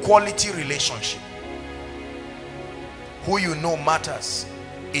 Quality relationship. Who you know matters.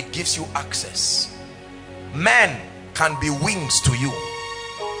 It gives you access. Men can be wings to you.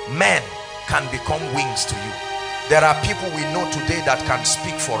 Men can become wings to you. There are people we know today that can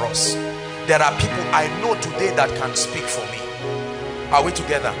speak for us. There are people I know today that can speak for me. Are we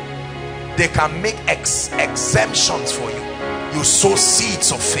together? They can make exemptions for you. You sow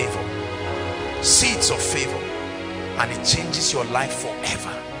seeds of favor. Seeds of favor, and it changes your life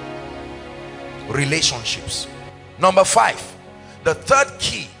forever. Relationships. Number 5, the third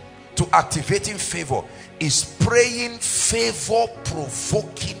key to activating favor is praying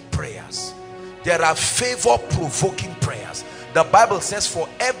favor-provoking prayers. There are favor-provoking prayers. The Bible says, for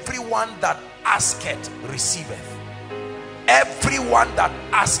everyone that asketh receiveth. Everyone that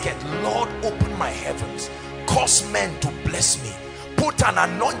asketh, Lord, open my heavens, cause men to bless me, put an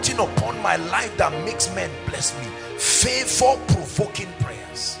anointing upon my life that makes men bless me. Favor-provoking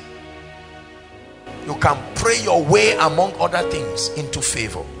prayers. You can pray your way, among other things, into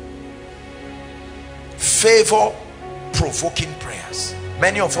favor. Favor-provoking prayers.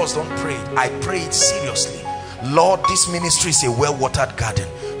 Many of us don't pray it. I pray it seriously. Lord, this ministry is a well-watered garden.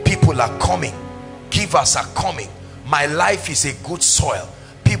 People are coming. Givers are coming. My life is a good soil.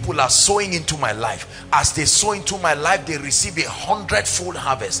 People are sowing into my life. As they sow into my life, they receive 100-fold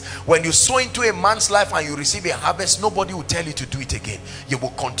harvest. When you sow into a man's life and you receive a harvest, nobody will tell you to do it again. You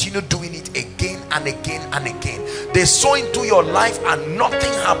will continue doing it again and again and again. They sow into your life and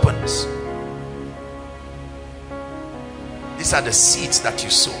nothing happens. These are the seeds that you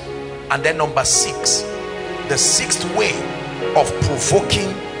sow. And then number 6, the 6th way of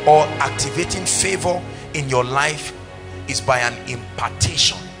provoking or activating favor in your life is by an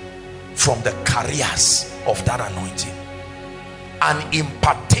impartation from the carriers of that anointing. An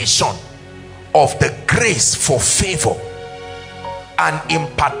impartation of the grace for favor. An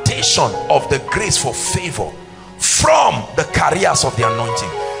impartation of the grace for favor from the carriers of the anointing.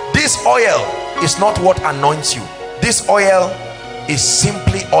 This oil is not what anoints you. This oil is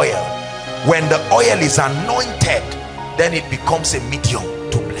simply oil. When the oil is anointed, then it becomes a medium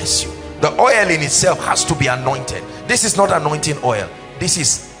to bless you. The oil in itself has to be anointed. This is not anointing oil. This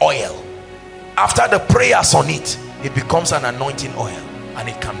is oil. After the prayers on it, it becomes an anointing oil and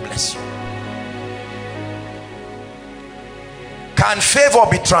it can bless you. Can favor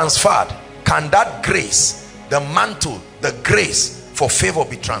be transferred? Can that grace, the mantle, the grace for favor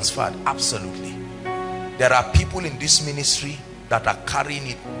be transferred? Absolutely. There are people in this ministry that are carrying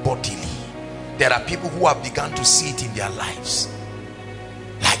it bodily. There are people who have begun to see it in their lives,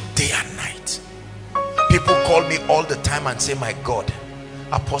 like day and night. People call me all the time and say, my God,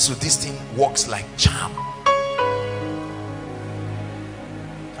 Apostle, this thing works like charm.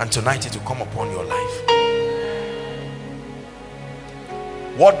 And tonight it will come upon your life.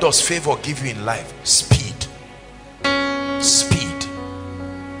 What does favor give you in life? Speed. Speed.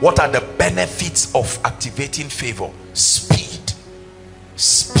 What are the benefits of activating favor? Speed.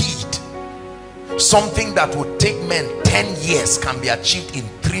 Speed. Something that would take men 10 years can be achieved in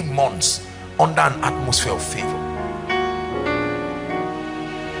 3 months under an atmosphere of favor.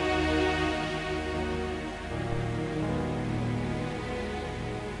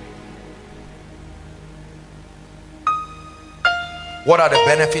 What are the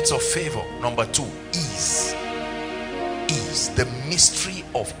benefits of favor? Number 2, ease. Ease, the mystery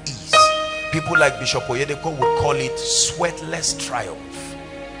of ease. People like Bishop Oyedeko would call it sweatless triumph.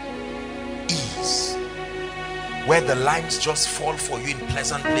 Ease, where the lines just fall for you in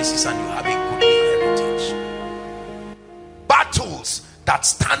pleasant places and you have a goodly heritage. Battles that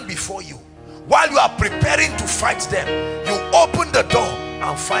stand before you, while you are preparing to fight them, you open the door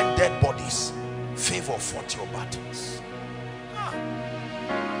and find dead bodies. Favor fought your battles.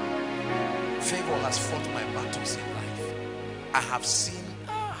 Favor has fought my battles in life. I have seen.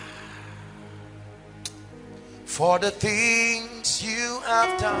 For the things you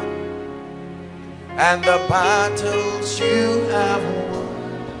have done and the battles you have won,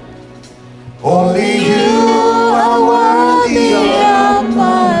 only you are worthy of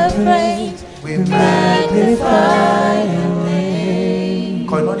my praise. We magnify your name.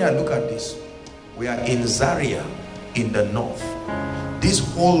 Koinonia, look at this. We are in Zaria in the north. This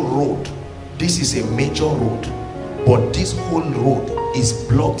whole road, this is a major road, but this whole road is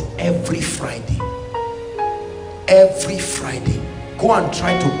blocked every Friday. Every Friday. Go and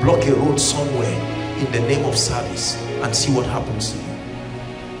try to block a road somewhere in the name of service and see what happens to you.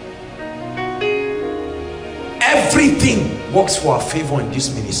 Everything works for our favor in this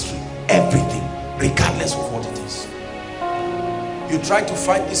ministry. Everything, regardless of what it is. You try to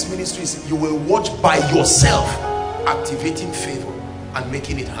fight these ministries, you will watch by yourself activating favor and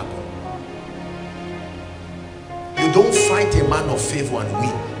making it happen. You don't fight a man of favor and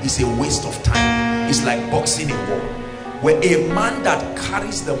win. It's a waste of time. It's like boxing in war, where a man that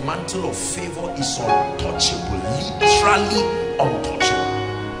carries the mantle of favor is untouchable, literally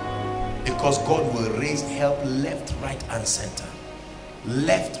untouchable, because God will raise help left, right and center.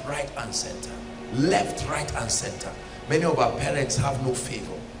 Left, right and center. Left, right and center. Many of our parents have no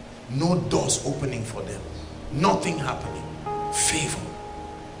favor, no doors opening for them, nothing happening. Favor.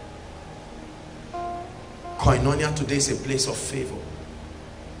 Koinonia today is a place of favor.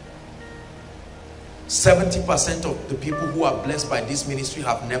 70% of the people who are blessed by this ministry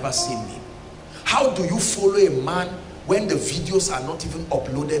have never seen me. How do you follow a man when the videos are not even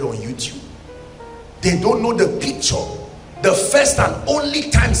uploaded on YouTube? They don't know the picture. The first and only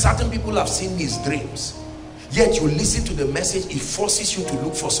time certain people have seen me is dreams. Yet you listen to the message, it forces you to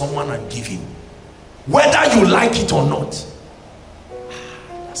look for someone and give him. Whether you like it or not.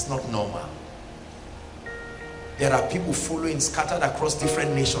 That's not normal. There are people following scattered across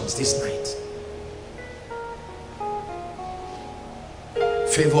different nations this night.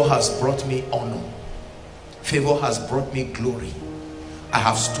 Favor has brought me honor. Favor has brought me glory. I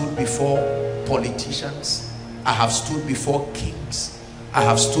have stood before politicians. I have stood before kings. I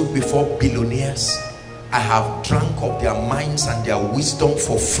have stood before billionaires. I have drank of their minds and their wisdom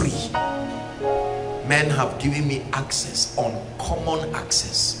for free. Men have given me access, uncommon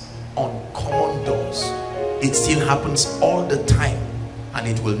access, uncommon doors. It still happens all the time and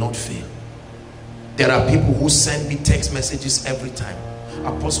it will not fail. There are people who send me text messages every time.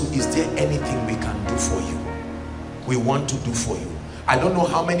 Apostle, is there anything we can do for you? We want to do for you. I don't know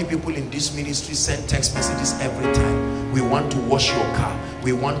how many people in this ministry send text messages every time. We want to wash your car.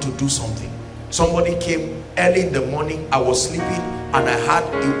 We want to do something. Somebody came early in the morning. I was sleeping and I had,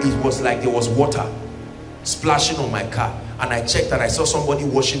 it was like there was water splashing on my car. And I checked and I saw somebody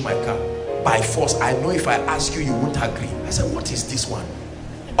washing my car. By force, I know if I ask you, you won't agree. I said, what is this one?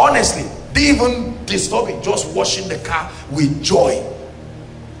 Honestly, they even disturb it, just washing the car with joy.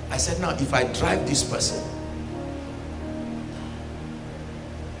 I said, now if I drive this person,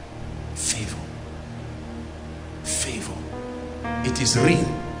 favor, favor, it is real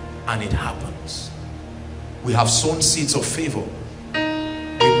and it happens. We have sown seeds of favor.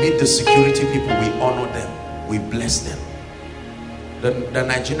 We meet the security people, we honor them, we bless them. The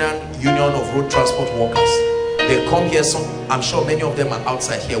Nigerian Union of Road Transport Workers, They come here, I'm sure many of them are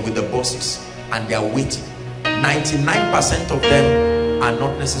outside here with the bosses and they are waiting. 99% of them are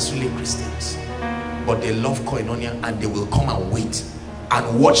not necessarily Christians, but they love koinonia and they will come and wait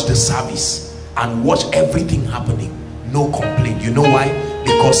and watch the service and watch everything happening. No complaint. You know why?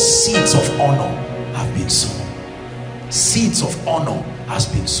 Because seeds of honor have been sown. Seeds of honor has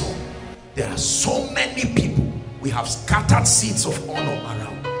been sown. There are so many people. We have scattered seeds of honor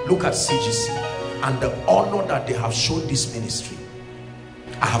around. Look at CGC and the honor that they have shown this ministry.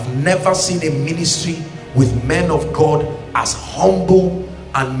 I have never seen a ministry with men of God as humble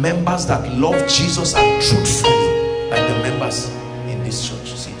and members that love Jesus and truthfully like the members in this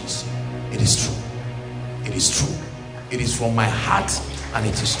church, CGC. It is true. It is true. It is from my heart and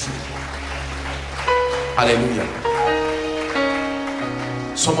it is true. Hallelujah.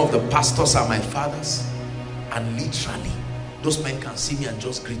 Some of the pastors are my fathers, and literally those men can see me and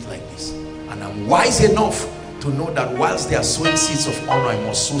just greet like this, and I'm wise enough to know that whilst they are sowing seeds of honor, I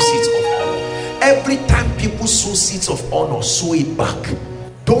must sow seeds of honor. Every time people sow seeds of honor, sow it back.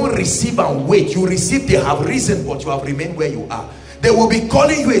 Don't receive and wait. You receive, they have risen, but you have remained where you are. They will be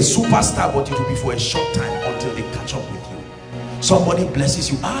calling you a superstar, but it will be for a short time until they catch up with you. Somebody blesses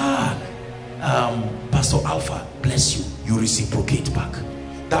you. Pastor Alpha, bless you. You reciprocate back.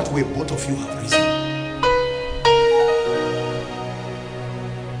 That way both of you have risen.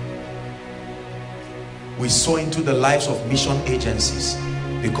 We sow into the lives of mission agencies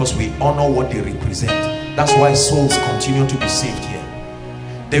because we honor what they represent. That's why souls continue to be saved here.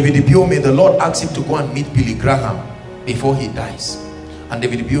 David Ibiome, the Lord asked him to go and meet Billy Graham before he dies. And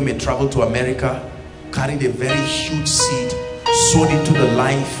David Ibiome traveled to America, carried a very huge seed, sowed into the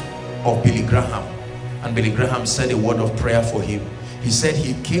life of Billy Graham. And Billy Graham said a word of prayer for him. He said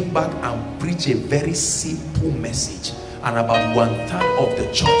he came back and preached a very simple message, and about 1/3 of the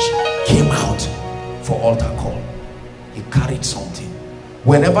church came out for altar call. He carried something.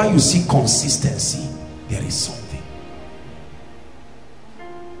 Whenever you see consistency, there is something.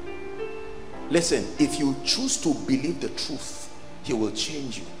 Listen, if you choose to believe the truth, he will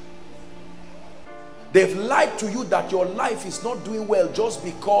change you. They've lied to you that your life is not doing well just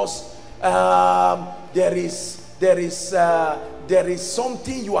because there is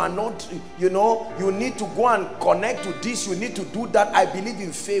something you are not, you need to go and connect to this, you need to do that. I believe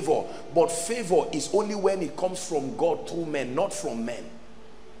in favor, but favor is only when it comes from God through men, not from men.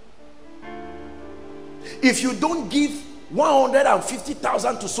 If you don't give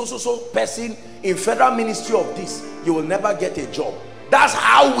 150,000 to so person in federal ministry of this, you will never get a job. That's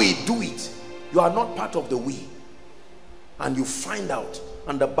how we do it. You are not part of the we. And you find out,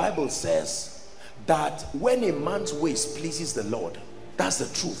 and the Bible says that when a man's ways pleases the Lord, that's the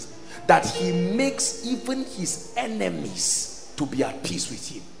truth, that he makes even his enemies to be at peace with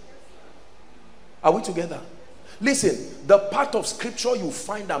him. Are we together? Listen, the part of scripture you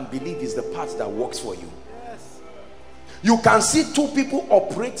find and believe is the part that works for you. You can see two people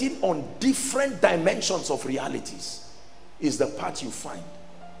operating on different dimensions of realities. Is the part you find.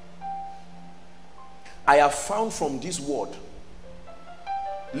 I have found from this word,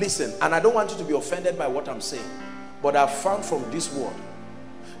 listen, and I don't want you to be offended by what I'm saying, but I've found from this word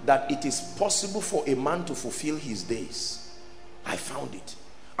that it is possible for a man to fulfill his days. I found it.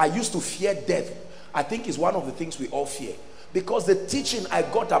 I used to fear death. I think it's one of the things we all fear, because the teaching I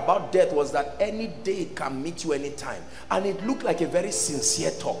got about death was that any day it can meet you anytime, and it looked like a very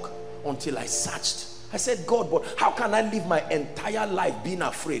sincere talk until I searched. I said, God, but how can I live my entire life being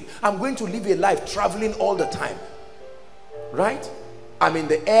afraid? I'm going to live a life traveling all the time, right? I'm in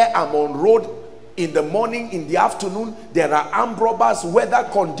the air, I'm on road, in the morning, in the afternoon, there are armed robbers, weather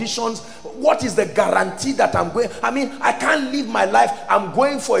conditions. What is the guarantee that I'm going? I mean, I can't live my life. I'm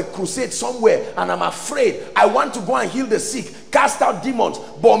going for a crusade somewhere and I'm afraid. I want to go and heal the sick, cast out demons.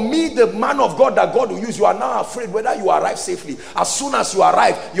 But me, the man of God that God will use, you are now afraid whether you arrive safely. As soon as you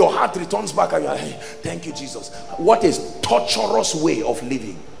arrive, your heart returns back and you are like, hey, thank you, Jesus. What a torturous way of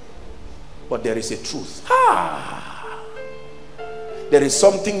living. But there is a truth. There is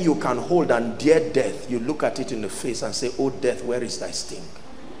something you can hold, and dear death, you look at it in the face and say, oh death, where is thy sting?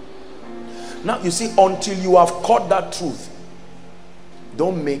 Now you see, until you have caught that truth,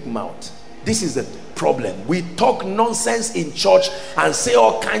 don't make mouth. This is the problem. We talk nonsense in church and say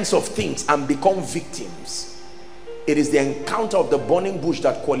all kinds of things and become victims. It is the encounter of the burning bush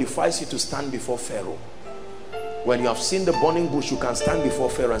that qualifies you to stand before Pharaoh. When you have seen the burning bush, you can stand before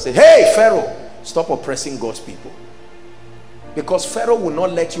Pharaoh and say, hey Pharaoh, stop oppressing God's people. Because Pharaoh will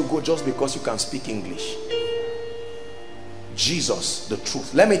not let you go just because you can speak English. Jesus, the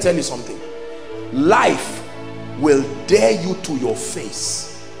truth. Let me tell you something. Life will dare you to your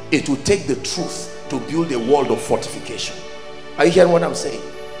face. It will take the truth to build a wall of fortification. Are you hearing what I'm saying?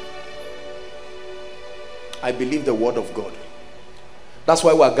 I believe the word of God. That's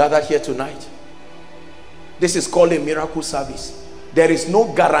why we're gathered here tonight. This is called a miracle service. There is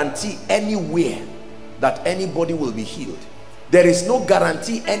no guarantee anywhere that anybody will be healed. There is no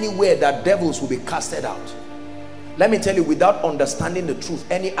guarantee anywhere that devils will be casted out. Let me tell you, without understanding the truth,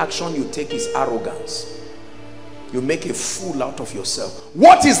 any action you take is arrogance. You make a fool out of yourself.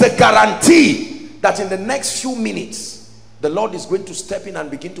 What is the guarantee that in the next few minutes the Lord is going to step in and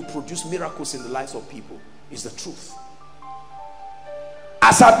begin to produce miracles in the lives of people? Is the truth.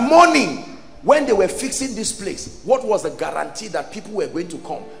 As at morning, when they were fixing this place, what was the guarantee that people were going to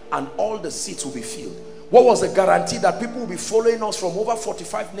come and all the seats will be filled? What was the guarantee that people will be following us from over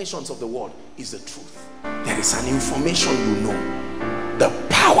 45 nations of the world? Is the truth. There is an information you know, the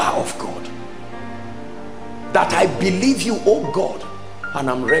power of God, that I believe you, oh God, and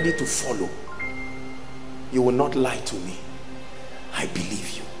I'm ready to follow. You will not lie to me. I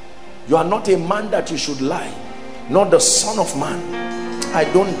believe you. You are not a man that you should lie, not the Son of Man. I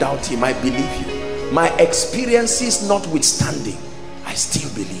don't doubt him. I believe you. My experiences notwithstanding, I still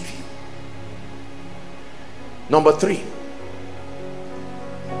believe you. Number 3,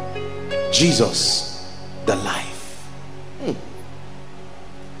 Jesus, the life.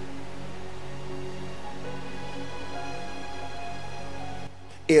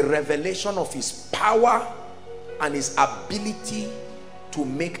 A revelation of his power and his ability to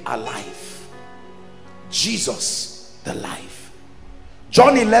make alive. Jesus, the life.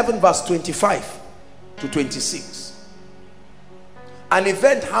 John 11 verse 25 to 26. An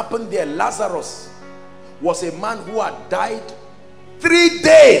event happened there. Lazarus was a man who had died 3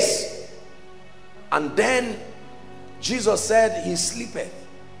 days, and then Jesus said he sleepeth,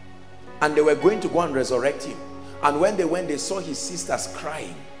 and they were going to go and resurrect him. And when they went, they saw his sisters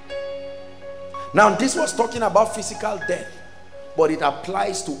crying. Now this was talking about physical death, but it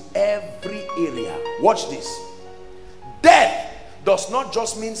applies to every area. Watch this. Death does not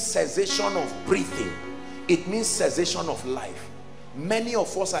just mean cessation of breathing, it means cessation of life. Many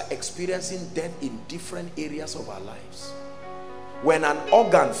of us are experiencing death in different areas of our lives. When an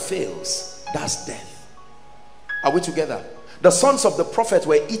organ fails, that's death. Are we together? The sons of the prophet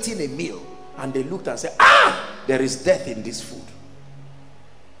were eating a meal and they looked and said, ah, there is death in this food.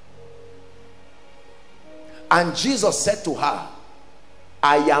 And Jesus said to her,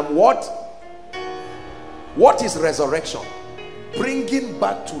 I am what? What is resurrection? Bringing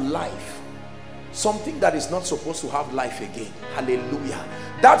back to life something that is not supposed to have life again. Hallelujah.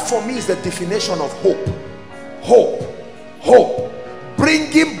 That for me is the definition of hope. Hope. Hope.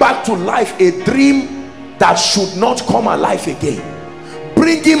 Bringing back to life a dream that should not come alive again.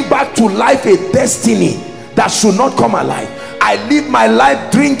 Bringing back to life a destiny that should not come alive. I live my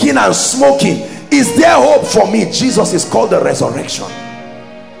life drinking and smoking. Is there hope for me? Jesus is called the resurrection.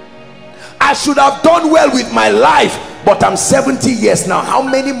 I should have done well with my life, but I'm 70 years now. How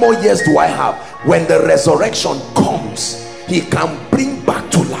many more years do I have? When the resurrection comes, he can bring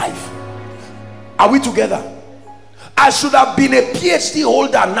back to life. Are we together? I should have been a PhD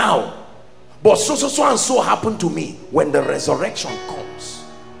holder now, but so and so happened to me. When the resurrection comes,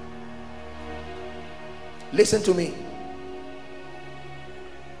 listen to me.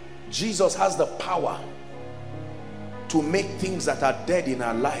 Jesus has the power to make things that are dead in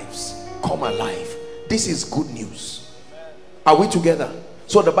our lives come alive. This is good news. Are we together?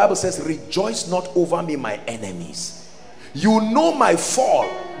 So the Bible says, rejoice not over me, my enemies. You know my fall,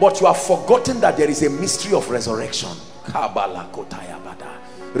 but you have forgotten that there is a mystery of resurrection.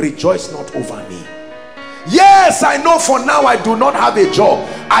 Rejoice not over me. Yes, I know for now I do not have a job.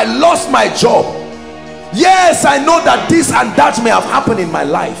 I lost my job. Yes, I know that this and that may have happened in my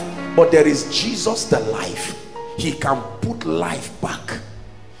life, but there is Jesus the life. He can put life back.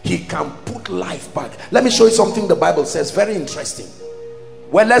 He can put life back. Let me show you something the Bible says, very interesting.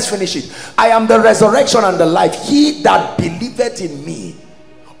 Well, let's finish it. I am the resurrection and the life. He that believeth in me,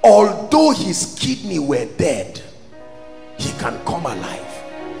 although his kidney were dead, he can come alive.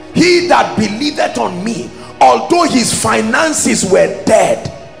 He that believeth on me, although his finances were dead,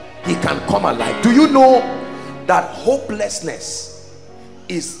 he can come alive. Do you know that hopelessness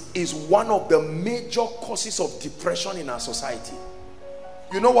is one of the major causes of depression in our society?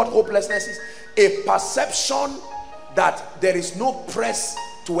 You know what hopelessness is? A perception that there is no press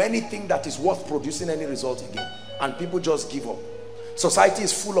to anything that is worth producing any result again, and people just give up. Society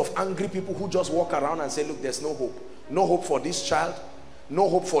is full of angry people who just walk around and say, look, there's no hope. No hope for this child, no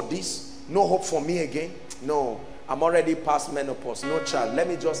hope for this, no hope for me again. No, I'm already past menopause, no child. Let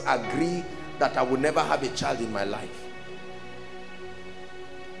me just agree that I will never have a child in my life.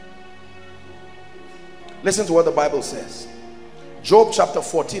 Listen to what the Bible says. Job chapter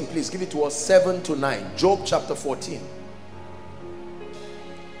 14, please give it to us, 7 to 9. Job chapter 14.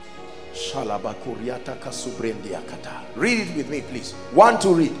 Read it with me, please. 1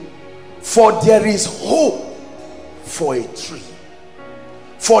 to read. For there is hope for a tree.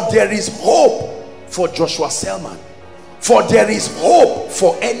 For there is hope for Joshua Selman. For there is hope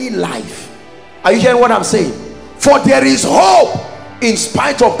for any life. Are you hearing what I'm saying? For there is hope in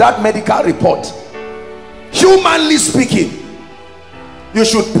spite of that medical report. Humanly speaking, you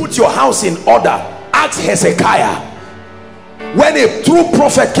should put your house in order. Ask Hezekiah. When a true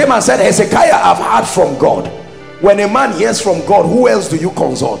prophet came and said, Hezekiah, I've heard from God. When a man hears from God, who else do you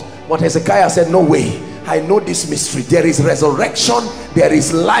consult? But Hezekiah said, no way. I know this mystery. There is resurrection, there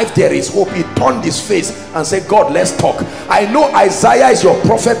is life, there is hope. He turned his face and said, God, let's talk. I know Isaiah is your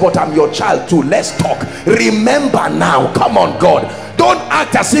prophet, but I'm your child too. Let's talk. Remember now. Come on, God. Don't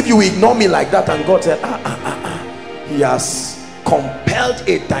act as if you ignore me like that. And God said, He has compelled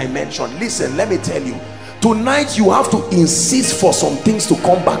a dimension. Listen, let me tell you, tonight you have to insist for some things to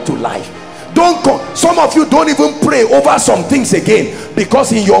come back to life. Don't come. Some of you don't even pray over some things again,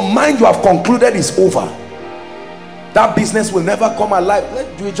 because in your mind you have concluded it's over. That business will never come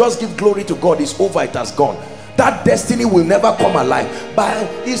alive. We just give glory to God. It's over. It has gone. That destiny will never come alive. But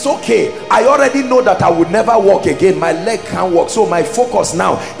it's okay. I already know that I would never walk again. My leg can't walk. So my focus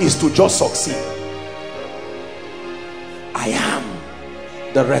now is to just succeed. I am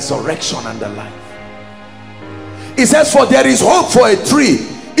the resurrection and the life. It says, for there is hope for a tree,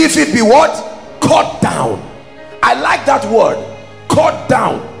 if it be what? Cut down. I like that word. Cut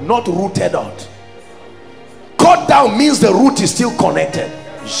down, not rooted out. Cut down means the root is still connected.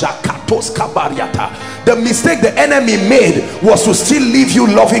 The mistake the enemy made was to still leave you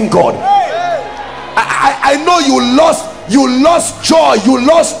loving God. I know you lost lost joy, you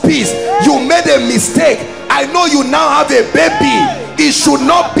lost peace, you made a mistake. I know you now have a baby. It should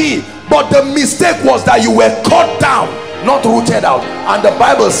not be, but the mistake was that you were cut down, not rooted out. And the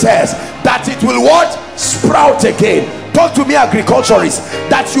Bible says that it will what? Sprout again. Talk to me, agriculturists,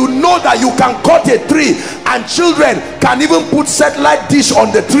 that you know that you can cut a tree and children can even put satellite dish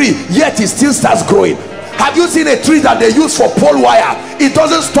on the tree, yet it still starts growing. Have you seen a tree that they use for pole wire? It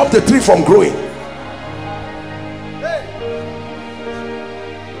doesn't stop the tree from growing.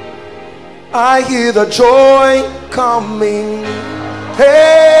 I hear the joy coming.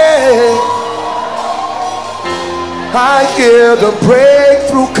 Hey, I hear the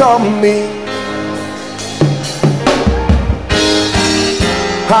breakthrough coming.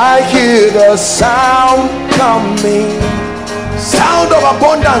 I hear the sound coming, sound of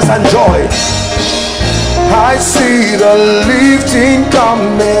abundance and joy. I see the lifting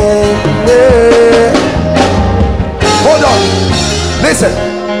coming. Yeah. Hold on, listen.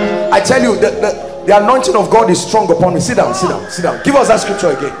 I tell you, the anointing of God is strong upon me. Sit down, sit down, sit down. Give us that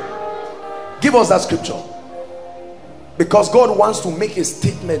scripture again. Give us that scripture. Because God wants to make a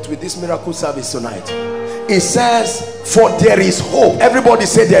statement with this miracle service tonight. It says, for there is hope. Everybody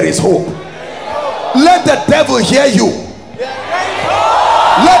say there is hope. Let the devil hear you.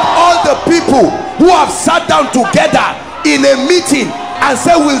 Let all the people who have sat down together in a meeting and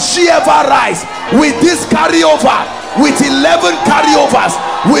say, will she ever rise? With this carryover, with 11 carryovers,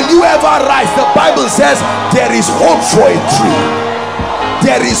 will you ever rise? The Bible says there is hope for a tree.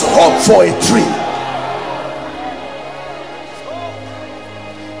 There is hope for a tree.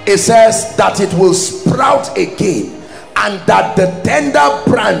 It says that it will sprout again, and that the tender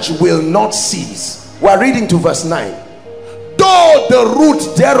branch will not cease. We're reading to verse 9. Though the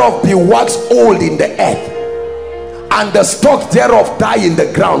root thereof be waxed old in the earth, and the stalk thereof die in the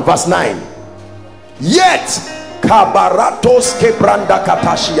ground. Verse 9. Yet kabaratos kebranda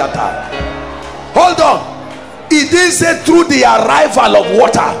katashiata. Hold on. It didn't say through the arrival of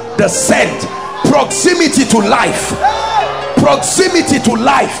water, the scent, proximity to life. Proximity to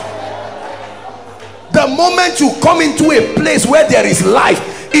life. The moment you come into a place where there is life,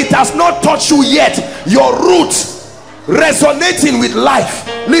 it has not touched you yet. Your roots resonating with life.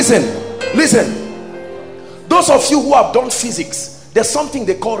 Listen, listen. Those of you who have done physics, there's something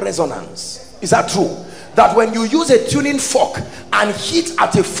they call resonance. Is that true? That when you use a tuning fork and hit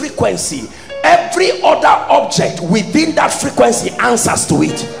at a frequency, every other object within that frequency answers to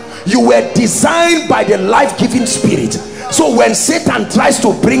it. You were designed by the life-giving spirit. So when Satan tries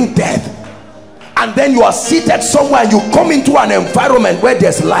to bring death, and then you are seated somewhere and you come into an environment where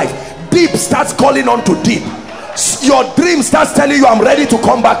there's life, deep starts calling on to deep. Your dream starts telling you, I'm ready to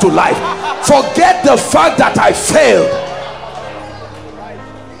come back to life. Forget the fact that I failed.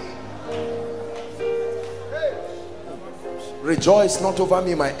 Rejoice not over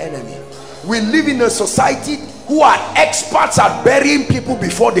me, my enemy. We live in a society who are experts at burying people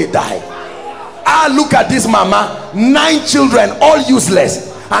before they die. Ah, look at this mama, 9 children, all useless,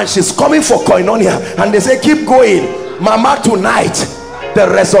 and she's coming for koinonia, and they say keep going. Mama, tonight the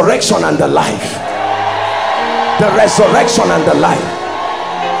resurrection and the life, the resurrection and the life.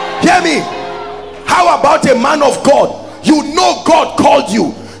 Hear me. How about a man of God? You know God called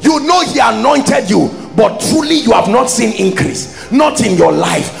you, you know he anointed you, but truly you have not seen increase, not in your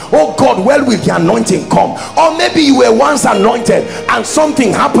life. Oh God, well, will the anointing come? Or maybe you were once anointed and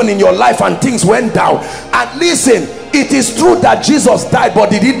something happened in your life and things went down. And listen, it is true that Jesus died, but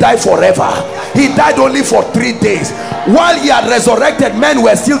did he die forever? He died only for 3 days. While he had resurrected, men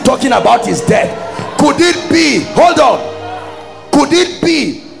were still talking about his death. Could it be, hold on, could it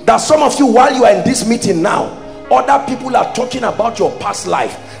be that some of you, while you are in this meeting now, other people are talking about your past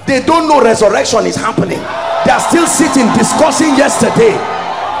life? They don't know resurrection is happening. They are still sitting discussing yesterday.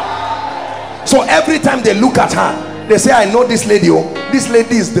 So every time they look at her, they say, I know this lady. Oh, this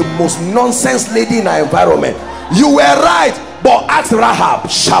lady is the most nonsense lady in our environment. You were right, but ask Rahab.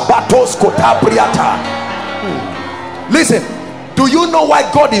 Shabbatos kotabriata. Listen, do you know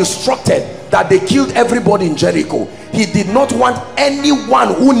why God instructed that they killed everybody in Jericho? He did not want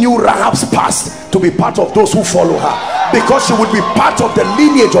anyone who knew Rahab's past to be part of those who follow her, because she would be part of the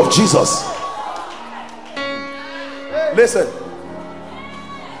lineage of Jesus. Listen,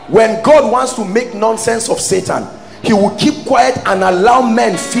 when God wants to make nonsense of Satan, he will keep quiet and allow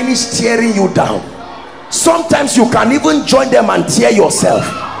men finish tearing you down. Sometimes you can even join them and tear yourself,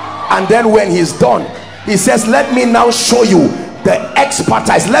 and then when he's done, he says, let me now show you the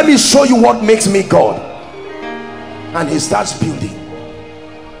expertise, let me show you what makes me God. And he starts building.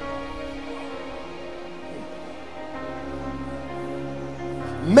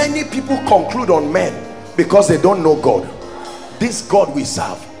 Many people conclude on men because they don't know God. This God we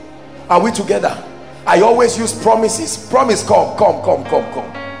serve. Are we together? I always use promises. Promise, come.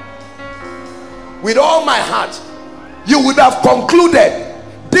 With all my heart, you would have concluded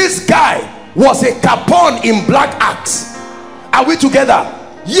this guy was a capon in black axe. Are we together?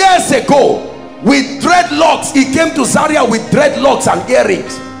 Years ago, with dreadlocks, he came to Zaria with dreadlocks and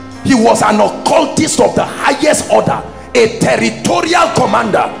earrings. He was an occultist of the highest order, a territorial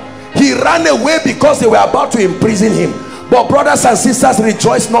commander. He ran away because they were about to imprison him. But brothers and sisters,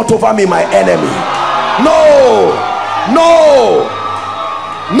 rejoice not over me, my enemy.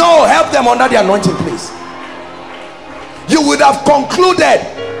 No, help them under the anointing, please. You would have concluded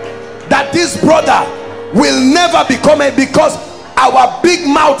that this brother will never become because our big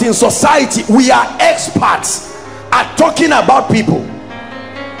mouth in society, we are experts at talking about people.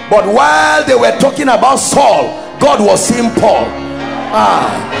 But while they were talking about Saul, God was seeing Paul.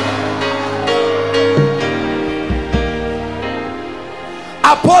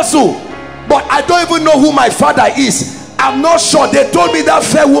 Apostle, but I don't even know who my father is. I'm not sure. They told me that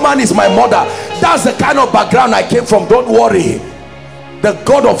fair woman is my mother. That's the kind of background I came from. Don't worry. The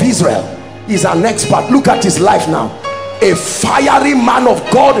God of Israel is an expert. Look at his life now. A fiery man of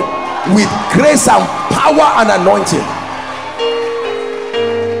God with grace and power and anointing.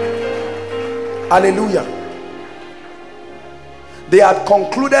 Hallelujah. They had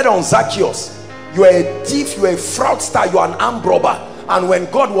concluded on Zacchaeus. You are a thief, you are a fraudster, you are an armed robber. And when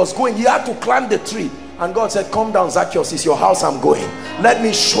God was going, he had to climb the tree. And God said, come down, Zacchaeus, it's your house I'm going. Let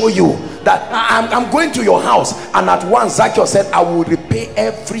me show you that I'm going to your house. And at once Zacchaeus said, I will repay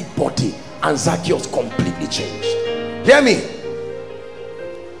everybody. And Zacchaeus completely changed. Hear me.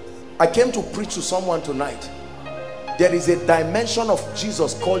 I came to preach to someone tonight. There is a dimension of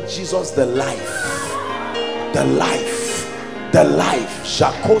Jesus called Jesus the life. The life. The life.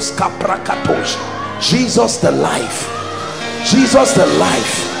 Shakos kaprakatosh. Jesus the life. Jesus the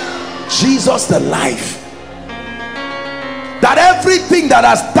life. Jesus the life. That everything that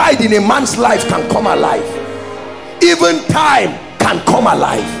has died in a man's life can come alive. Even time can come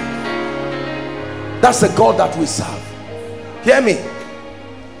alive. That's the God that we serve. Hear me.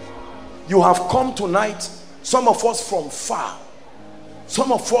 You have come tonight, some of us from far,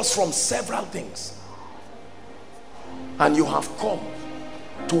 some of us from several things, and you have come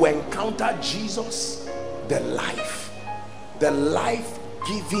to encounter Jesus the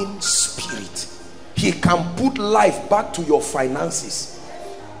life-giving spirit. He can put life back to your finances,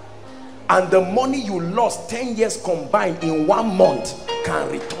 and the money you lost 10 years combined in 1 month can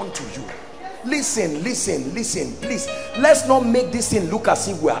return to you. Listen, please. Let's not make this thing look as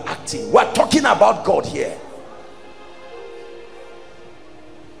if we are acting. We're talking about God here.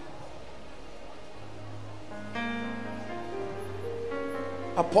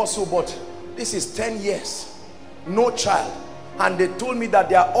 Apostle, but this is 10 years. No child. and they told me that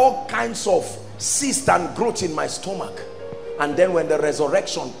there are all kinds of cysts and growth in my stomach. And then when the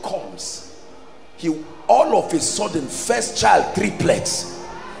resurrection comes, all of a sudden, first child triplets,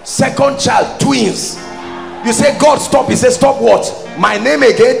 second child twins. You say, God, stop. He says, stop what? My name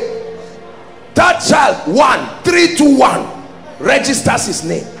again. Third child, 1, 3, 2, 1, registers his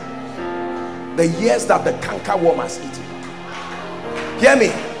name. The years that the canker worm has eaten. Hear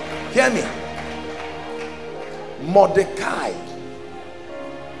me, hear me.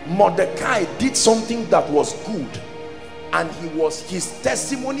 Mordecai did something that was good, and his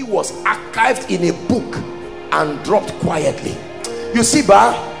testimony was archived in a book and dropped quietly. You see,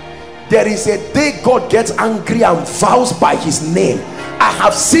 there is a day God gets angry and vows by his name. I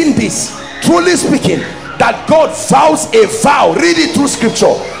have seen this, truly speaking, that God vows a vow. Read it through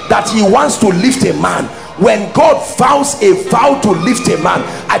scripture, that he wants to lift a man. When God vows a vow to lift a man,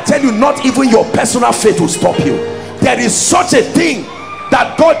 I tell you, not even your personal faith will stop you. There is such a thing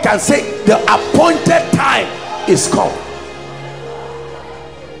that God can say, the appointed time is come.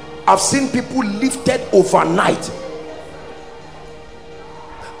 I've seen people lifted overnight,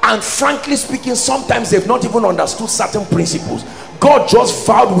 and frankly speaking, sometimes they've not even understood certain principles. God just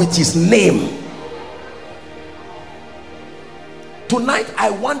vowed with his name. Tonight I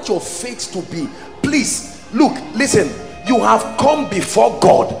want your faith to be, please look, listen, you have come before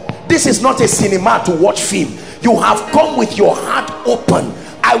God. This is not a cinema to watch film. You have come with your heart open.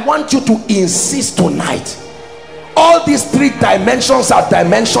 I want you to insist tonight. All these 3 dimensions are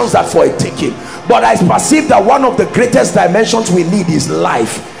dimensions that for a taking, but I perceive that one of the greatest dimensions we need is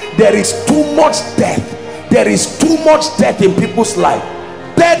life. There is too much death. There is too much death in people's life.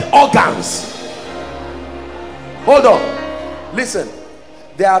 Dead organs. Hold on, listen,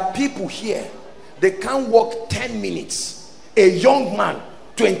 there are people here, they can't walk 10 minutes. A young man,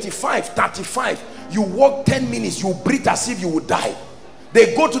 25, 35, you walk 10 minutes, you breathe as if you would die.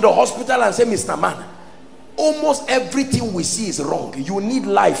 They go to the hospital and say, Mr. Man, almost everything we see is wrong. You need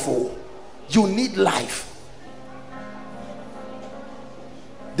life. Oh, you need life.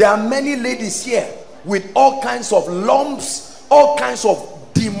 There are many ladies here with all kinds of lumps, all kinds of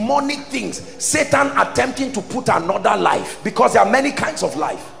demonic things. Satan attempting to put another life, because there are many kinds of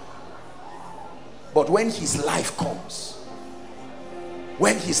life. But when his life comes,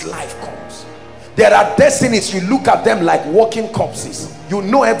 there are destinies, you look at them like walking corpses. You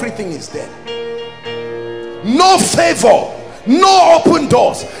know everything is dead. No favor, no open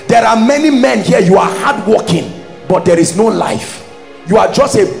doors. There are many men here, you are hardworking, but there is no life. You are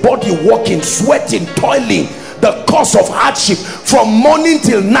just a body walking, sweating, toiling, the cause of hardship from morning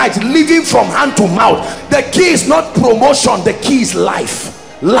till night, living from hand to mouth. The key is not promotion, the key is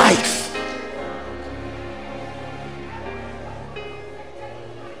life. Life.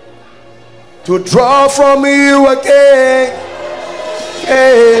 To draw from you again,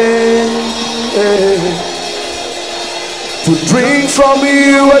 to drink from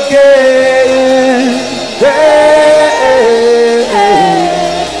you again,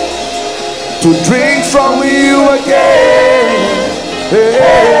 to drink from you again.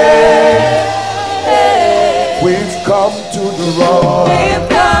 We've come to the rock. We've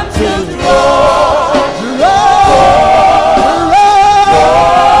come to the rock.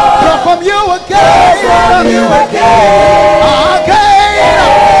 Draw from you again. From you again.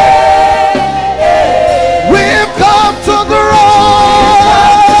 We've come to the rock.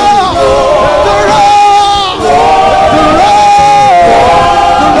 The rock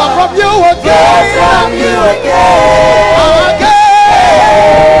from you again. From you again.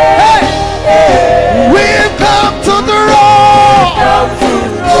 We've come to the rock. Come to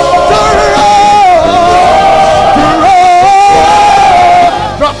the rock.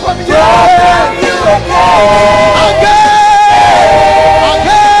 Drop from you again.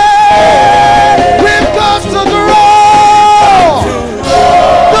 We've come to the rock.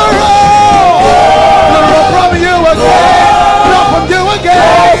 The rock from you again. Drop from you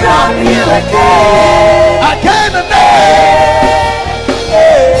again. From you again. Again and again.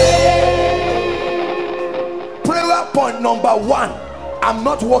 Prayer point number 1. I'm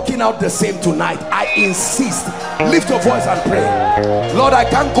not walking out the same tonight. I insist. Lift your voice and pray. Lord, I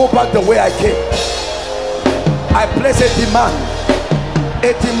can't go back the way I came. I place a demand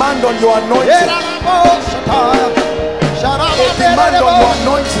on your anointing. A demand on your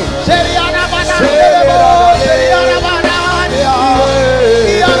anointing.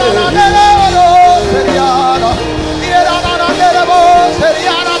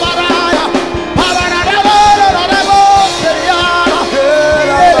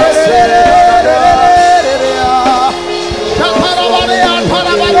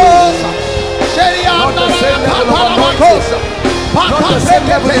 Not the same level of anointing.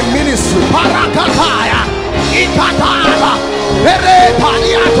 level in ministry. Parakataya, Ikatala,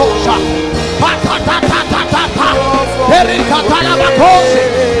 Perepaniatosha, Patatatata, Perikatala Bakosi,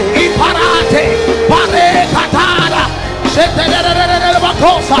 Iparate, Parekatala, Shetelele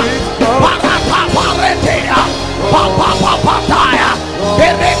Bakosa, Parata Paretea, Papa Papataya,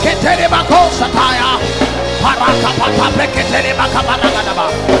 Pereketele Bakosa Taya, Parata Pata Breketele Bakabanagaba.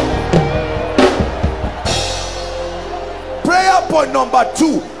 Prayer point number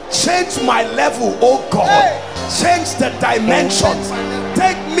 2. Change my level, oh God. Change the dimensions.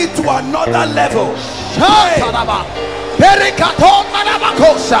 Take me to another level.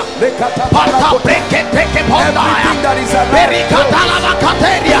 Everything that is alive,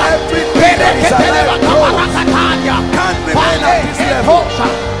 can't remain at this level.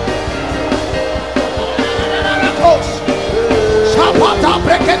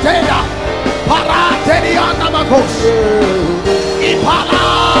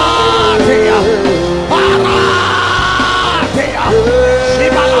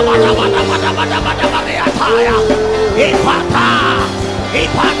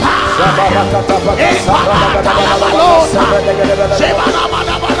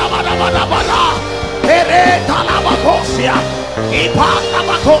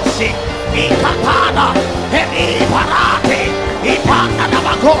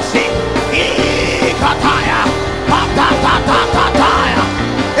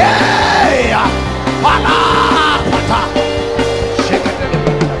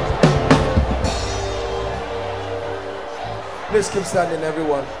 Please keep standing,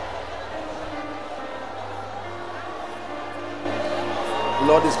 everyone. The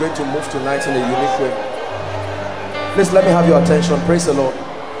Lord is going to move tonight in a unique way. Please let me have your attention. Praise the Lord.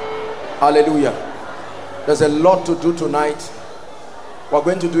 Hallelujah. There's a lot to do tonight. We're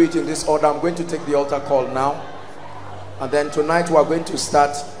going to do it in this order. I'm going to take the altar call now. And then tonight we're going to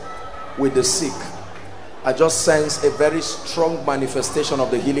start with the sick. I just sense a very strong manifestation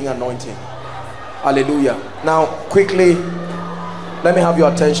of the healing anointing. Hallelujah. Now, quickly, let me have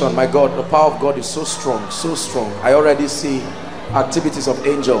your attention. My God, the power of God is so strong, so strong. I already see activities of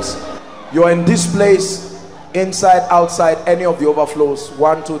angels. You're in this place, inside, outside, any of the overflows.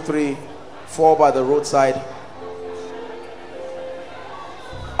 1, 2, 3, 4 by the roadside.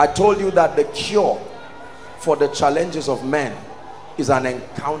 I told you that the cure for the challenges of men is an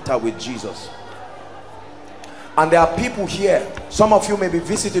encounter with Jesus. And there are people here, some of you may be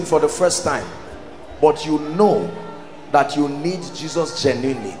visiting for the first time, but you know that you need Jesus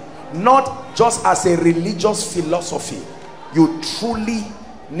genuinely, not just as a religious philosophy. You truly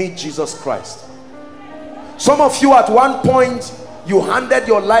need Jesus Christ. Some of you at one point you handed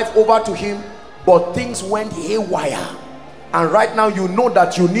your life over to him, but things went haywire, and right now you know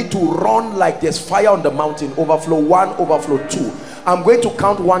that you need to run like there's fire on the mountain. Overflow 1, overflow 2. I'm going to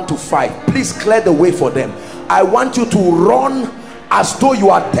count 1 to 5. Please clear the way for them. I want you to run as though you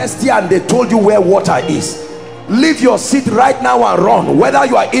are thirsty and they told you where water is. Leave your seat right now and run, whether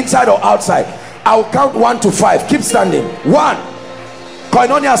you are inside or outside. I'll count 1 to 5. Keep standing. 1.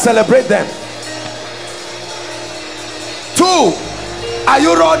 Koinonia, celebrate them. 2. Are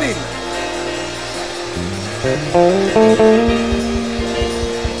you running?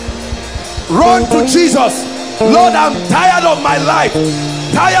 Run to Jesus. Lord, I'm tired of my life,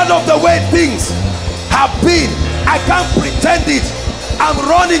 tired of the way things have been. I can't pretend it. I'm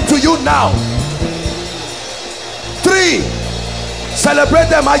running to you now. 3. Celebrate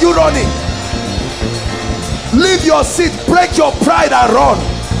them. Are you running? Leave your seat, break your pride and run.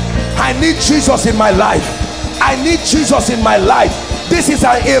 I need Jesus in my life. I need Jesus in my life. This is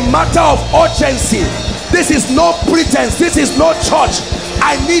a matter of urgency. This is no pretense. This is no church.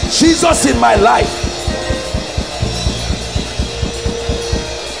 I need Jesus in my life.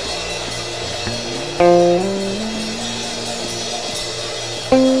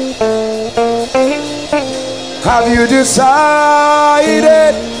 Have you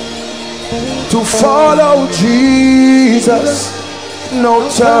decided to follow Jesus? No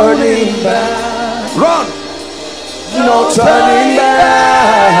turning back. Run. No turning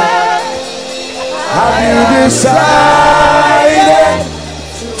back. Have you decided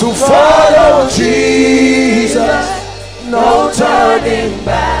to follow Jesus? No turning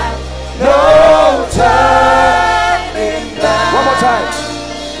back. No turning back. One more time.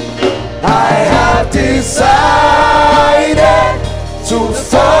 I have decided to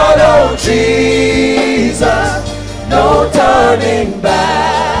follow Jesus. No turning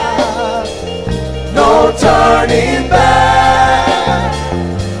back. No turning back.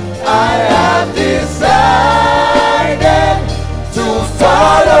 I have decided to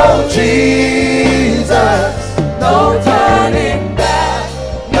follow Jesus. No turning back.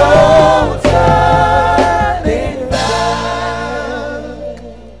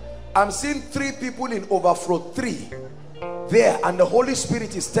 I'm seeing 3 people in overflow 3 there, and the Holy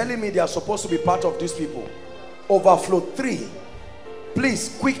Spirit is telling me they are supposed to be part of these people. Overflow 3.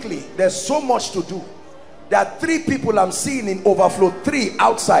 Please, quickly, there's so much to do. There are 3 people I'm seeing in overflow 3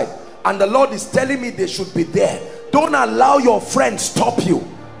 outside, and the Lord is telling me they should be there. Don't allow your friends stop you.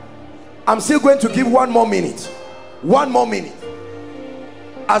 I'm still going to give 1 more minute. 1 more minute.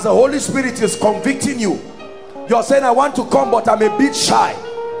 As the Holy Spirit is convicting you, you're saying, I want to come, but I'm a bit shy.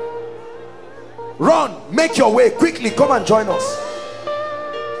 Run, make your way quickly. Come and join us.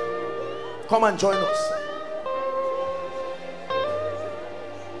 Come and join us.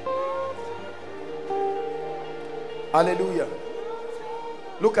 Hallelujah.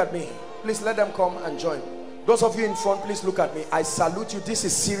 Look at me. Please let them come and join. Those of you in front, please look at me. I salute you. This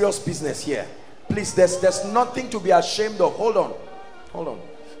is serious business here. Please, there's nothing to be ashamed of. Hold on. Hold on.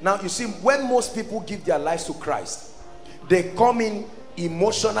 Now, you see, when most people give their lives to Christ, they come in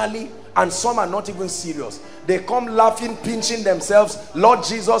emotionally, and some are not even serious. They come laughing, pinching themselves, Lord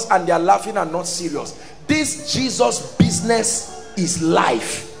Jesus, and they are laughing and not serious. This Jesus business is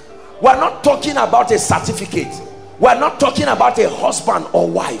life. We're not talking about a certificate. We're not talking about a husband or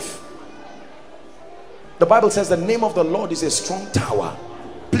wife. The Bible says the name of the Lord is a strong tower.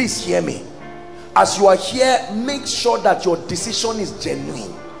 Please hear me. As you are here, make sure that your decision is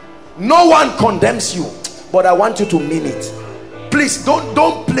genuine. No one condemns you, but I want you to mean it. Please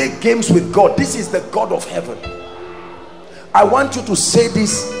don't play games with God. This is the God of heaven. I want you to say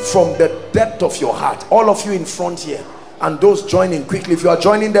this from the depth of your heart. All of you in front here, and those joining quickly, if you are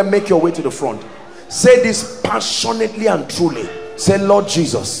joining them, make your way to the front. Say this passionately and truly. Say, Lord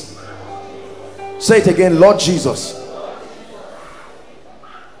Jesus. Say it again, Lord Jesus.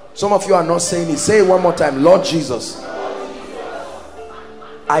 Some of you are not saying it. Say it one more time. Lord Jesus,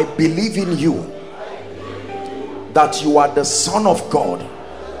 I believe in you, that you are the Son of God.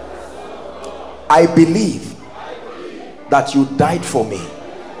 I believe that you died for me.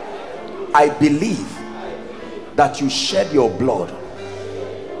 I believe that you shed your blood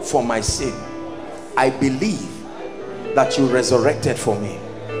for my sin. I believe that you resurrected for me.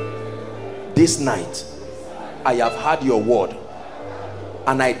 This night I have heard your word,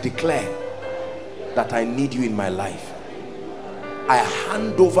 and I declare that I need you in my life. I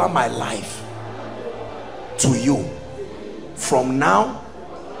hand over my life to you from now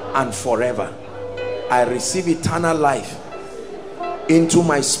and forever. I receive eternal life into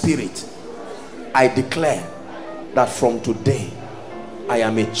my spirit. I declare that from today I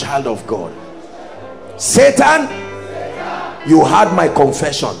am a child of God. Satan, you heard my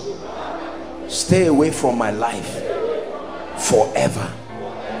confession. Stay away from my life forever,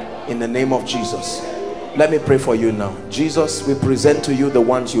 in the name of Jesus. Let me pray for you now. Jesus, we present to you the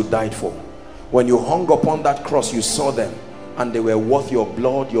ones you died for. When you hung upon that cross, you saw them, and they were worth your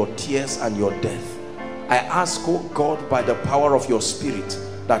blood, your tears, and your death. I ask, oh God, by the power of your spirit,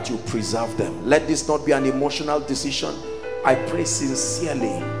 that you preserve them. Let this not be an emotional decision. I pray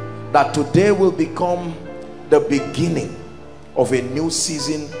sincerely that today will become the beginning of a new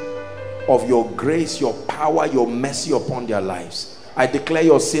season of your grace, your power, your mercy upon their lives. I declare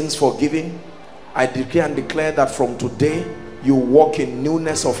your sins forgiven. I declare and declare that from today you walk in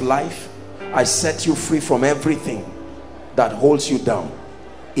newness of life. I set you free from everything that holds you down,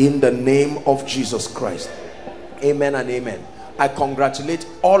 in the name of Jesus Christ. Amen and amen. I congratulate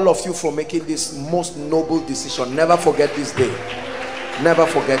all of you for making this most noble decision. Never forget this day. Never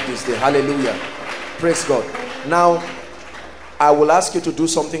forget this day. Hallelujah. Praise God. Now I will ask you to do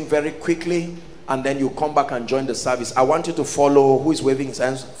something very quickly, and then you come back and join the service. I want you to follow who is waving his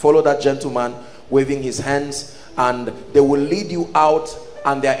hands. Follow that gentleman waving his hands, and they will lead you out,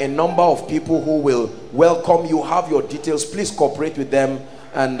 and there are a number of people who will welcome you. Have your details. Please cooperate with them,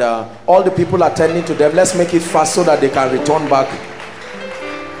 and all the people attending to them, let's make it fast so that they can return back.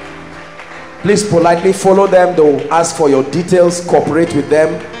 Please politely follow them. They will ask for your details. Cooperate with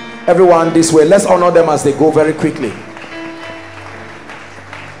them. Everyone this way. Let's honor them as they go very quickly.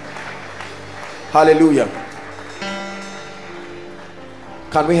 Hallelujah.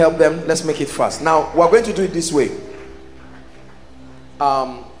 Can we help them? Let's make it fast. Now we're going to do it this way.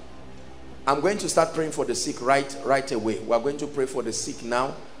 I'm going to start praying for the sick right away. We're going to pray for the sick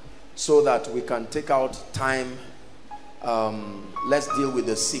now, so that we can take out time. Let's deal with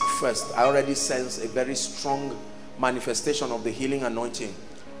the sick first. I already sense a very strong manifestation of the healing anointing.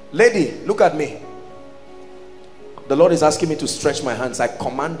 Lady, look at me. The Lord is asking me to stretch my hands. I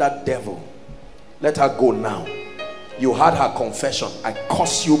command that devil, let her go now. You heard her confession. I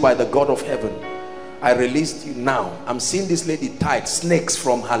curse you by the God of heaven. I released you now. I'm seeing this lady tied, snakes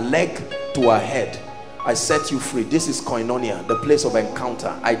from her leg to her head. I set you free. This is koinonia, the place of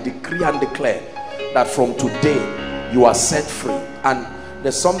encounter. I decree and declare that from today you are set free. And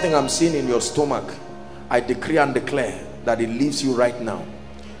there's something I'm seeing in your stomach. I decree and declare that it leaves you right now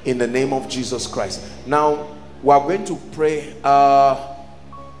in the name of Jesus Christ. Now we are going to pray. There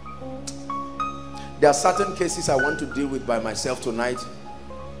are certain cases I want to deal with by myself tonight.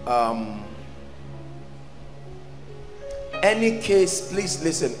 Any case, please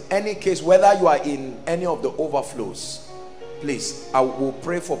listen, any case, whether you are in any of the overflows, please, I will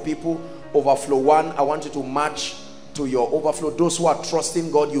pray for people. Overflow 1, I want you to match to your overflow. Those who are trusting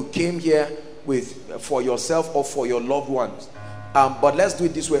God, you came here with for yourself or for your loved ones. But let's do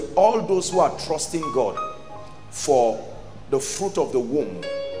it this way. All those who are trusting God for the fruit of the womb,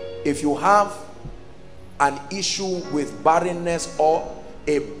 if you have an issue with barrenness or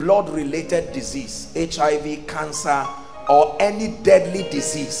a blood-related disease, HIV, cancer, or any deadly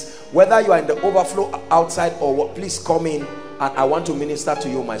disease, whether you are in the overflow outside or what, please come in and I want to minister to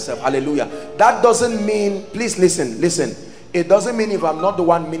you myself. Hallelujah. That doesn't mean, please listen, it doesn't mean if I'm not the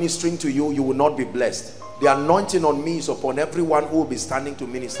one ministering to you, you will not be blessed. The anointing on me is upon everyone who will be standing to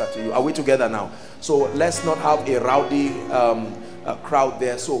minister to you. Are we together now? So let's not have a rowdy crowd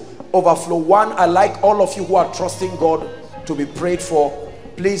there. So overflow 1, I like all of you who are trusting God to be prayed for.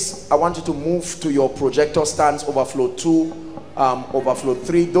 Please, I want you to move to your projector stands. Overflow 2, overflow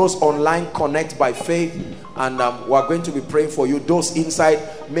 3. Those online, connect by faith, and we're going to be praying for you. Those inside,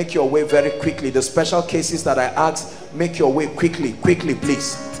 make your way very quickly. The special cases that I asked, make your way quickly,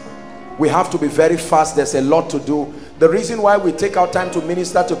 please. We have to be very fast. There's a lot to do. The reason why we take our time to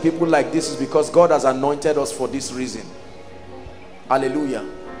minister to people like this is because God has anointed us for this reason. Hallelujah.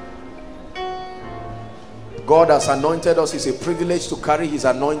 God has anointed us. It's a privilege to carry his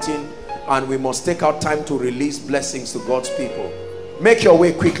anointing, and we must take our time to release blessings to God's people. Make your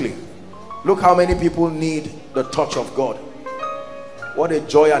way quickly. Look how many people need the touch of God. What a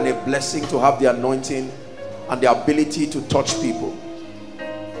joy and a blessing to have the anointing and the ability to touch people.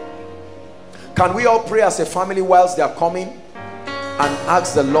 Can we all pray as a family whilst they are coming and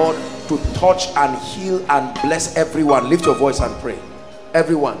ask the Lord to touch and heal and bless everyone? Lift your voice and pray.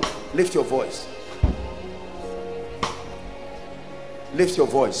 Everyone, lift your voice. Lift your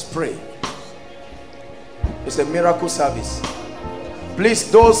voice, pray. It's a miracle service. Please,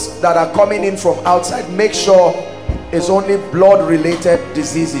 those that are coming in from outside, make sure it's only blood related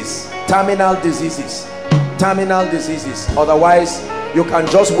diseases, terminal diseases. Otherwise you can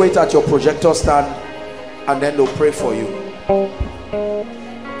just wait at your projector stand and then they'll pray for you.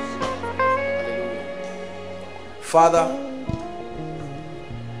 Father,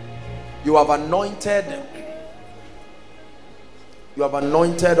 you have anointed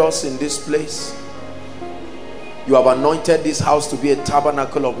us in this place. You have anointed this house to be a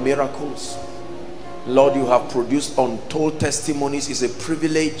tabernacle of miracles. Lord, you have produced untold testimonies. It's a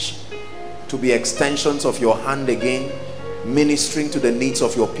privilege to be extensions of your hand again, ministering to the needs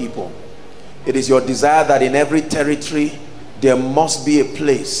of your people. It is your desire that in every territory there must be a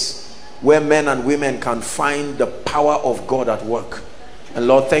place where men and women can find the power of God at work. And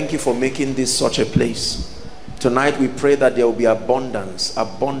Lord, thank you for making this such a place. Tonight we pray that there will be abundance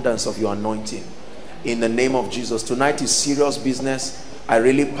of your anointing in the name of Jesus. Tonight is serious business. I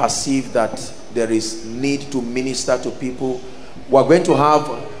really perceive that there is need to minister to people. We're going to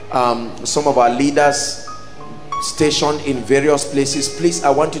have some of our leaders stationed in various places. Please, I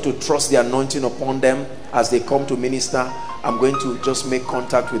want you to trust the anointing upon them as they come to minister. I'm going to just make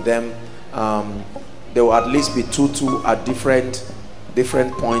contact with them. There will at least be two at different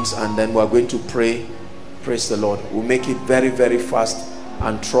points, and then we're going to pray. Praise the Lord. We'll make it very, very fast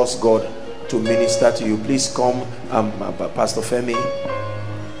and trust God to minister to you. Please come, Pastor Femi,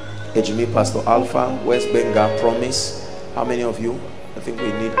 Ejimi, Pastor Alpha, West Bengal, Promise. How many of you? I think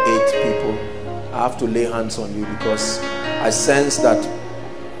we need 8 people. I have to lay hands on you because I sense that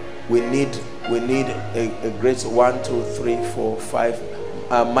we need a great 1, 2, 3, 4, 5.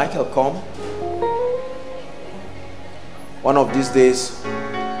 Michael, come. One of these days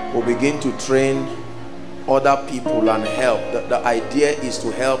we'll begin to train other people and help. The idea is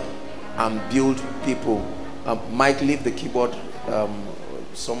to help and build people. Mike, leave the keyboard.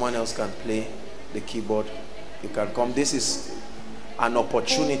 Someone else can play the keyboard. You can come. This is an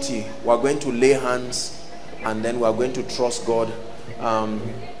opportunity. We're going to lay hands and then we're going to trust God.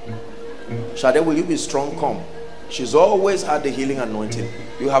 Shade, will you be strong? Come. She's always had the healing anointing.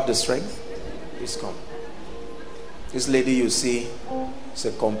 You have the strength? Please come. This lady you see is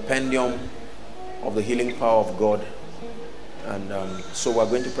a compendium of the healing power of God. And so we're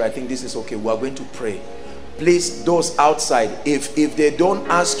going to pray. I think this is okay. We're going to pray. Please, those outside, if they don't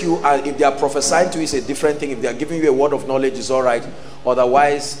ask you, if they are prophesying to you, it's a different thing. If they are giving you a word of knowledge, it's all right.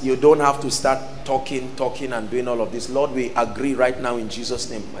 Otherwise, you don't have to start talking and doing all of this. Lord, we agree right now in Jesus'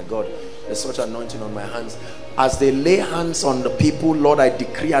 name. My God, there's such anointing on my hands. As they lay hands on the people, Lord, I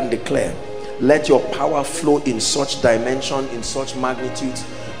decree and declare, let your power flow in such dimension, in such magnitude,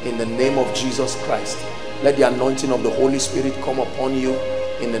 in the name of Jesus Christ. Let the anointing of the Holy Spirit come upon you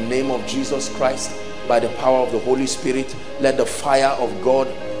in the name of Jesus Christ. By the power of the Holy Spirit, let the fire of God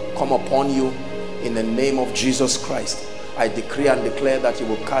come upon you in the name of Jesus Christ. I decree and declare that you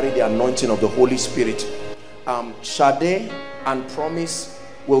will carry the anointing of the Holy Spirit. Shade and Promise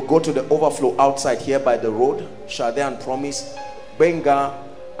will go to the overflow outside here by the road. Shade and Promise, Benga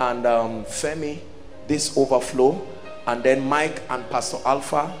and Femi, this overflow. And then Mike and Pastor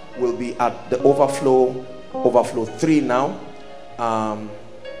Alpha will be at the overflow 3 now.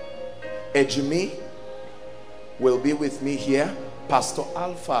 Ejimi will be with me here. Pastor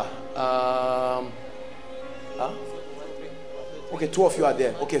Alpha, okay, 2 of you are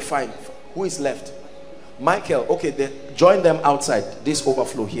there. Okay, fine. Who is left? Michael. Okay, join them outside this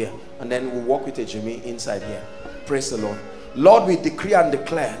overflow here, and then we'll walk with Ejimi inside here. Praise the Lord. Lord, we decree and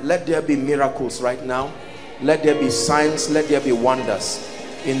declare, let there be miracles right now. Let there be signs, let there be wonders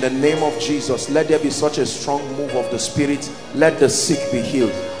in the name of Jesus. Let there be such a strong move of the Spirit. Let the sick be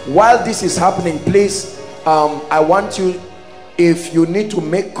healed. While this is happening, please, I want you, if you need to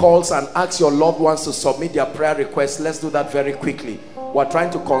make calls and ask your loved ones to submit their prayer requests, let's do that very quickly. We're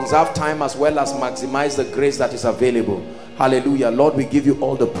trying to conserve time as well as maximize the grace that is available. Hallelujah. Lord, we give you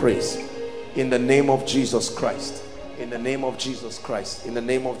all the praise in the name of Jesus Christ. In the name of Jesus Christ. In the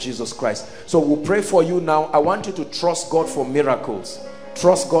name of Jesus Christ. So we'll pray for you now. I want you to trust God for miracles.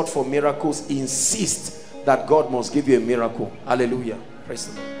 Trust God for miracles. Insist that God must give you a miracle. Hallelujah. Praise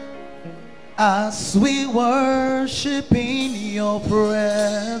the Lord. As we worship in your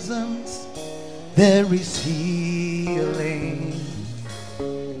presence, there is healing.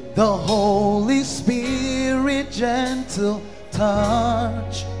 The Holy Spirit, gentle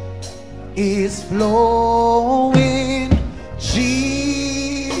touch is flowing.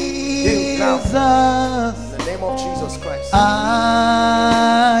 Jesus, in the name of Jesus Christ,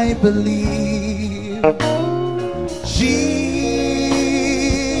 I believe.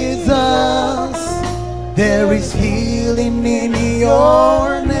 Jesus, there is healing in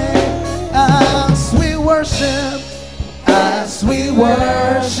your name. As we worship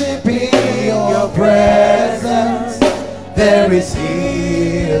in your presence, there is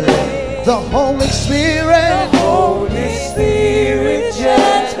healing. The Holy Spirit,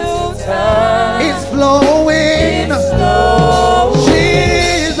 gentle touch is flowing.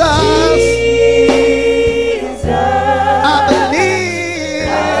 Jesus, I believe.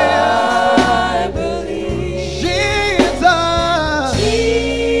 Jesus,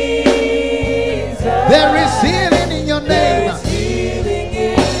 there is healing in your name.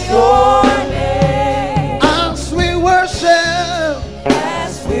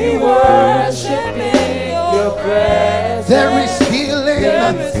 Worship in your presence, there is healing.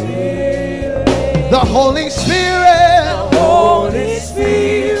 The Holy Spirit,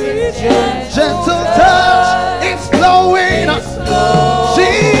 gentle touch is flowing.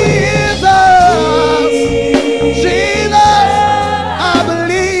 Jesus, I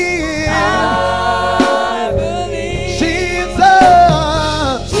believe. Jesus,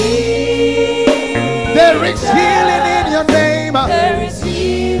 there is healing in your name. There is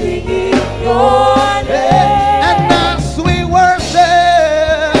healing in your name. And as we worship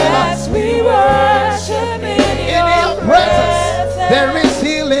in your presence, there is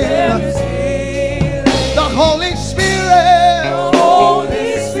healing. The Holy Spirit,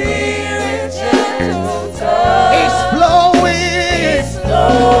 gentle touch is flowing.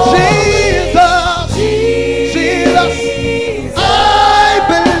 Jesus, I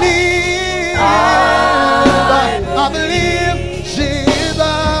believe. I believe.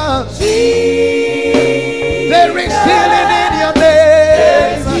 Jesus, there is healing in your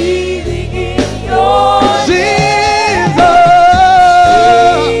name. Jesus,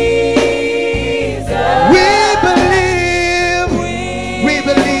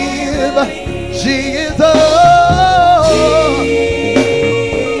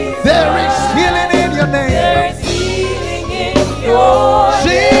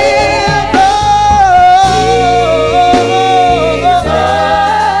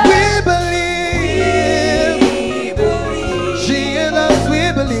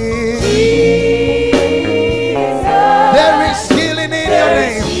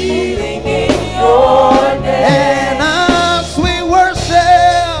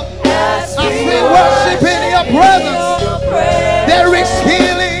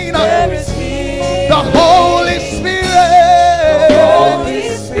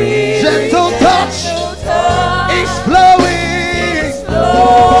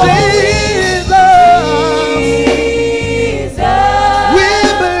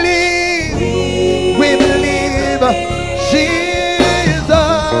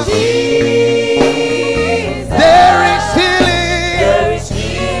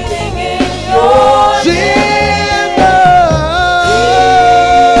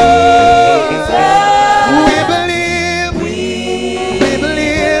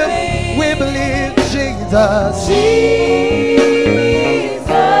 Jesus.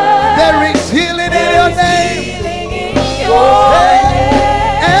 There is healing in your name.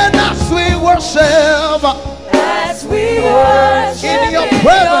 And as we worship, in your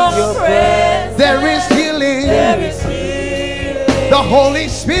presence, there is healing. The Holy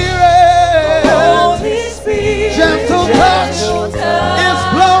Spirit, gentle touch is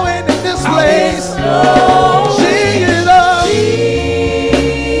blowing in this place. Jesus,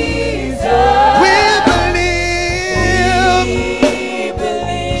 we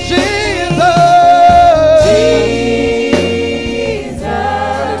believe.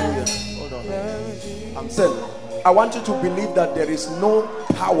 Jesus. Hold on. I'm saying, I want you to believe that there is no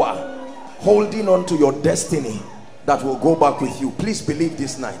power holding on to your destiny that will go back with you. Please believe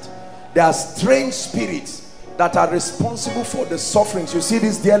this night. There are strange spirits that are responsible for the sufferings. You see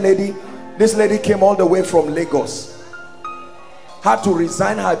this dear lady? This lady came all the way from Lagos, had to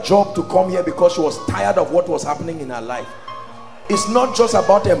resign her job to come here because she was tired of what was happening in her life. It's not just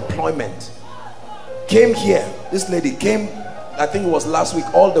about employment. Came here, this lady came, I think it was last week,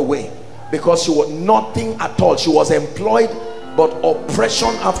 all the way because she was nothing at all. She was employed, but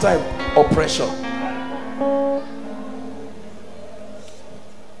oppression after oppression.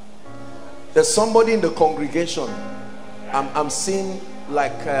 There's somebody in the congregation, I'm seeing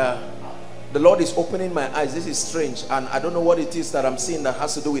like the Lord is opening my eyes. This is strange, and I don't know what it is that I'm seeing that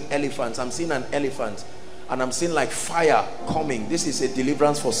has to do with elephants. I'm seeing an elephant, and I'm seeing like fire coming. This is a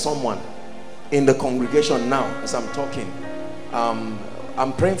deliverance for someone in the congregation now as I'm talking.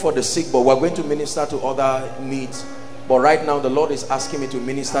 I'm praying for the sick, but we're going to minister to other needs. But right now the Lord is asking me to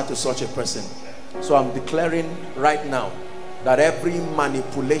minister to such a person. So I'm declaring right now that every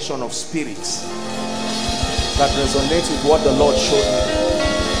manipulation of spirits that resonates with what the Lord showed me,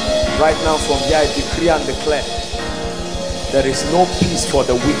 right now from here I decree and declare there is no peace for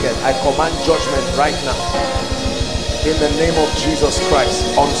the wicked. I command judgment right now in the name of Jesus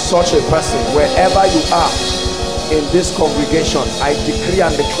Christ on such a person. Wherever you are in this congregation, I decree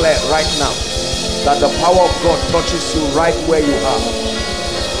and declare right now that the power of God touches you right where you are,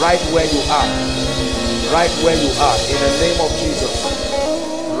 right where you are, right where you are, in the name of Jesus.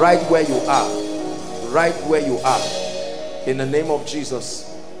 Right where you are, right where you are, in the name of Jesus.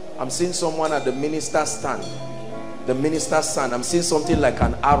 I'm seeing someone at the minister's stand. The minister's stand, I'm seeing something like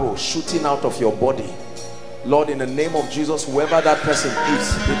an arrow shooting out of your body. Lord, in the name of Jesus, whoever that person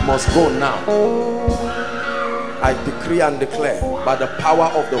is, it must go now. I decree and declare by the power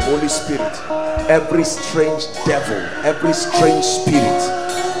of the Holy Spirit, every strange devil, every strange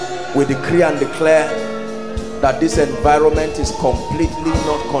spirit, we decree and declare that this environment is completely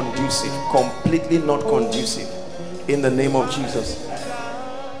not conducive, completely not conducive, in the name of Jesus.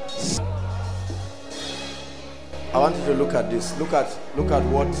 I want you to look at this. Look at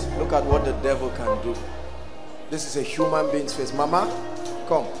what the devil can do. This is a human being's face. Mama,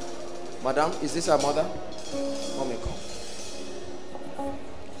 come. Madam, is this her mother? Mommy, come.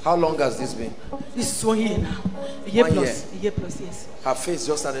 How long has this been? This is 1 year now. A year plus, yes. Her face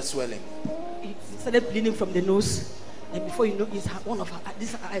just started swelling. It started bleeding from the nose, and before you know, it's one of her.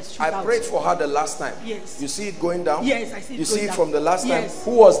 This eyes. I prayed for her the last time. Yes. You see it going down? Yes, I see it. You going see it down. from the last time? Yes.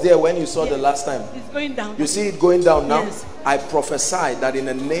 Who was there when you saw the last time? It's going down. You see it going down now? Yes. I prophesy that in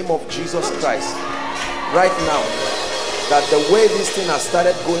the name of Jesus Christ, right now, that the way this thing has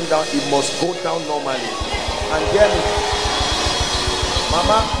started going down, it must go down normally. And hear me,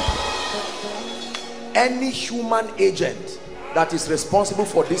 Mama, any human agent that is responsible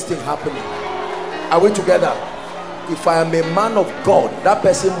for this thing happening, are we together? If I am a man of God, that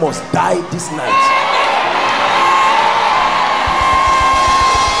person must die this night.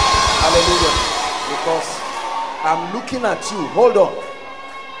 Hallelujah. Because I'm looking at you. Hold on.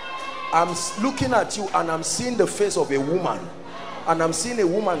 I'm looking at you and I'm seeing the face of a woman, and I'm seeing a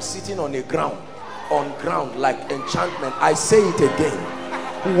woman sitting on a ground, like enchantment. I say it again.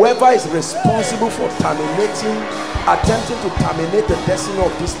 Whoever is responsible for attempting to terminate the destiny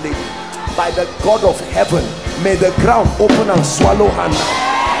of this lady, by the God of heaven, may the ground open and swallow her now.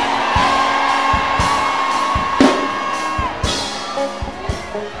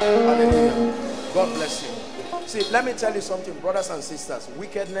 Hallelujah. God bless you. See, let me tell you something, brothers and sisters.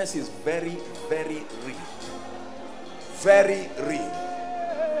 Wickedness is very, very real. Very real.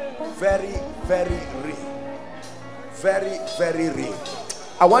 Very, very real. Very, very real.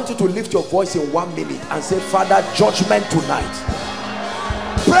 I want you to lift your voice in 1 minute and say, Father, judgment tonight.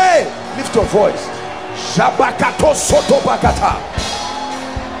 Pray. Lift your voice. Shabakato soto bakata.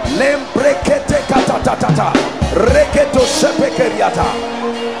 Lembrekete katatata. Reketo sepekeriata.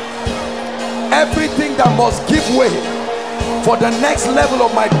 Everything that must give way For the next level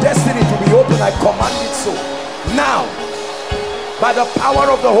of my destiny to be open, I command it so. Now, by the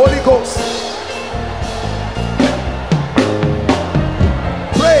power of the Holy Ghost.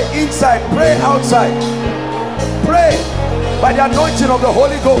 Pray inside, pray outside. Pray by the anointing of the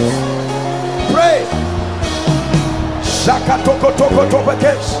Holy Ghost. Pray. Shakatoko toko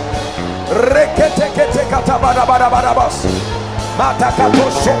topakesh. Rekete katabara barabas. Matakato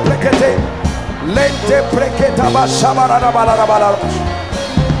shoprekete. Lente preketa bashabara balarabalas.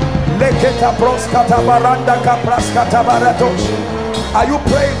 Leketa proskata baranda kapraskata baratos. Are you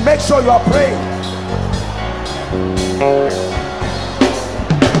praying? Make sure you are praying.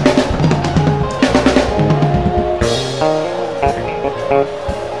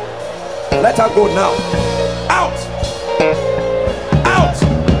 Let her go now. Out. Out.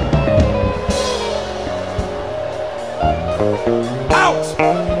 Out.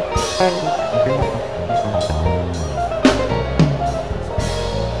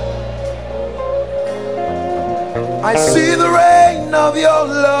 I see the rain of your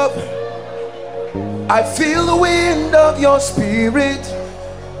love. I feel the wind of your spirit.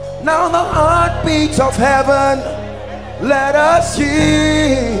 Now the heartbeat of heaven, let us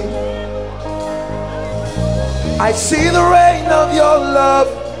hear. I see the rain of your love.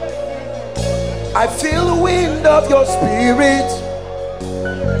 I feel the wind of your spirit.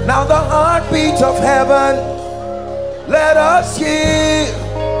 Now the heartbeat of heaven, let us hear.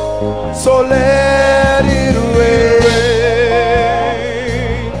 So let it rain.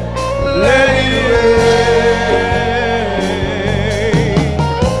 Let it rain.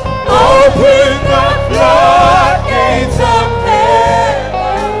 Open the floodgates of heaven.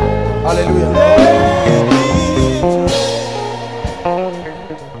 Hallelujah.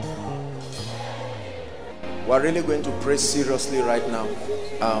 We're really going to pray seriously right now.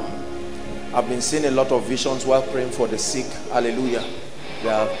 I've been seeing a lot of visions while praying for the sick. Hallelujah.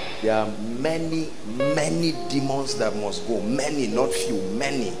 There are many demons that must go. Many, not few,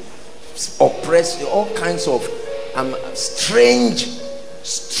 many. Oppressed, all kinds of strange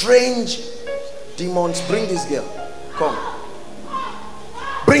demons. Bring this girl. Come.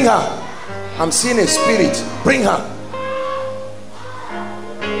 Bring her. I'm seeing a spirit. Bring her.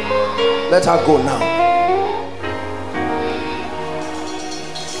 Let her go now.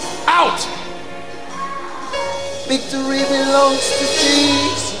 Out. Victory belongs to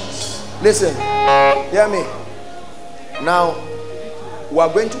Jesus. Listen, hear me. Now, we are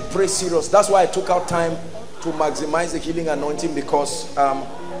going to pray serious. That's why I took out time to maximize the healing anointing, because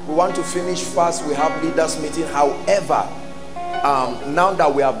we want to finish fast. We have leaders meeting. However, now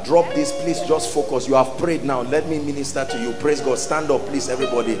that we have dropped this, please just focus. You have prayed now. Let me minister to you. Praise God. Stand up, please,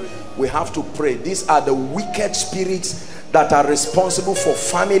 everybody. We have to pray. These are the wicked spirits that are responsible for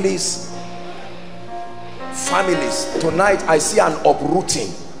families. Tonight I see an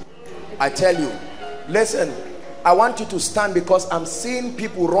uprooting. I tell you, listen, I want you to stand, because I'm seeing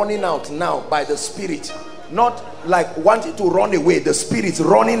people running out now by the spirit, not like wanting to run away. The spirit's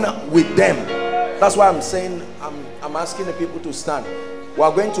running with them. That's why I'm saying, I'm asking the people to stand. We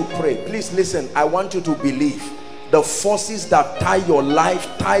are going to pray. Please listen, I want you to believe the forces that tie your life,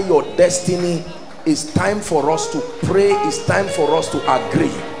 tie your destiny. It's time for us to pray. It's time for us to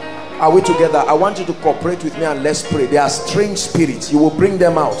agree. Are we together? I want you to cooperate with me and let's pray. They are strange spirits. You will bring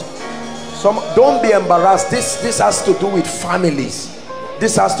them out. Don't be embarrassed. This has to do with families.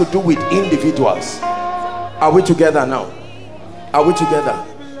 This has to do with individuals. Are we together now? Are we together?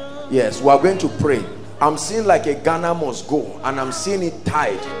 Yes, we are going to pray. I'm seeing like a Ghana must go, and I'm seeing it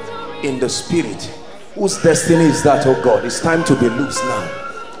tied in the spirit. Whose destiny is that, oh God? It's time to be loose now.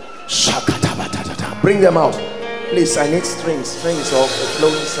 Bring them out. Please, I need strings of a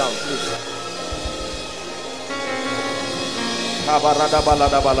flowing sound, please.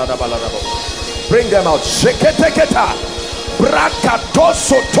 Bring them out.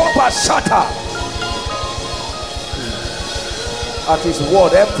 At his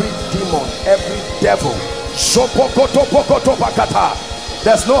word, every demon, every devil,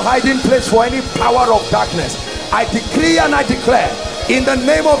 there's no hiding place for any power of darkness. I decree and I declare, in the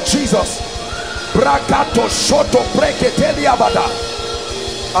name of Jesus.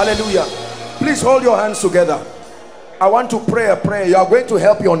 Hallelujah. Please hold your hands together. I want to pray a prayer. You are going to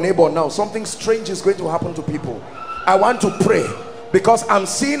help your neighbor now. Something strange is going to happen to people. I want to pray because I'm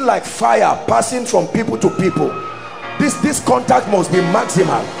seeing like fire passing from people to people. This contact must be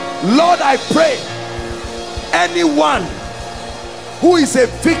maximal. Lord, I pray anyone who is a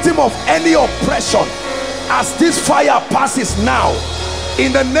victim of any oppression, as this fire passes now,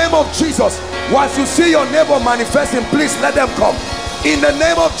 in the name of Jesus, once you see your neighbor manifesting, please let them come. In the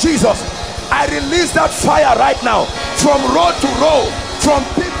name of Jesus, I release that fire right now from row to row, from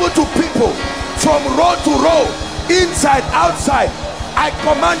people to people, from row to row, inside, outside. I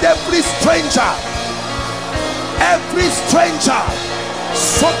command every stranger, every stranger,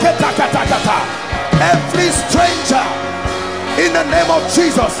 every stranger, in the name of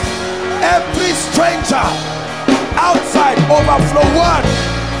Jesus, every stranger, outside, overflow 1,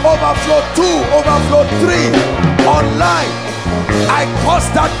 overflow 2, overflow 3, online. I curse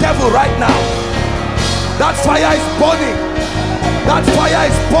that devil right now. That fire is burning. That fire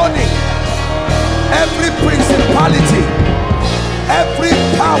is burning. Every principality, every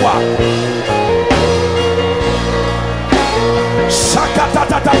power,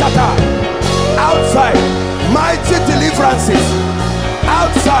 outside, mighty deliverances,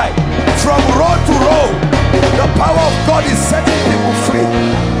 outside, from row to row. The power of God is setting people free.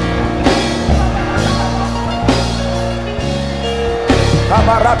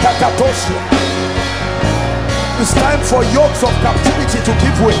 It's time for yokes of captivity to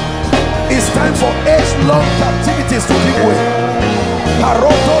give way. It's time for age-long captivities to give way.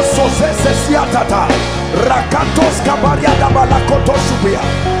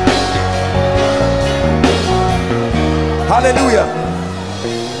 Hallelujah.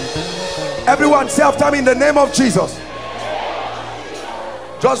 Everyone say after me, in the name of Jesus.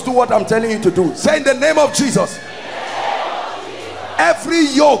 Just do what I'm telling you to do. Say, in the name of Jesus. Every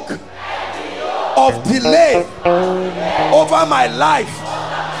yoke of delay over my life,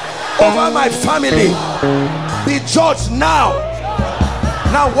 over my family, be judged now.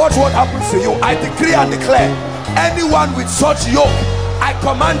 Now watch what happens to you. I decree and declare, anyone with such yoke, I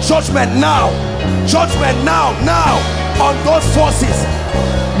command judgment now. Judgment now, now, on those forces.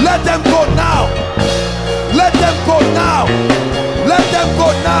 Let them go now. Let them go now. Let them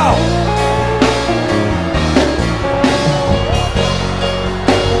go now.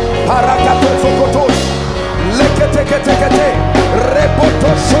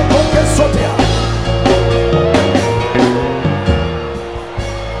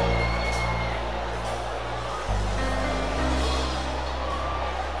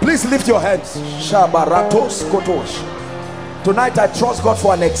 Please lift your hands. Tonight I trust God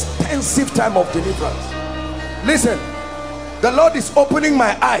for an extensive time of deliverance. Listen, the Lord is opening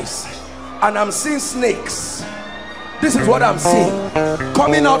my eyes and I'm seeing snakes. This is what I'm seeing,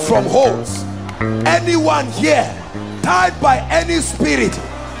 coming out from holes. Anyone here tied by any spirit,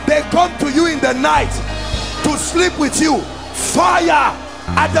 they come to you in the night to sleep with you. Fire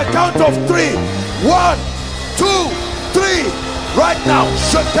at the count of 3. 1, 2, 3. Right now.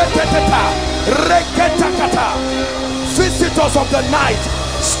 Visitors of the night,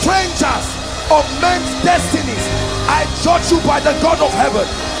 strangers of men's destinies, I judge you by the God of heaven.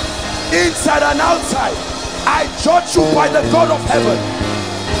 Inside and outside, I judge you by the God of heaven.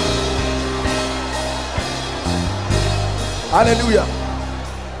 Hallelujah.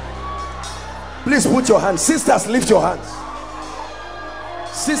 Please put your hands. Sisters, lift your hands.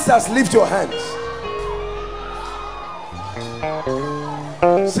 Sisters, lift your hands.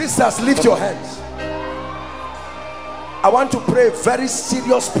 Sisters, lift your hands. I want to pray a very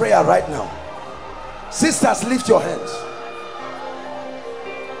serious prayer right now. Sisters, lift your hands.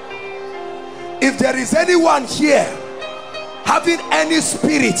 If there is anyone here having any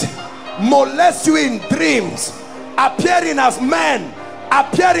spirit molest you in dreams, appearing as men,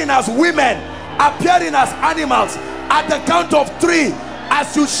 appearing as women, appearing as animals, at the count of 3,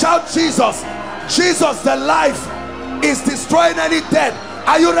 as you shout Jesus, Jesus the life is destroying any death.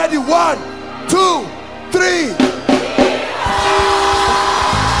 Are you ready? 1, 2, 3.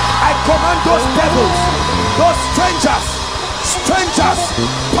 I command those devils, those strangers,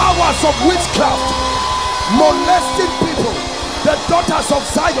 powers of witchcraft, molesting people, the daughters of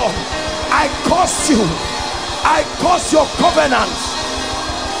Zion. I curse you. I curse your covenants.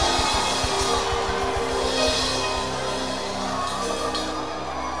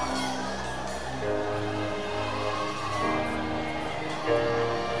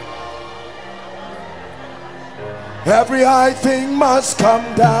 Every high thing must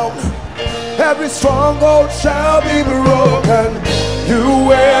come down. Every stronghold shall be broken. You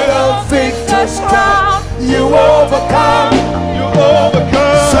wear the victor's crown. You overcome. You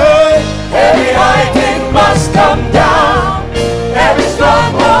overcome. Say, Every high thing must come down. Every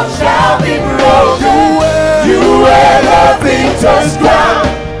stronghold shall be broken. You wear the victor's crown.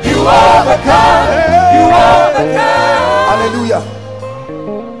 You overcome. You overcome. Hallelujah.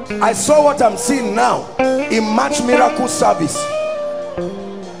 I saw what I'm seeing now in March Miracle Service,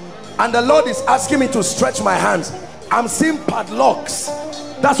 and the Lord is asking me to stretch my hands. I'm seeing padlocks.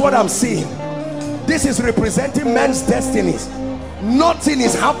 That's what I'm seeing. This is representing men's destinies. Nothing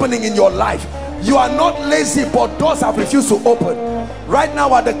is happening in your life. You are not lazy, but doors have refused to open. Right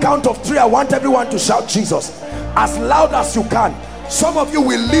now, at the count of 3, I want everyone to shout Jesus as loud as you can. Some of you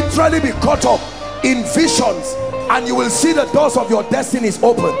will literally be caught up in visions, and you will see the doors of your destinies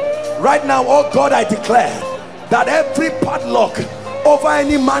open. Right now, oh God, I declare that every padlock over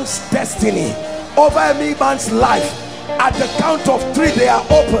any man's destiny, over any man's life, at the count of 3, they are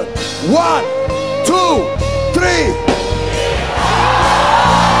open. 1, 2, 3.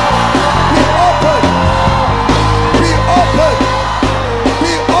 Be open. Be open.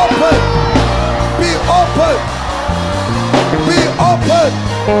 Be open. Be open. Be open.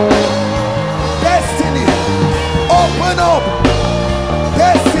 Destiny. Open up.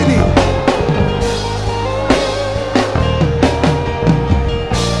 Destiny.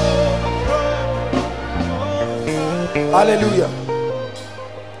 Hallelujah.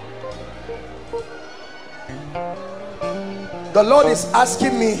 The Lord is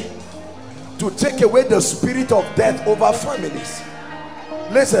asking me to take away the spirit of death over families.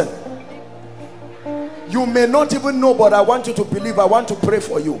 Listen, you may not even know, but I want you to believe. I want to pray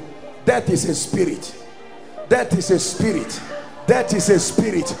for you. Death is a spirit. Death is a spirit. Death is a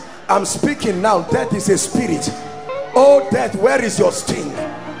spirit. I'm speaking now. Death is a spirit. Oh death, where is your sting?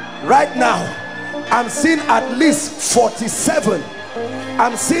 Right now I'm seeing at least 47.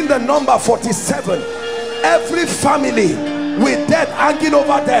 I'm seeing the number 47. Every family with death hanging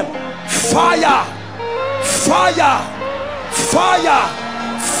over them. Fire, fire, fire,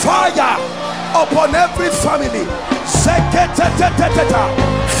 fire upon every family.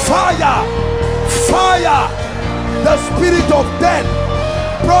 Fire, fire. The spirit of death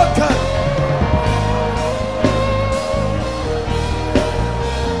broken.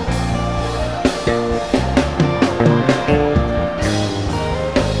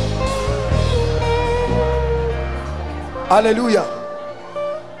 Hallelujah.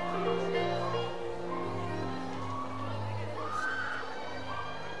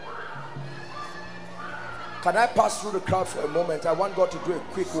 Can I pass through the crowd for a moment? I want God to do a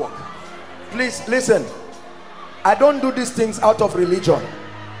quick walk. Please listen. I don't do these things out of religion.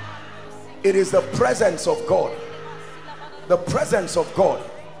 It is the presence of God. The presence of God.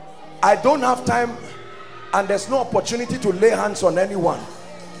 I don't have time, and there's no opportunity to lay hands on anyone.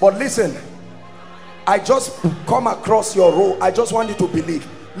 But listen, I just come across your row. I just want you to believe.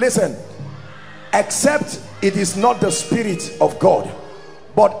 Listen, except it is not the Spirit of God,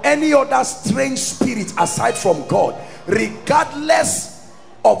 but any other strange spirit aside from God, regardless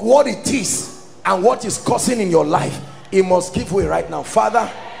of what it is and what is causing in your life, it must give way right now.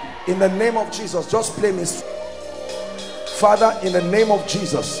 Father, in the name of Jesus, just play me. Father, in the name of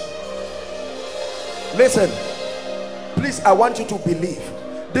Jesus, listen, please, I want you to believe.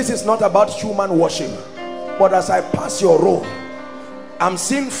 This is not about human worship, but as I pass your row, I'm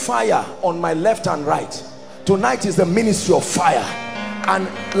seeing fire on my left and right. Tonight is the ministry of fire, and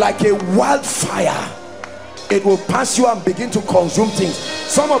like a wildfire, it will pass you and begin to consume things.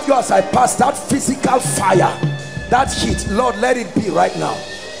 Some of you, as I pass, that physical fire, that heat, Lord, let it be right now.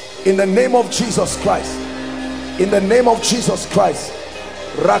 In the name of Jesus Christ. In the name of Jesus Christ.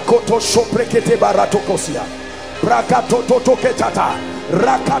 Rakoto shoprekete baratokosia. Brakato totoketata.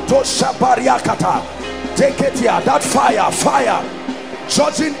 Rakato shabariakata. Take it here. That fire, fire.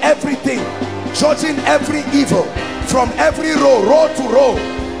 Judging everything. Judging every evil. From every row, row to row.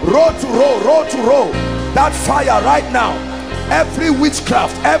 Row to row, row to row. That fire right now. Every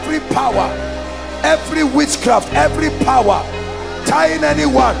witchcraft, every power. Every witchcraft, every power. Tying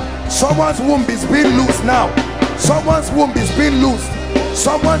anyone. Someone's womb is being loosed now. Someone's womb is being loosed.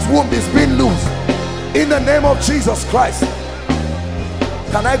 Someone's womb is being loosed. In the name of Jesus Christ.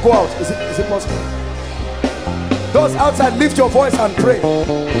 Can I go out? Is it possible? Those outside, lift your voice and pray.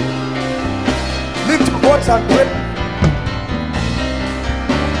 Lift your voice and pray.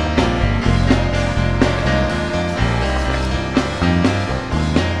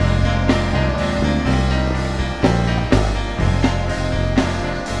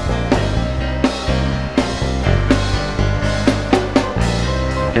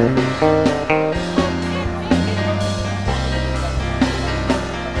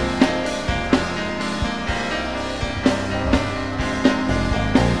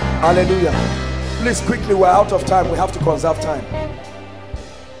 Hallelujah. Please quickly, we're out of time. We have to conserve time.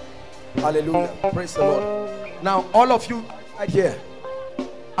 Hallelujah. Praise the Lord. Now all of you right here,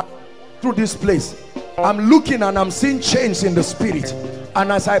 through this place, I'm looking and I'm seeing change in the spirit.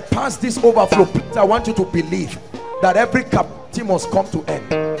 And as I pass this overflow, please, I want you to believe that every captivity must come to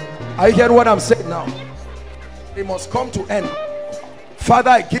end. Are you hearing what I'm saying now? It must come to end. Father,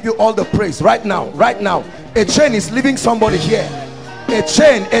 I give you all the praise right now. Right now, a chain is leaving somebody here. A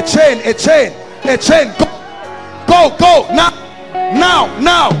chain, a chain, a chain. A chain. Go, go, now, now,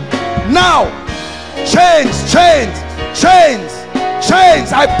 now, now. Chains, chains, chains,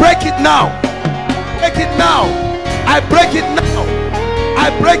 chains. I break it now. Break it now. I break it now. I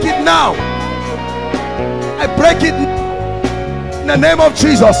break it now. I break it in the name of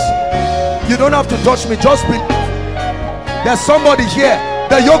Jesus. You don't have to touch me, just believe. There's somebody here.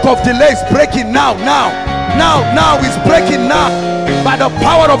 The yoke of delay is breaking now, now, now, now. It's breaking now by the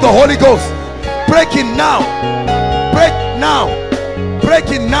power of the Holy Ghost. Breaking now, break now,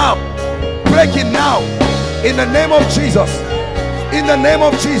 breaking now, breaking now. In the name of Jesus. In the name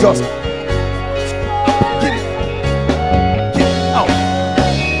of Jesus. Get it now.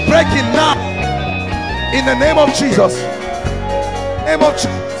 Breaking now. In the name of Jesus. Name of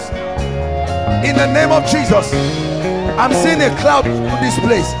Jesus. In the name of Jesus. I'm seeing a cloud in this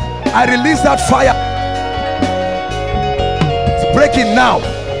place. I release that fire. It's breaking now.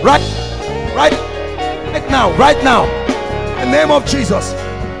 Right now. Right now. In the name of Jesus.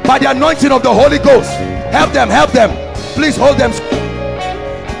 By the anointing of the Holy Ghost. Help them. Help them. Please hold them.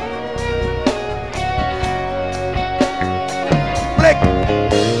 Break.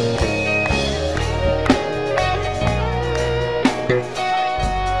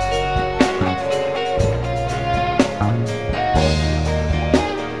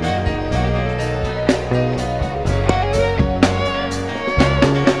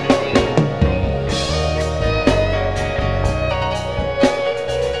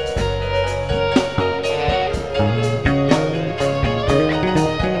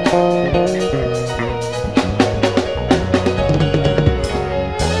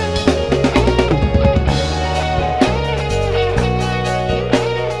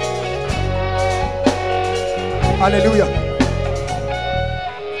 Hallelujah.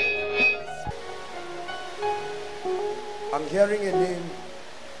 I'm hearing a name.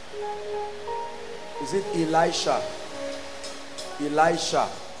 Is it Elisha? Elisha.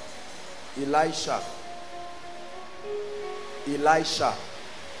 Elisha. Elisha.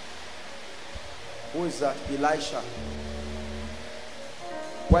 Who is that? Elisha.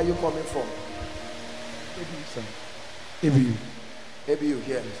 Where are you coming from? Maybe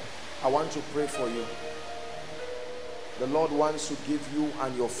here. I want to pray for you. The Lord wants to give you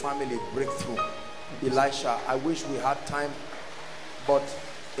and your family breakthrough. Elisha, I wish we had time, but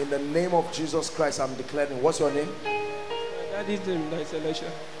in the name of Jesus Christ, I'm declaring. What's your name? My daddy's name is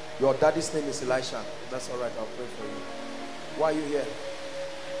Elisha. Your daddy's name is Elisha. That's all right. I'll pray for you. Why are you here?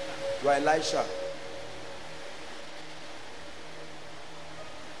 You are Elisha.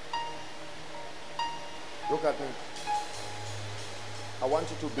 Look at me. I want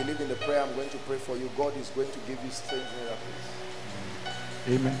you to believe in the prayer I'm going to pray for you. God is going to give you strange miracles.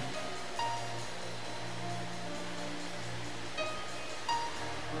 Amen.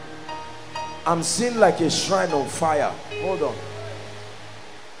 I'm seeing like a shrine on fire. Hold on.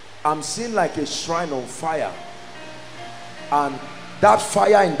 I'm seeing like a shrine on fire. And that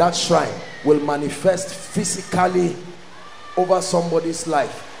fire in that shrine will manifest physically over somebody's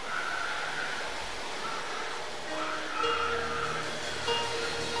life.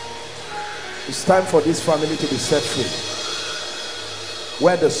 It's time for this family to be set free.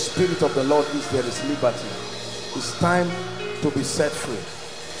 Where the Spirit of the Lord is, there is liberty. It's time to be set free.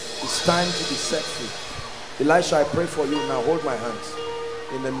 It's time to be set free. Elisha, I pray for you now. Hold my hands.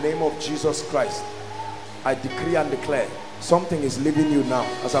 In the name of Jesus Christ, I decree and declare, something is leaving you now.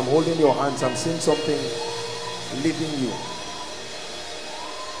 As I'm holding your hands, I'm seeing something leaving you.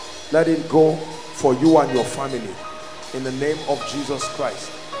 Let it go for you and your family. In the name of Jesus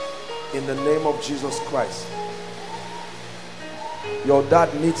Christ. In the name of Jesus Christ. Your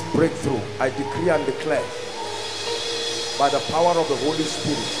dad needs breakthrough. I decree and declare, by the power of the Holy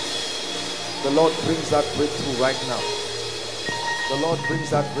Spirit, the Lord brings that breakthrough right now. The Lord brings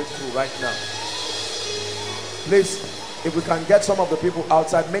that breakthrough right now. Please, if we can get some of the people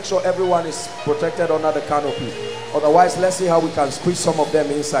outside, make sure everyone is protected under the canopy. Otherwise, let's see how we can squeeze some of them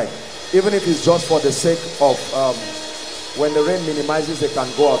inside. Even if it's just for the sake of when the rain minimizes, they can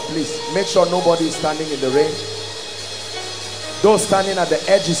go out. Please make sure nobody is standing in the rain. Those standing at the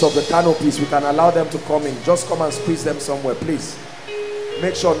edges of the canopies, we can allow them to come in. Just come and squeeze them somewhere, please.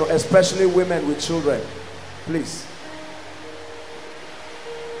 Make sure, no, especially women with children, please.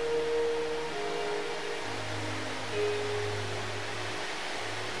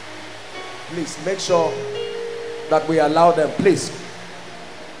 Please make sure that we allow them, please.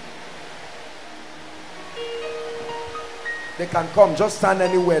 They can come, just stand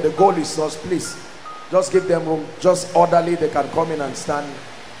anywhere. The goal is us, please. Just give them room, just orderly. They can come in and stand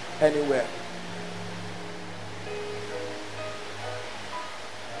anywhere.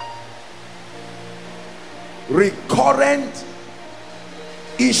 recurrent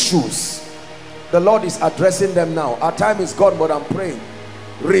issues. The Lord is addressing them now. Our time is gone, but I'm praying.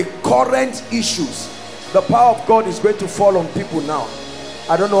 Recurrent issues. The power of God is going to fall on people now.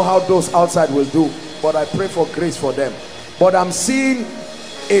 I don't know how those outside will do, but I pray for grace for them. But I'm seeing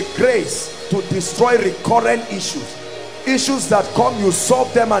a grace to destroy recurrent issues. Issues that come, you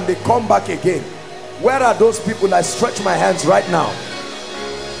solve them and they come back again. Where are those people? I stretch my hands right now.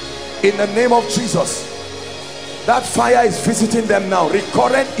 In the name of Jesus. That fire is visiting them now.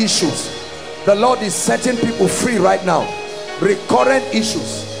 Recurrent issues. The Lord is setting people free right now. Recurrent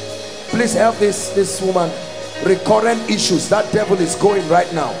issues. Please help this woman. Recurrent issues. That devil is going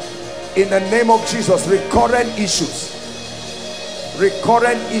right now. In the name of Jesus. Recurrent issues.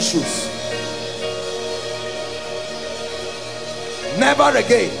 Recurrent issues. Never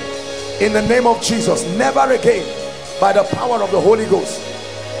again. In the name of Jesus. Never again. By the power of the Holy Ghost.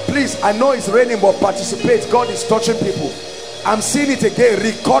 Please, I know it's raining, but participate. God is touching people. I'm seeing it again.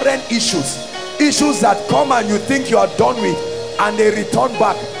 Recurrent issues. Issues that come and you think you are done with, and they return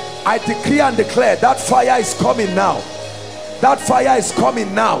back. I decree and declare that fire is coming now. That fire is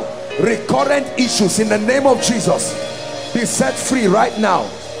coming now. Recurrent issues in the name of Jesus. Be set free right now.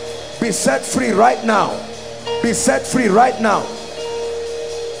 Be set free right now. Be set free right now.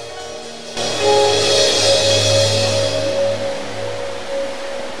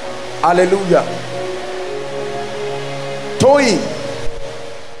 Hallelujah. Toyin.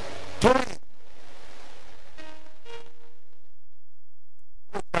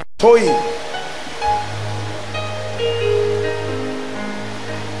 Toyin.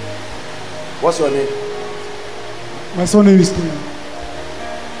 What's your name? My son name is Toyin.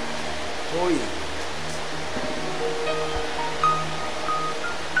 Toyin.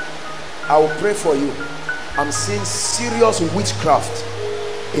 I will pray for you. I'm seeing serious witchcraft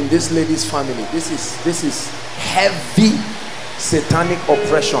in this lady's family. This is heavy satanic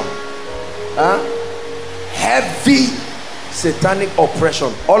oppression. Heavy satanic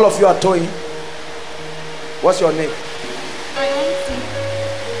oppression. All of you are Toyin. What's your name? My auntie.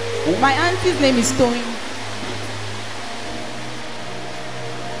 Who? My auntie's name is Toyin.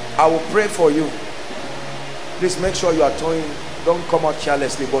 I will pray for you. Please make sure you are Toyin. Don't come out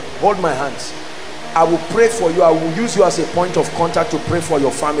carelessly, but hold my hands. I will pray for you. I will use you as a point of contact to pray for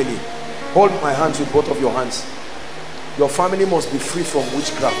your family. Hold my hands with both of your hands. Your family must be free from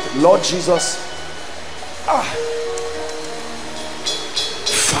witchcraft. Lord Jesus,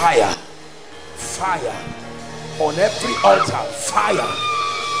 fire, fire on every altar, fire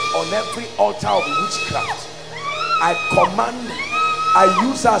on every altar of witchcraft. I command, I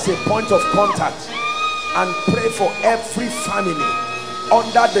use as a point of contact and pray for every family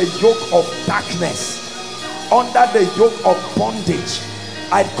under the yoke of darkness, under the yoke of bondage.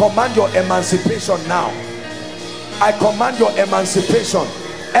 I command your emancipation now. I command your emancipation.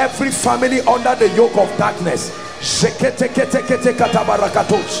 Every family under the yoke of darkness.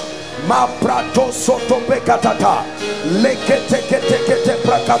 Ma prato soto bekatata lekete kete kete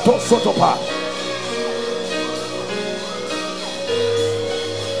prakato sotopa.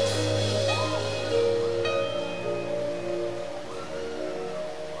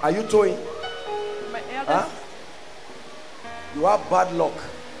 Are you Toyin? Huh? You have bad luck.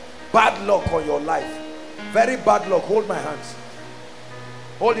 Bad luck on your life. Very bad luck. Hold my hands.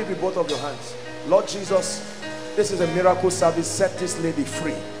 Hold it with both of your hands. Lord Jesus, this is a miracle service. Set this lady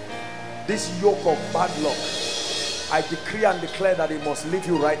free. This yoke of bad luck, I decree and declare that it must leave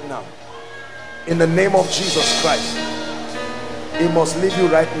you right now. In the name of Jesus Christ. It must leave you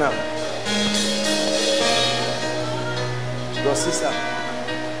right now. Your sister,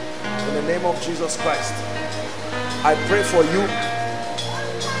 in the name of Jesus Christ, I pray for you.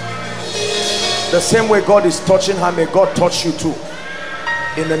 The same way God is touching her, may God touch you too.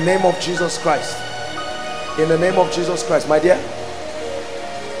 In the name of Jesus Christ. In the name of Jesus Christ. My dear,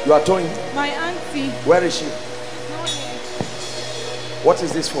 you are Toyin? My auntie. Where is she? No here. What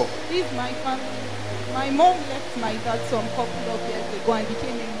is this for? This is my family. My mom left my dad some couple of years ago and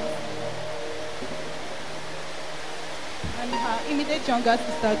became a Muslim. And her immediate younger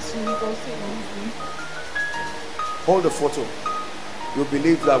sister too is also a Muslim. Hold the photo. You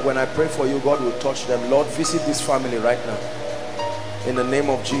believe that when I pray for you, God will touch them. Lord, visit this family right now. In the name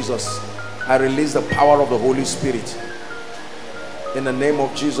of Jesus, I release the power of the Holy Spirit. In the name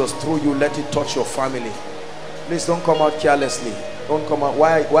of Jesus, through you, let it touch your family. Please don't come out carelessly. Don't come out.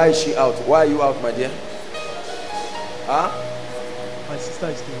 Why is she out? Why are you out, my dear? Huh? My sister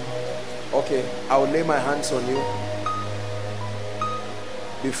is doing. Okay, I will lay my hands on you.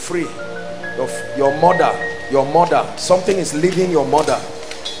 Be free. Your mother, something is leaving your mother.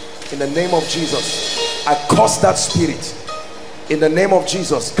 In the name of Jesus. I curse that spirit in the name of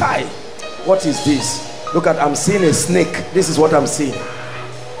Jesus. Kai, what is this? Look at, I'm seeing a snake. This is what I'm seeing.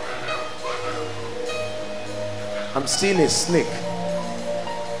 I'm seeing a snake.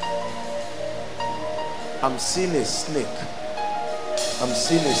 I'm seeing a snake. I'm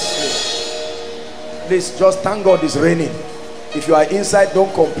seeing a snake. Please just thank God it's raining. If you are inside,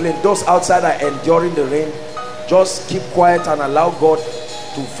 don't complain. Those outside are enduring the rain. Just keep quiet and allow God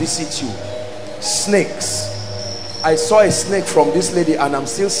to visit you. Snakes. I saw a snake from this lady and I'm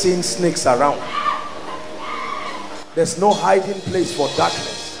still seeing snakes around. There's no hiding place for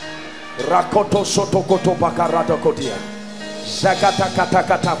darkness. Rakoto shotokoto bakarata kotia. Zakata kata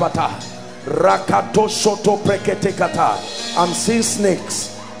kata bata. Rakato shoto prekete kata. I'm seeing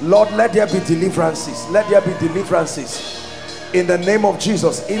snakes. Lord, let there be deliverances. Let there be deliverances. In the name of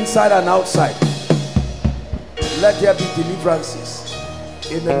Jesus, inside and outside. Let there be deliverances.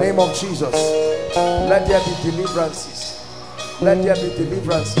 In the name of Jesus. Let there be deliverances. Let there be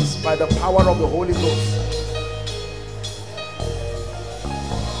deliverances by the power of the Holy Ghost.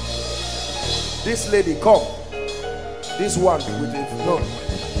 This lady, come. This one with it. No.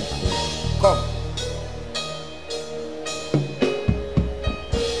 Come.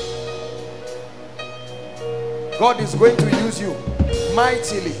 God is going to use you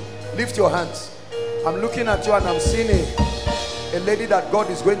mightily. Lift your hands. I'm looking at you and I'm seeing a lady that God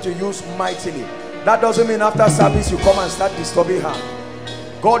is going to use mightily. That doesn't mean after service you come and start disturbing her.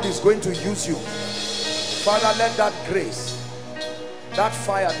 God is going to use you. Father, let that grace, that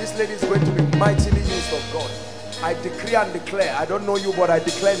fire, this lady is going to be mightily used of God. I decree and declare, I don't know you, but I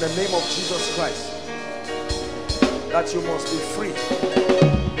declare in the name of Jesus Christ that you must be free.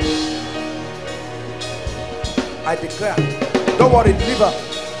 I declare, don't worry, deliver.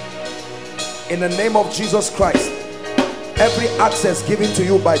 In the name of Jesus Christ, every access given to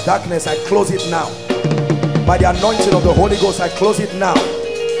you by darkness, I close it now. By the anointing of the Holy Ghost, I close it now.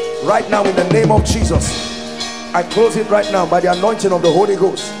 Right now, in the name of Jesus, I close it right now by the anointing of the Holy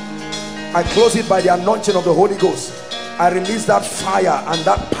Ghost. I close it by the anointing of the Holy Ghost. I release that fire and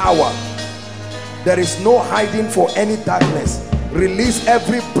that power. There is no hiding for any darkness. Release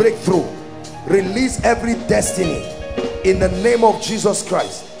every breakthrough. Release every destiny in the name of Jesus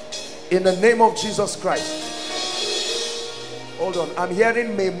Christ. In the name of Jesus Christ. Hold on, I'm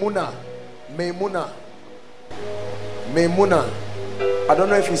hearing Maimuna. Maimuna. Maimuna. I don't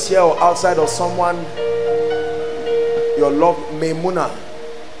know if it's here or outside or someone your love. Maimuna.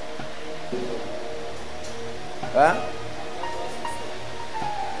 Huh?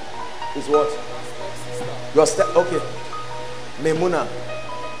 Is what? Your step. Okay. Maimuna.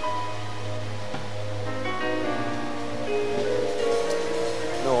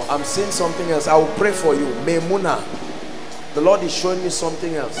 No, I'm seeing something else. I will pray for you. Maimuna. The Lord is showing me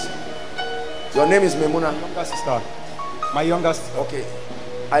something else. Your name is Maimuna? My younger sister. My younger sister. Okay.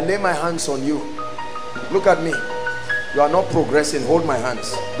 I lay my hands on you. Look at me. You are not progressing. Hold my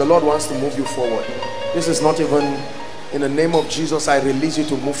hands. The Lord wants to move you forward. This is not even in the name of Jesus. I release you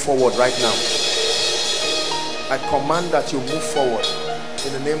to move forward right now. I command that you move forward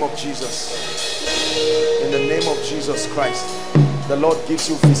in the name of Jesus. In the name of Jesus Christ. The Lord gives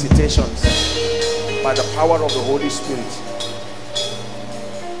you visitations by the power of the Holy Spirit.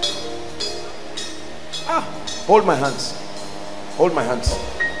 Hold my hands. Hold my hands.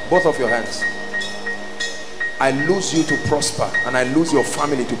 Both of your hands. I lose you to prosper, and I lose your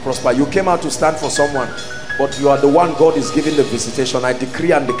family to prosper. You came out to stand for someone, but you are the one God is giving the visitation. I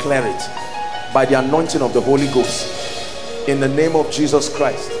decree and declare it by the anointing of the Holy Ghost. In the name of Jesus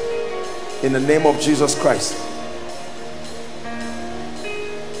Christ. In the name of Jesus Christ.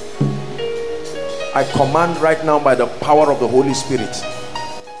 I command right now by the power of the Holy Spirit.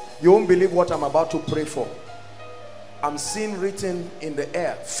 You won't believe what I'm about to pray for. I'm seeing written in the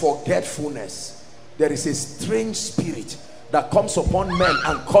air, forgetfulness. There is a strange spirit that comes upon men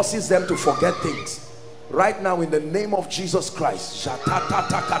and causes them to forget things. Right now, in the name of Jesus Christ.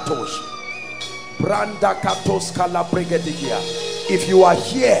 If you are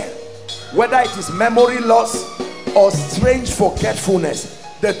here, whether it is memory loss or strange forgetfulness,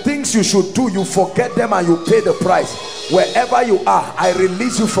 the things you should do, you forget them and you pay the price. Wherever you are, I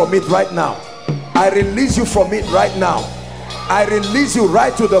release you from it right now. I release you from it right now. I release you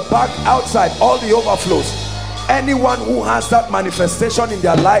right to the back, outside, all the overflows. Anyone who has that manifestation in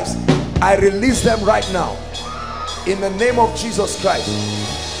their lives, I release them right now. In the name of Jesus Christ.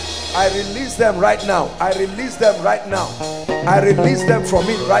 I release them right now. I release them right now. I release them from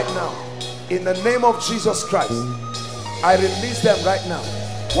it right now. In the name of Jesus Christ. I release them right now.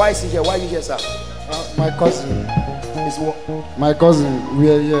 Why is he here? Why are you here, sir? My cousin. Is what? My cousin, we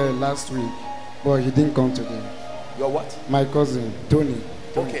were here last week. But he didn't come today. Your what? My cousin, Tony.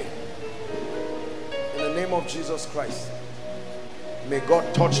 Okay. In the name of Jesus Christ, may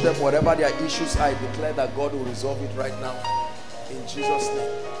God touch them whatever their issues are. I declare that God will resolve it right now in Jesus'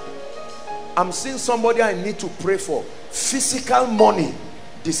 name. I'm seeing somebody I need to pray for. Physical money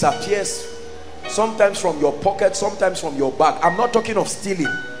disappears, sometimes from your pocket, sometimes from your bag. I'm not talking of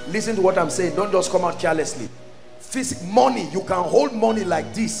stealing. Listen to what I'm saying. Don't just come out carelessly. Money, you can hold money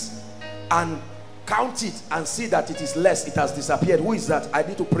like this and count it and see that it is less. It has disappeared. Who is that? I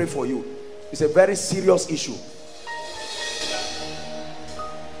need to pray for you. It's a very serious issue.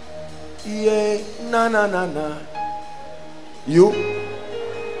 Yeah, na. You?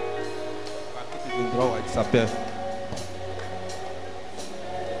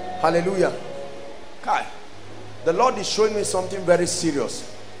 Hallelujah. Kai, the Lord is showing me something very serious.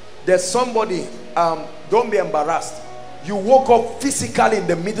 There's somebody, don't be embarrassed. You woke up physically in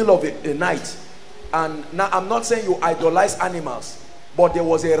the middle of the night, and now I'm not saying you idolize animals, but there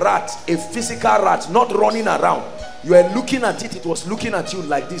was a rat, a physical rat, not running around. You were looking at it, it was looking at you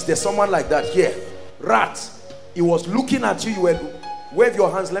like this. There's someone like that here. Rat. It was looking at you. You were, wave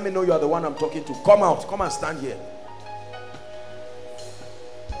your hands, let me know you are the one I'm talking to. Come out, come and stand here.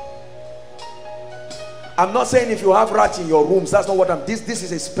 I'm not saying if you have rats in your rooms, that's not what I'm, this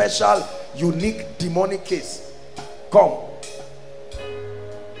is a special, unique, demonic case. Come.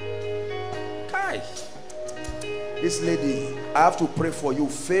 Kai. This lady, I have to pray for you.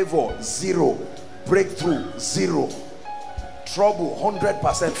 Favor, 0. Breakthrough, 0. Trouble,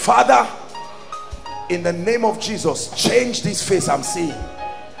 100%. Father, in the name of Jesus, change this face I'm seeing.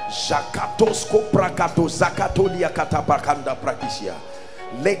 Jakatosko prakato zakatolia katapakanda prakisia.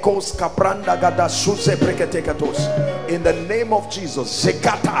 Lekos kapranda gada shuze breketekatos. In the name of Jesus,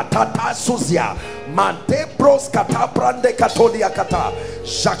 Zekata tata suzia mantebros kataprande katolia kata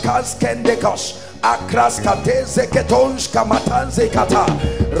shakans kendekos akras kate zeketons kamatanze kata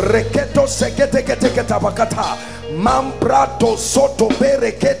reketo sekete kete bakata mambrato soto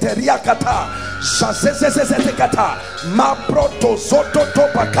berekete riakata shazezezezete kata mabroto soto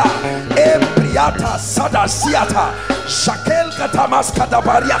topaka embriata sadasiata shakel kata maskada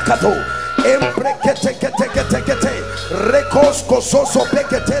bariakato embrekete kete rekos kososo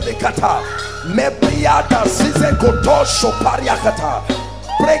bekete de kata mebriata size kotosho pariakata.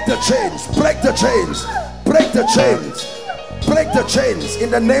 Break the chains, break the chains, break the chains, break the chains in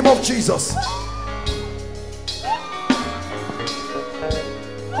the name of Jesus.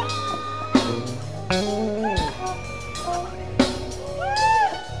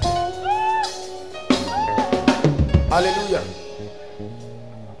 Hallelujah.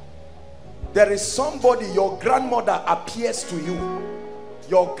 There is somebody, your grandmother appears to you.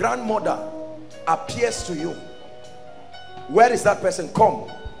 Your grandmother appears to you. Where is that person? Come.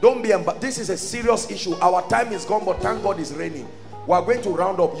 Don't be embarrassed. This is a serious issue. Our time is gone, but thank God it's raining. We are going to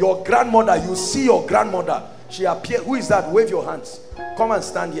round up. Your grandmother, you see your grandmother. She appears. Who is that? Wave your hands. Come and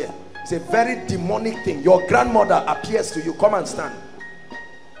stand here. It's a very demonic thing. Your grandmother appears to you. Come and stand.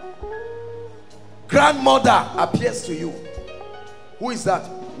 Grandmother appears to you. Who is that?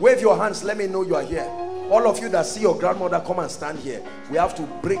 Wave your hands. Let me know you are here. All of you that see your grandmother, come and stand here. We have to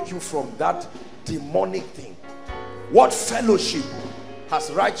break you from that demonic thing. What fellowship has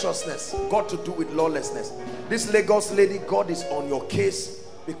righteousness got to do with lawlessness? This Lagos lady, God is on your case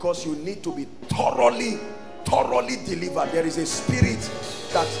because you need to be thoroughly delivered. There is a spirit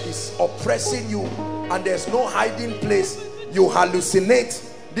that is oppressing you and there's no hiding place. You hallucinate.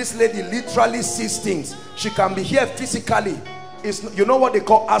 This lady literally sees things. She can be here physically. You know what they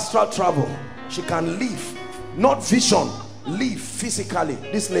call astral travel. She can leave, not vision, leave physically.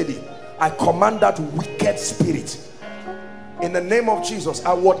 This lady, I command that wicked spirit in the name of Jesus.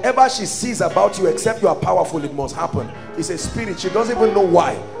 And whatever she sees about you, except you are powerful, it must happen. It's a spirit. She doesn't even know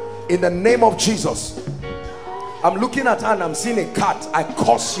why. In the name of Jesus, I'm looking at her and I'm seeing a cat. I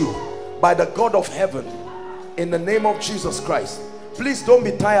curse you by the God of heaven in the name of Jesus Christ. Please don't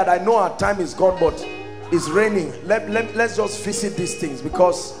be tired. I know our time is gone, but it's raining. Let's just visit these things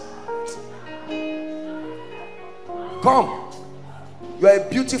because come. You are a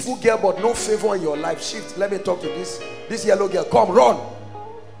beautiful girl, but no favor in your life. Shift. Let me talk to this yellow girl. Come, run.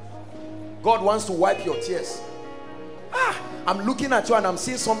 God wants to wipe your tears. I'm looking at you and I'm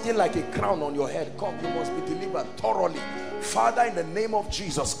seeing something like a crown on your head. Come, you must be delivered thoroughly. Father, in the name of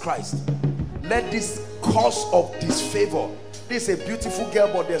Jesus Christ, let this cause of disfavor. This is a beautiful girl,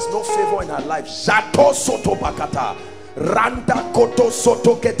 but there's no favor in her life. Shato soto bakata. Randa koto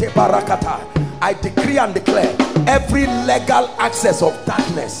soto kete barakata. I decree and declare every legal access of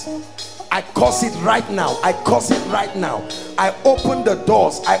darkness I curse it right now. I curse it right now. I open the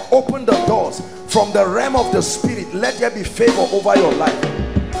doors. I open the doors from the realm of the spirit. Let there be favor over your life.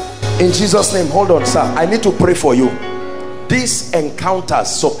 In Jesus' name. Hold on, sir. I need to pray for you. These encounters,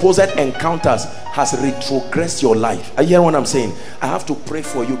 supposed encounters, has retrogressed your life. Are you hearing what I'm saying? I have to pray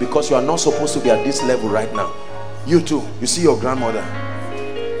for you because you are not supposed to be at this level right now. You too. You see your grandmother.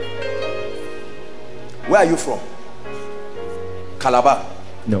 Where are you from? Calabar?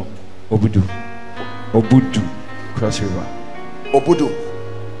 No. Obudu. Obudu. Cross River.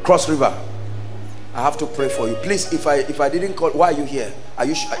 Obudu. Cross River. I have to pray for you. Please, if I didn't call, why are you here? Are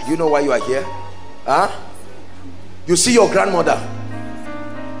you you know why you are here? Huh? You see your grandmother.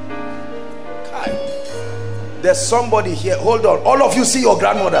 There's somebody here. Hold on. All of you see your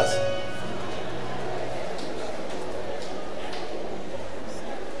grandmothers.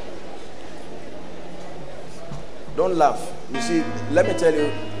 Don't laugh. You see, let me tell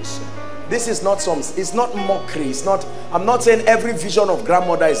you, this is not it's not mockery. It's not, I'm not saying every vision of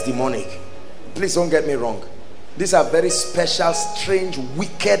grandmother is demonic. Please don't get me wrong. These are very special, strange,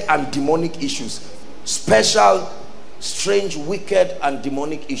 wicked and demonic issues. Special, strange, wicked and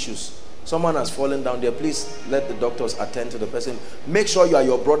demonic issues. Someone has fallen down there. Please let the doctors attend to the person. Make sure you are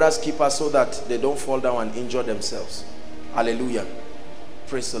your brother's keeper so that they don't fall down and injure themselves. Hallelujah.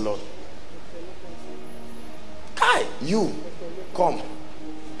 Praise the Lord. Kai, you come.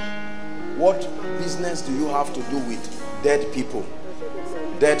 What business do you have to do with dead people?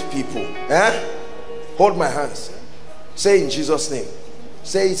 Dead people. Eh? Hold my hands. Say in Jesus' name.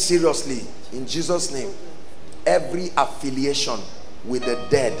 Say it seriously. In Jesus' name. Every affiliation with the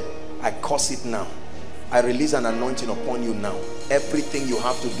dead, I curse it now. I release an anointing upon you now. Everything you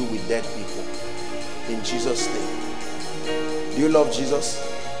have to do with dead people. In Jesus' name. Do you love Jesus?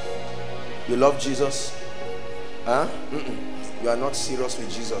 You love Jesus? Huh? You are not serious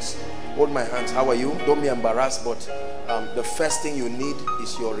with Jesus. Hold my hands. How are you? Don't be embarrassed, but the first thing you need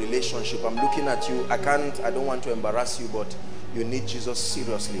is your relationship. I'm looking at you. I don't want to embarrass you, but you need Jesus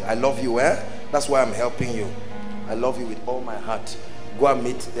seriously. I love you. That's why I'm helping you. I love you with all my heart. Go and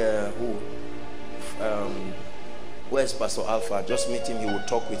meet where's Pastor Alpha? Just meet him. He will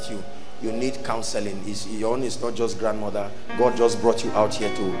talk with you. You need counseling. Your own is not just grandmother. God just brought you out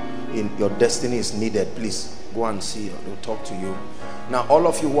here your destiny is needed. Please go and see. They'll talk to you. Now, all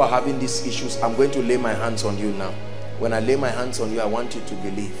of you who are having these issues, I'm going to lay my hands on you now. When I lay my hands on you, I want you to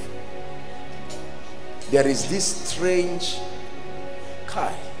believe. There is this strange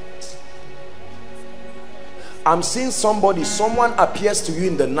Kai. I'm seeing someone appears to you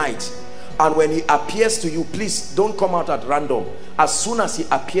in the night, and when he appears to you, please don't come out at random. As soon as he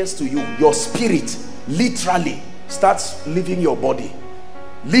appears to you, your spirit literally starts leaving your body.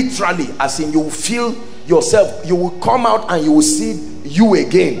 Literally, as in you will feel yourself, you will come out and you will see you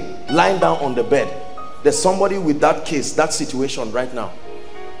again lying down on the bed. There's somebody with that case, that situation right now.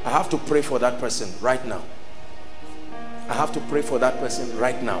 I have to pray for that person right now. I have to pray for that person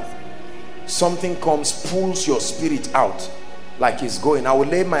right now. Something comes, pulls your spirit out like it's going. I will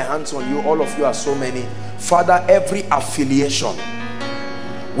lay my hands on you. All of you are so many. Father, every affiliation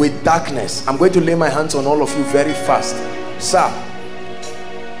with darkness, I'm going to lay my hands on all of you very fast. Sir,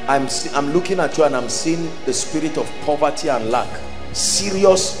 I'm looking at you and I'm seeing the spirit of poverty and lack.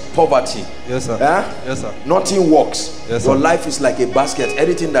 Serious poverty. Yes, sir. Yes, sir. Nothing works. Yes, your sir. life is like a basket.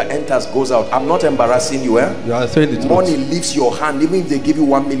 Anything that enters goes out. I'm not embarrassing you. You are saying the truth. Money leaves your hand. Even if they give you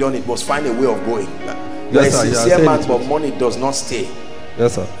 1 million, it must find a way of going. You're a sincere man, but money does not stay.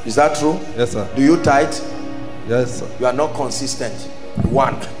 Yes, sir. Is that true? Yes, sir. Do you tithe? Yes, sir. You are not consistent.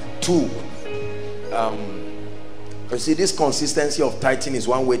 1, 2. You see, this consistency of tithing is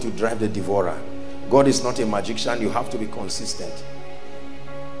one way to drive the devourer. God is not a magician. You have to be consistent.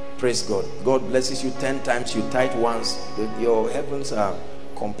 Praise God. God blesses you 10 times. You tithe once. Your heavens are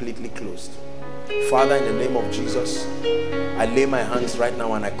completely closed. Father, in the name of Jesus, I lay my hands right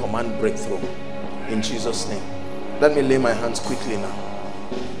now and I command breakthrough. In Jesus' name. Let me lay my hands quickly now.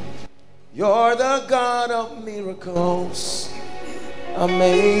 You're the God of miracles.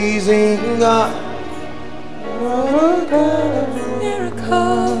 Amazing God. You're the God of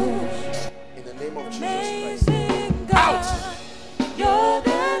miracles. In the name of Jesus Christ. Out. You're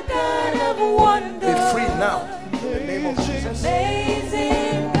the God of wonder. Be free now. In the name of Jesus.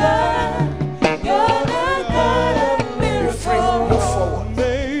 Amazing God. You're the God of miracles. Be free. Move forward. In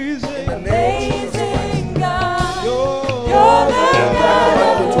the name of Jesus Christ. You're the God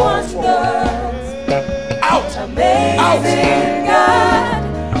of wonder. Out. Amazing God.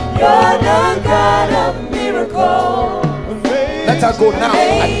 You're the God of miracles. Let her go now. I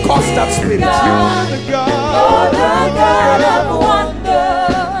curse that spirit. You're the God of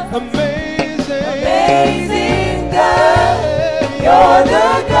wonder. You're the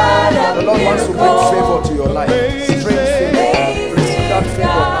God of The Lord wants to bring favor to your life. Strange favor. Receive that favor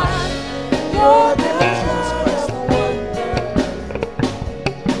now. You're the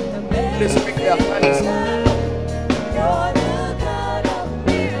Please speak their hands. You're the God of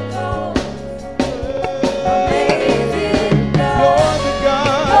miracles. Amazing God.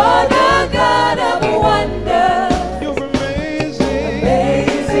 You're the God of wonder. You're amazing.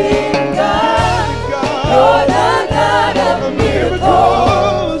 Amazing God. You're the God of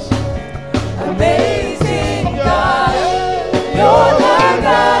miracles. Amazing God. You're the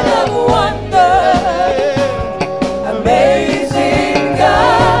God of wonder. Amazing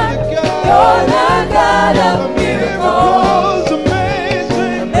God. You're the God of miracles.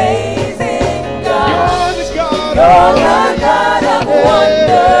 Amazing God. You're the God of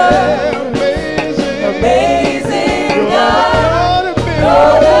wonder. Amazing God.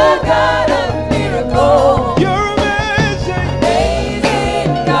 You're the God of miracles. Amazing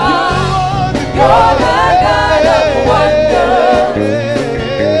God. You're the God of wonder.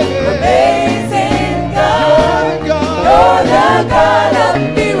 Amazing God. You're the God of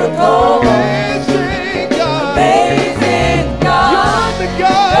miracles. Amazing God.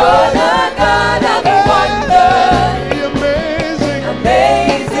 You're the God of wonder.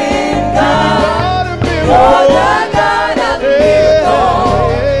 Amazing God. You're the God of miracles.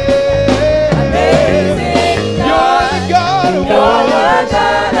 Amazing God. You're the God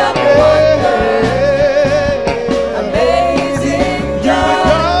of wonder. Amazing God.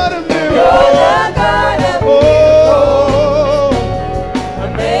 You're the God of miracles.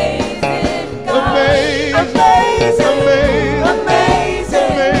 Amazing God. Amazing. Amazing.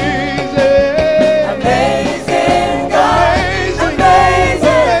 Amazing God. Amazing.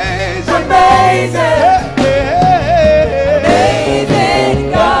 Amazing. Amazing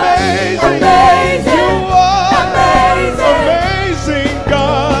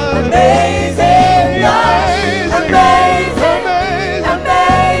God. Amazing. Amazing. Amazing God. Amazing God.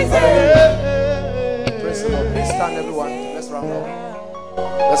 Amazing. Praise the Lord. Please stand, everyone. Let's round up.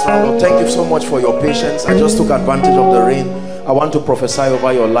 Let's round up. Thank you so much for your patience. I just took advantage of the rain. I want to prophesy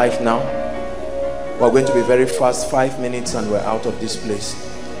over your life now. We're going to be very fast. 5 minutes and we're out of this place.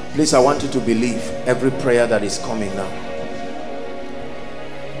 Please, I want you to believe every prayer that is coming now.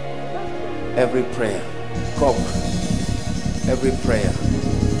 Every prayer. Come. Every prayer.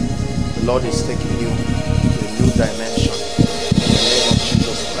 The Lord is taking you to a new dimension. In the name of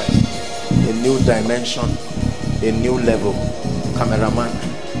Jesus Christ. A new dimension. A new level. Cameraman,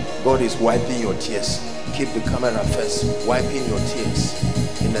 God is wiping your tears. Keep the camera first. Wiping your tears.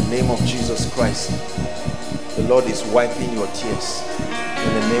 In the name of Jesus Christ. The Lord is wiping your tears.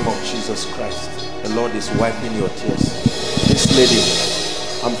 In the name of Jesus Christ. The Lord is wiping your tears. This lady,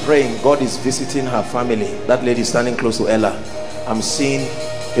 I'm praying, God is visiting her family. That lady standing close to Ella. I'm seeing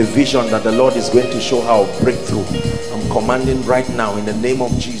a vision that the Lord is going to show her a breakthrough. I'm commanding right now in the name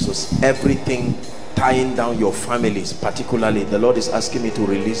of Jesus, everything tying down your families, particularly, the Lord is asking me to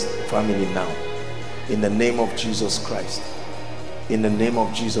release family now. In the name of Jesus Christ. In the name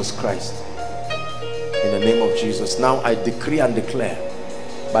of Jesus Christ. In the name of Jesus. Now I decree and declare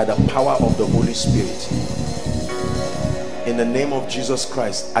by the power of the Holy Spirit, in the name of Jesus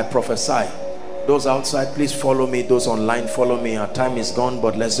Christ, I prophesy. Those outside, please follow me. Those online, follow me. Our time is gone,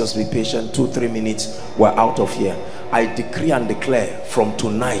 but let's just be patient. 2-3 minutes, we're out of here. I decree and declare from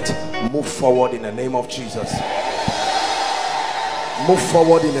tonight, move forward in the name of Jesus. Move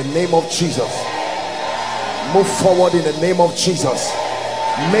forward in the name of Jesus. Move forward in the name of Jesus.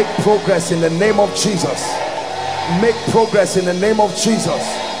 Make progress in the name of Jesus. Make progress in the name of Jesus.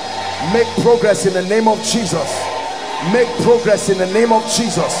 Make progress in the name of Jesus. Make progress in the name of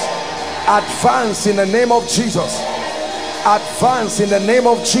Jesus. Advance in the name of Jesus. Advance in the name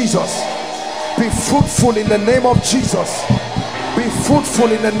of Jesus. Be fruitful in the name of Jesus. Be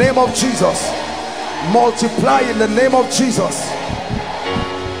fruitful in the name of Jesus. Multiply in the name of Jesus.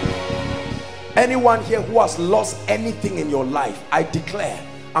 Anyone here who has lost anything in your life, I declare,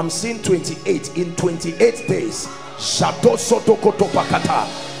 I'm seeing 28. In 28 days,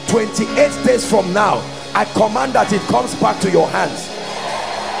 28 days from now, I command that it comes back to your hands.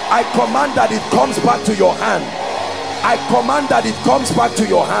 I command that it comes back to your hand. I command that it comes back to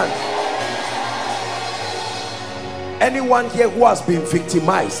your hand. Anyone here who has been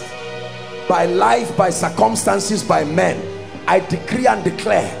victimized by life, by circumstances, by men, I decree and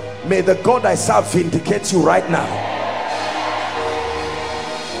declare, may the God I serve vindicate you right now.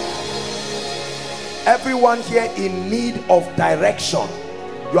 Everyone here in need of direction,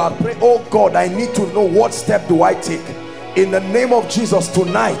 you are praying, oh God, I need to know what step do I take. In the name of Jesus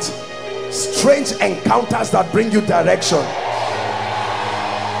tonight, strange encounters that bring you direction,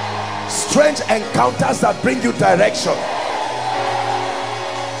 strange encounters that bring you direction.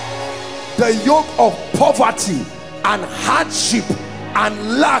 The yoke of poverty and hardship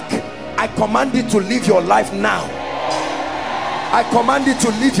and lack, I command it to leave your life now. I command it to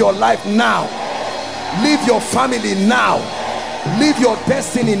leave your life now. Leave your family now. Leave your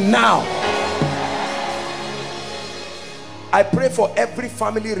destiny now. I pray for every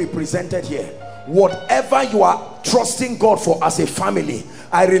family represented here. Whatever you are trusting God for as a family,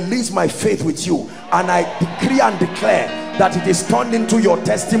 I release my faith with you, and I decree and declare that it is turned into your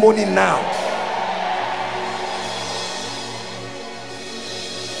testimony now.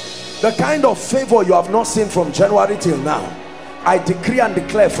 The kind of favor you have not seen from January till now, I decree and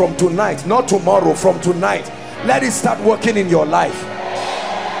declare from tonight, not tomorrow, from tonight, let it start working in your life.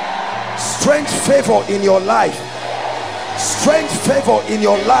 Strange favor in your life. Strange favor in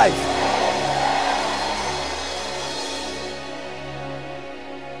your life.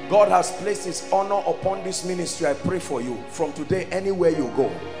 God has placed his honor upon this ministry. I pray for you from today, anywhere you go,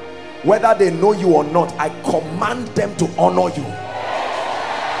 whether they know you or not, I command them to honor you.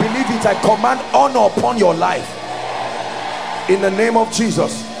 Believe it, I command honor upon your life in the name of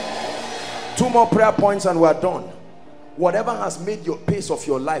Jesus. 2 more prayer points and we're done. Whatever has made your pace of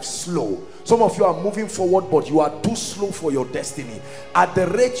your life slow, some of you are moving forward but you are too slow for your destiny. At the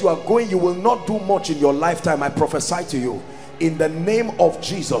rate you are going, you will not do much in your lifetime. I prophesy to you, in the name of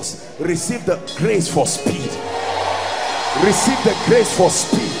Jesus, receive the grace for speed. Receive the grace for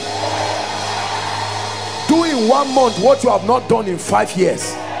speed. Do in 1 month what you have not done in 5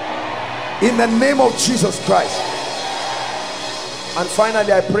 years, in the name of Jesus Christ. And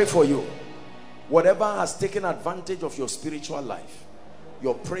finally, I pray for you, whatever has taken advantage of your spiritual life,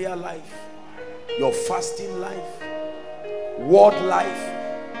 your prayer life, your fasting life, word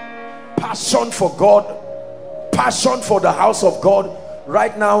life, passion for God, passion for the house of God,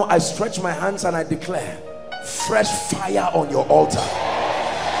 right now I stretch my hands and I declare fresh fire on your altar.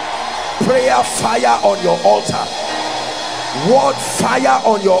 Prayer fire on your altar. Word fire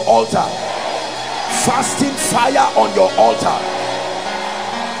on your altar. Fasting fire on your altar.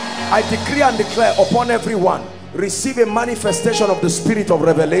 I decree and declare upon everyone, receive a manifestation of the spirit of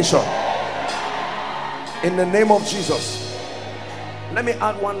revelation in the name of Jesus. Let me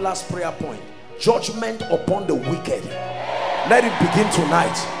add one last prayer point. Judgment upon the wicked, let it begin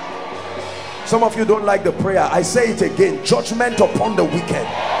tonight. Some of you don't like the prayer. I say it again. Judgment upon the wicked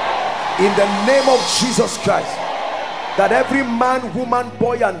in the name of Jesus Christ. That every man, woman,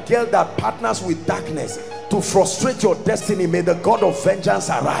 boy and girl that partners with darkness to frustrate your destiny, may the God of vengeance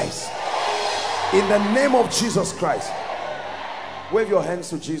arise in the name of Jesus Christ. Wave your hands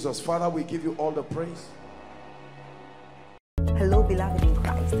to Jesus. Father, we give you all the praise. Hello, beloved in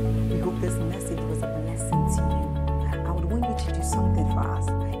Christ. We hope this message was a blessing to you. I would want you to do something for us.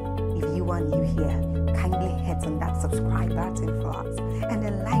 If you are new here, kindly hit on that subscribe button for us, and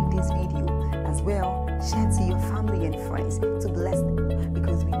then like this video as well. Share to your family and friends to bless them,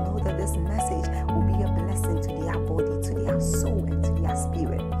 because we know that this message will be a blessing to their body, to their soul, and to their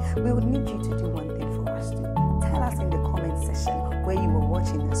spirit. We would need you to do one thing for us too. Tell us in the comment section where you were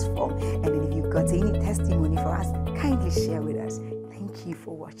watching us from, and then if you've got any testimony for us, kindly share with us. Thank you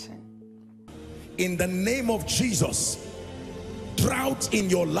for watching. In the name of Jesus, drought in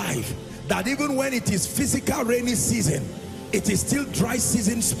your life, that even when it is physical rainy season, it is still dry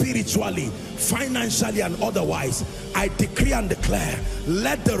season spiritually, financially and otherwise, I decree and declare,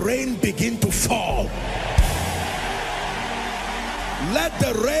 let the rain begin to fall. Let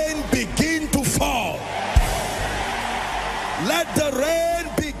the rain begin to fall. Let the rain